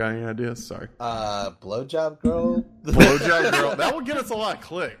 Anybody got any ideas? Sorry. Blowjob Girl? Blowjob Girl. That will get us a lot of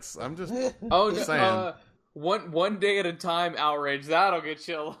clicks. I'm just saying. One day at a time outrage. That'll get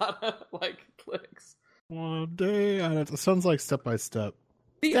you a lot of clicks. One day at a time. Sounds like Step by Step.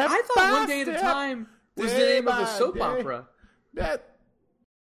 See, I thought One Day at a Time was the name of a soap opera. That's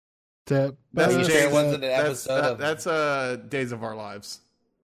Days of Our Lives.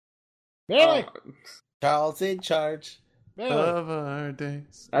 Really? Charles in charge of our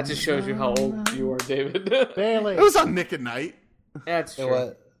days. That just shows you how old you are, David. Barely. It was on Nick at Night. That's true.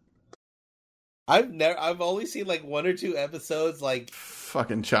 What? I've only seen like 1 or 2 episodes,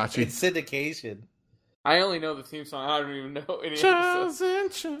 fucking Chachi. It's syndication. I only know the theme song. I don't even know any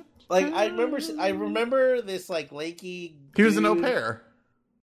episodes. I remember this lanky. He was an au pair.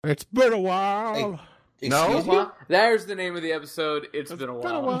 It's been a while. Excuse me? There's the name of the episode. It's been a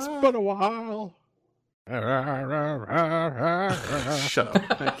while. It's been a while. Shut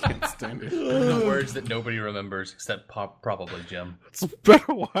up. I can't stand it. The words that nobody remembers except probably Jim. It's been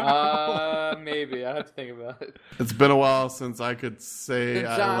a while. Maybe. I have to think about it. It's been a while since I could say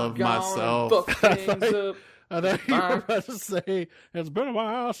I love myself. I thought you were about to say, it's been a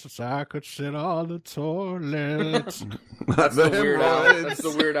while since I could sit on the toilet. That's the Weird Al. That's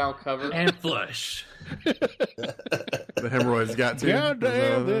the Weird Al cover. And flush. The hemorrhoids got to. Yeah,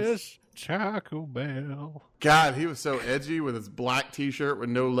 damn this Taco Bell. God, he was so edgy with his black t-shirt with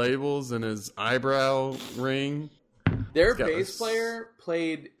no labels and his eyebrow ring. Their bass player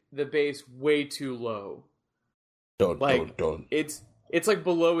played the bass way too low. Don't. It's like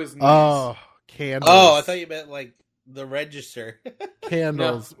below his knees. Oh, Candles. Oh, I thought you meant the register.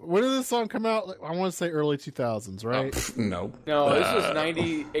 Candles. No. When did this song come out? I want to say early 2000s, right? No. No, this was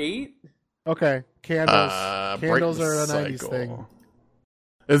 98. Okay, Candles. Candles are a 90s thing.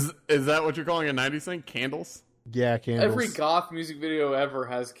 Is that what you're calling a 90s thing? Candles? Yeah, candles. Every goth music video ever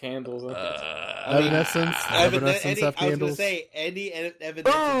has candles in it. Evanescence. Evanescence have candles. I was going to say, any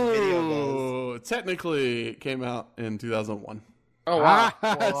Evanescence video does. Technically, it came out in 2001. Oh, wow.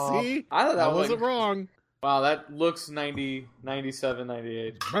 See? I thought that wasn't wrong. Wow, that looks 90, 97,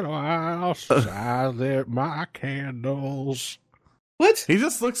 98. Been a while since I lit my candles. What? He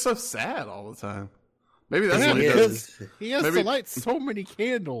just looks so sad all the time. Maybe that's why he does. He has to light so many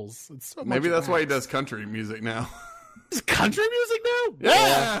candles. It's so maybe that's why he does country music now. Is country music now?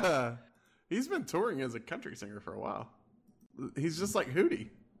 Yeah. He's been touring as a country singer for a while. He's just like Hootie.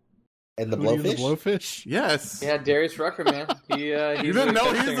 And the Hootie and Blowfish? the Blowfish? Yes. Yeah, Darius Rucker, man. He's You didn't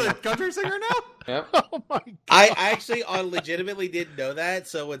know he's singer. a country singer now? Yep. Oh my god. I actually legitimately didn't know that.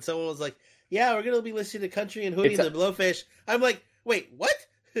 So when someone was like, "Yeah, we're gonna be listening to country and Hootie It's and the Blowfish," I'm like, "Wait, what?"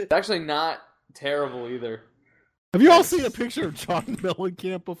 It's actually not terrible either. Have you all seen a picture of John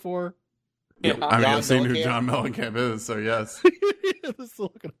Mellencamp before? Yeah. I mean, John I've seen who Mellencamp? John Mellencamp is, so yes. Let's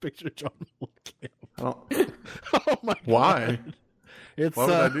look at a picture of John Mellencamp. I don't, Oh my god. why? It's Why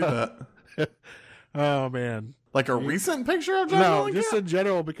would I do that? Oh man. Like a recent picture of John No, Mellencamp? just in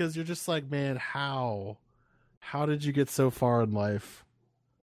general, because you're just like, man, how did you get so far in life?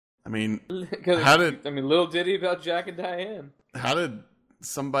 I mean, Because How did- little ditty about Jack and Diane. how did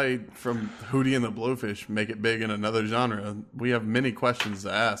somebody from Hootie and the Blowfish make it big in another genre? We have many questions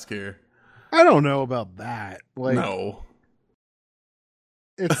to ask here. I don't know about that. Like, No.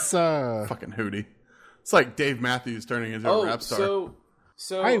 it's Fucking Hootie. It's like Dave Matthews turning into a rap star.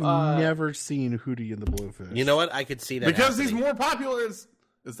 So I've never seen Hootie and the Blowfish. You know what? I could see that Because he's happening. more popular as...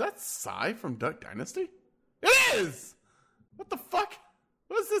 Is that Psy from Duck Dynasty? It is! What the fuck?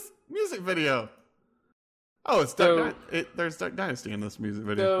 What is this music video? Oh, it's Duck there's Duck Dynasty in this music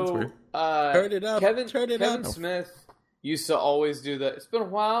video. That's So weird. Turn it up, Kevin turn it Kevin up. Smith used to always do that. It's been a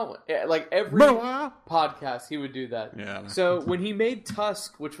while. Like every Been a while. podcast, he would do that. Yeah. I know. So when he made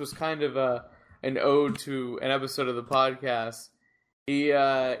Tusk, which was kind of an ode to an episode of the podcast,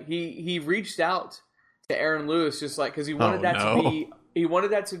 he reached out to Aaron Lewis just like because he wanted he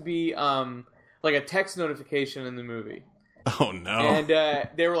wanted that to be like a text notification in the movie, Oh, no. and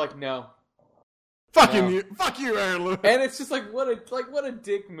they were like no, Fuck no. you, Aaron Lewis. and it's just like what a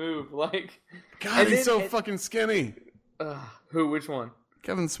dick move. Like God, and he's then- so fucking skinny. which one?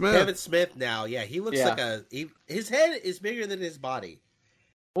 Kevin Smith. Kevin Smith now, yeah, he looks Yeah. like his head is bigger than his body.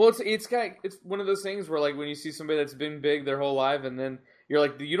 Well, it's one of those things where like when you see somebody that's been big their whole life, and then you're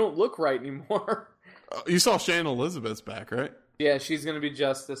like, you don't look right anymore. You saw Shannon Elizabeth's back, right? Yeah, she's gonna be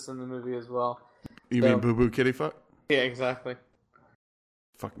Justice in the movie as well. You So- mean Boo Boo Kitty Fuck? Yeah, exactly.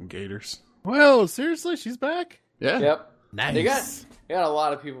 Fucking gators. Well, seriously, she's back. Yeah. Yep. Nice. They got a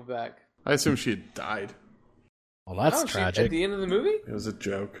lot of people back. I assume she had died. Well, that's Oh, she- tragic. at the end of the movie? It was a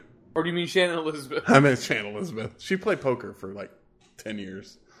joke. Or do you mean Shannon Elizabeth? I meant Shannon Elizabeth. She played poker for like 10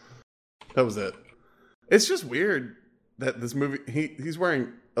 years. That was it. It's just weird that this movie, he's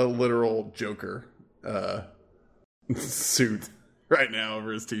wearing a literal Joker suit right now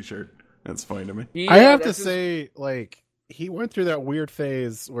over his t-shirt. That's funny to me. I have to that's his- say, like, he went through that weird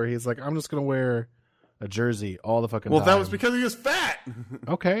phase where he's like, I'm just gonna wear a jersey all the fucking Well, time. that was because he was fat.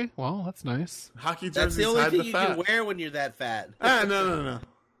 Okay, well, that's nice. Hockey That's jerseys the only hide thing the you fat. can wear when you're that fat. No.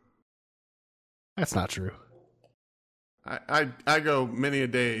 That's not true. I go many a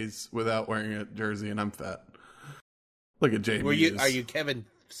days without wearing a jersey, and I'm fat. Look at Jamie. Are you Kevin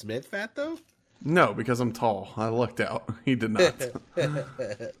Smith fat though? No, because I'm tall. I lucked out. He did not.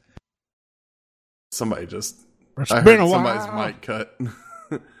 Somebody just. It's I been heard a somebody's while. mic cut.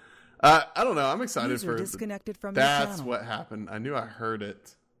 I don't know. I'm excited User for. disconnected from your That's channel. what happened. I knew I heard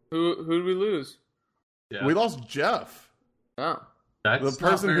it. Who did we lose? Yeah. We lost Jeff, Oh. That's the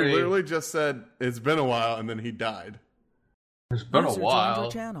person not very- who literally just said it's been a while, and then he died. It's been a User joined your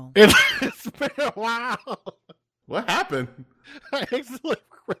while. channel. It's been a while. What happened? I accidentally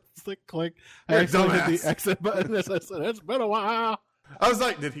pressed the click. I You're a accidentally hit dumbass. the exit button as I said, it's been a while. I was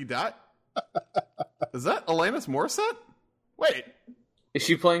like, did he die? Is that Alanis Morissette? Wait, Is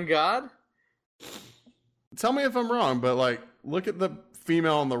she playing God? tell me if I'm wrong, but like, look at the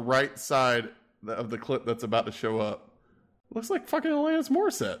female on the right side of the clip that's about to show up. Looks like fucking Alanis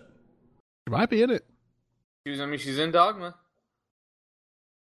Morissette. She might be in it. She's in Dogma.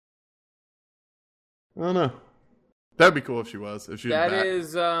 I don't know. That'd be cool if she was. If she was That back.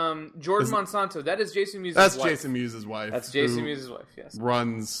 is Jordan Is- Monsanto. That is Jason Mewes' That's wife. Jason Mewes' wife. That's Jason who Mewes' wife, yes.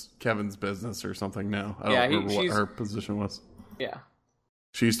 runs Kevin's business or something now. I don't Yeah, remember what she's- her position was. Yeah.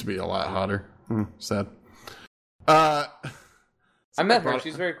 She used to be a lot hotter. Sad. I met her. brought-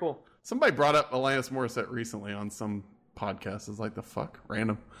 She's very cool. Somebody brought up Alanis Morissette recently on some podcast. It's like, the fuck?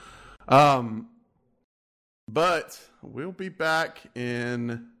 Random. But we'll be back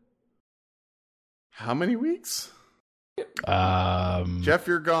in how many weeks? Jeff,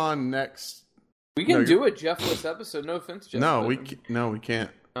 you're gone next. We can No, do a Jeffless episode. No offense, Jeff. No, but- we can't.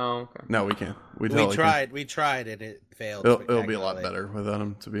 Oh, okay. No, we can't. We totally tried, and it failed. Can't. It'll be a lot spectacularly. better without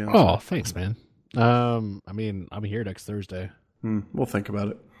him, to be honest. Oh, thanks, man. I mean, I'm here next Thursday. We'll think about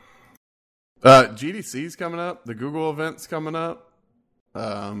it. GDC's coming up. The Google event's coming up.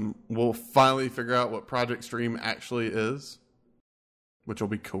 We'll finally figure out what Project Stream actually is. which will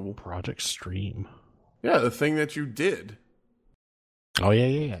be cool. Project Stream. Yeah, the thing that you did. Oh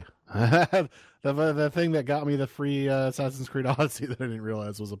yeah. the thing that got me the free Assassin's Creed Odyssey that I didn't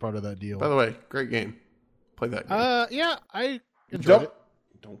realize was a part of that deal. By the way, great game. Play that game. Yeah, I enjoyed it.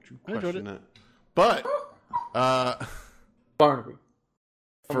 Don't you question it. But Barnaby.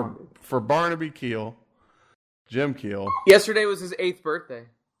 For Barnaby Keel, Jim Keel. Yesterday was his 8th birthday.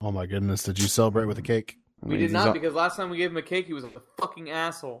 Oh my goodness, did you celebrate with a cake? We did not, because last time we gave him a cake, he was a fucking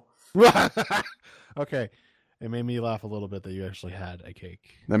asshole. Okay. It made me laugh a little bit that you actually had a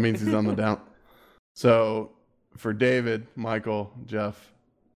cake. That means he's on the down. So, for David, Michael, Jeff,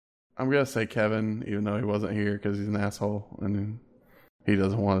 I'm going to say Kevin, even though he wasn't here because he's an asshole and he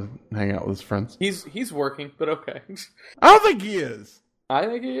doesn't want to hang out with his friends. He's working, but okay. I don't think he is. I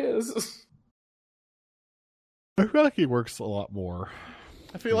think he is. I feel like he works a lot more.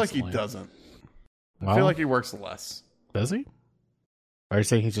 I feel like he doesn't. Well, I feel like he works less. Does he? Are you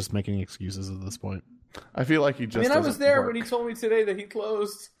saying he's just making excuses at this point? I feel like he just I was there work. when he told me today that he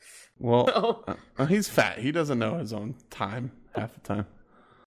closed. Well, he's fat. He doesn't know his own time half the time.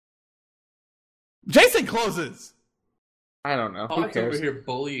 Jason closes! I don't know. Who Pod's over cares? here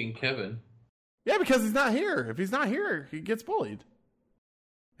bullying Kevin. Yeah, because he's not here. If he's not here, he gets bullied.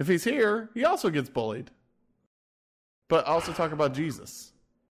 If he's here, he also gets bullied. But also talk about Jesus,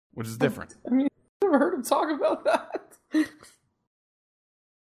 which is different. I mean, I've never heard him talk about that.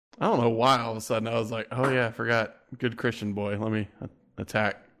 I don't know why all of a sudden I was like, oh yeah, I forgot. Good Christian boy. Let me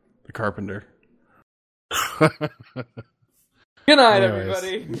attack the carpenter. Good night, Anyways.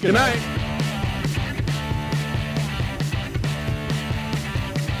 everybody. Good night.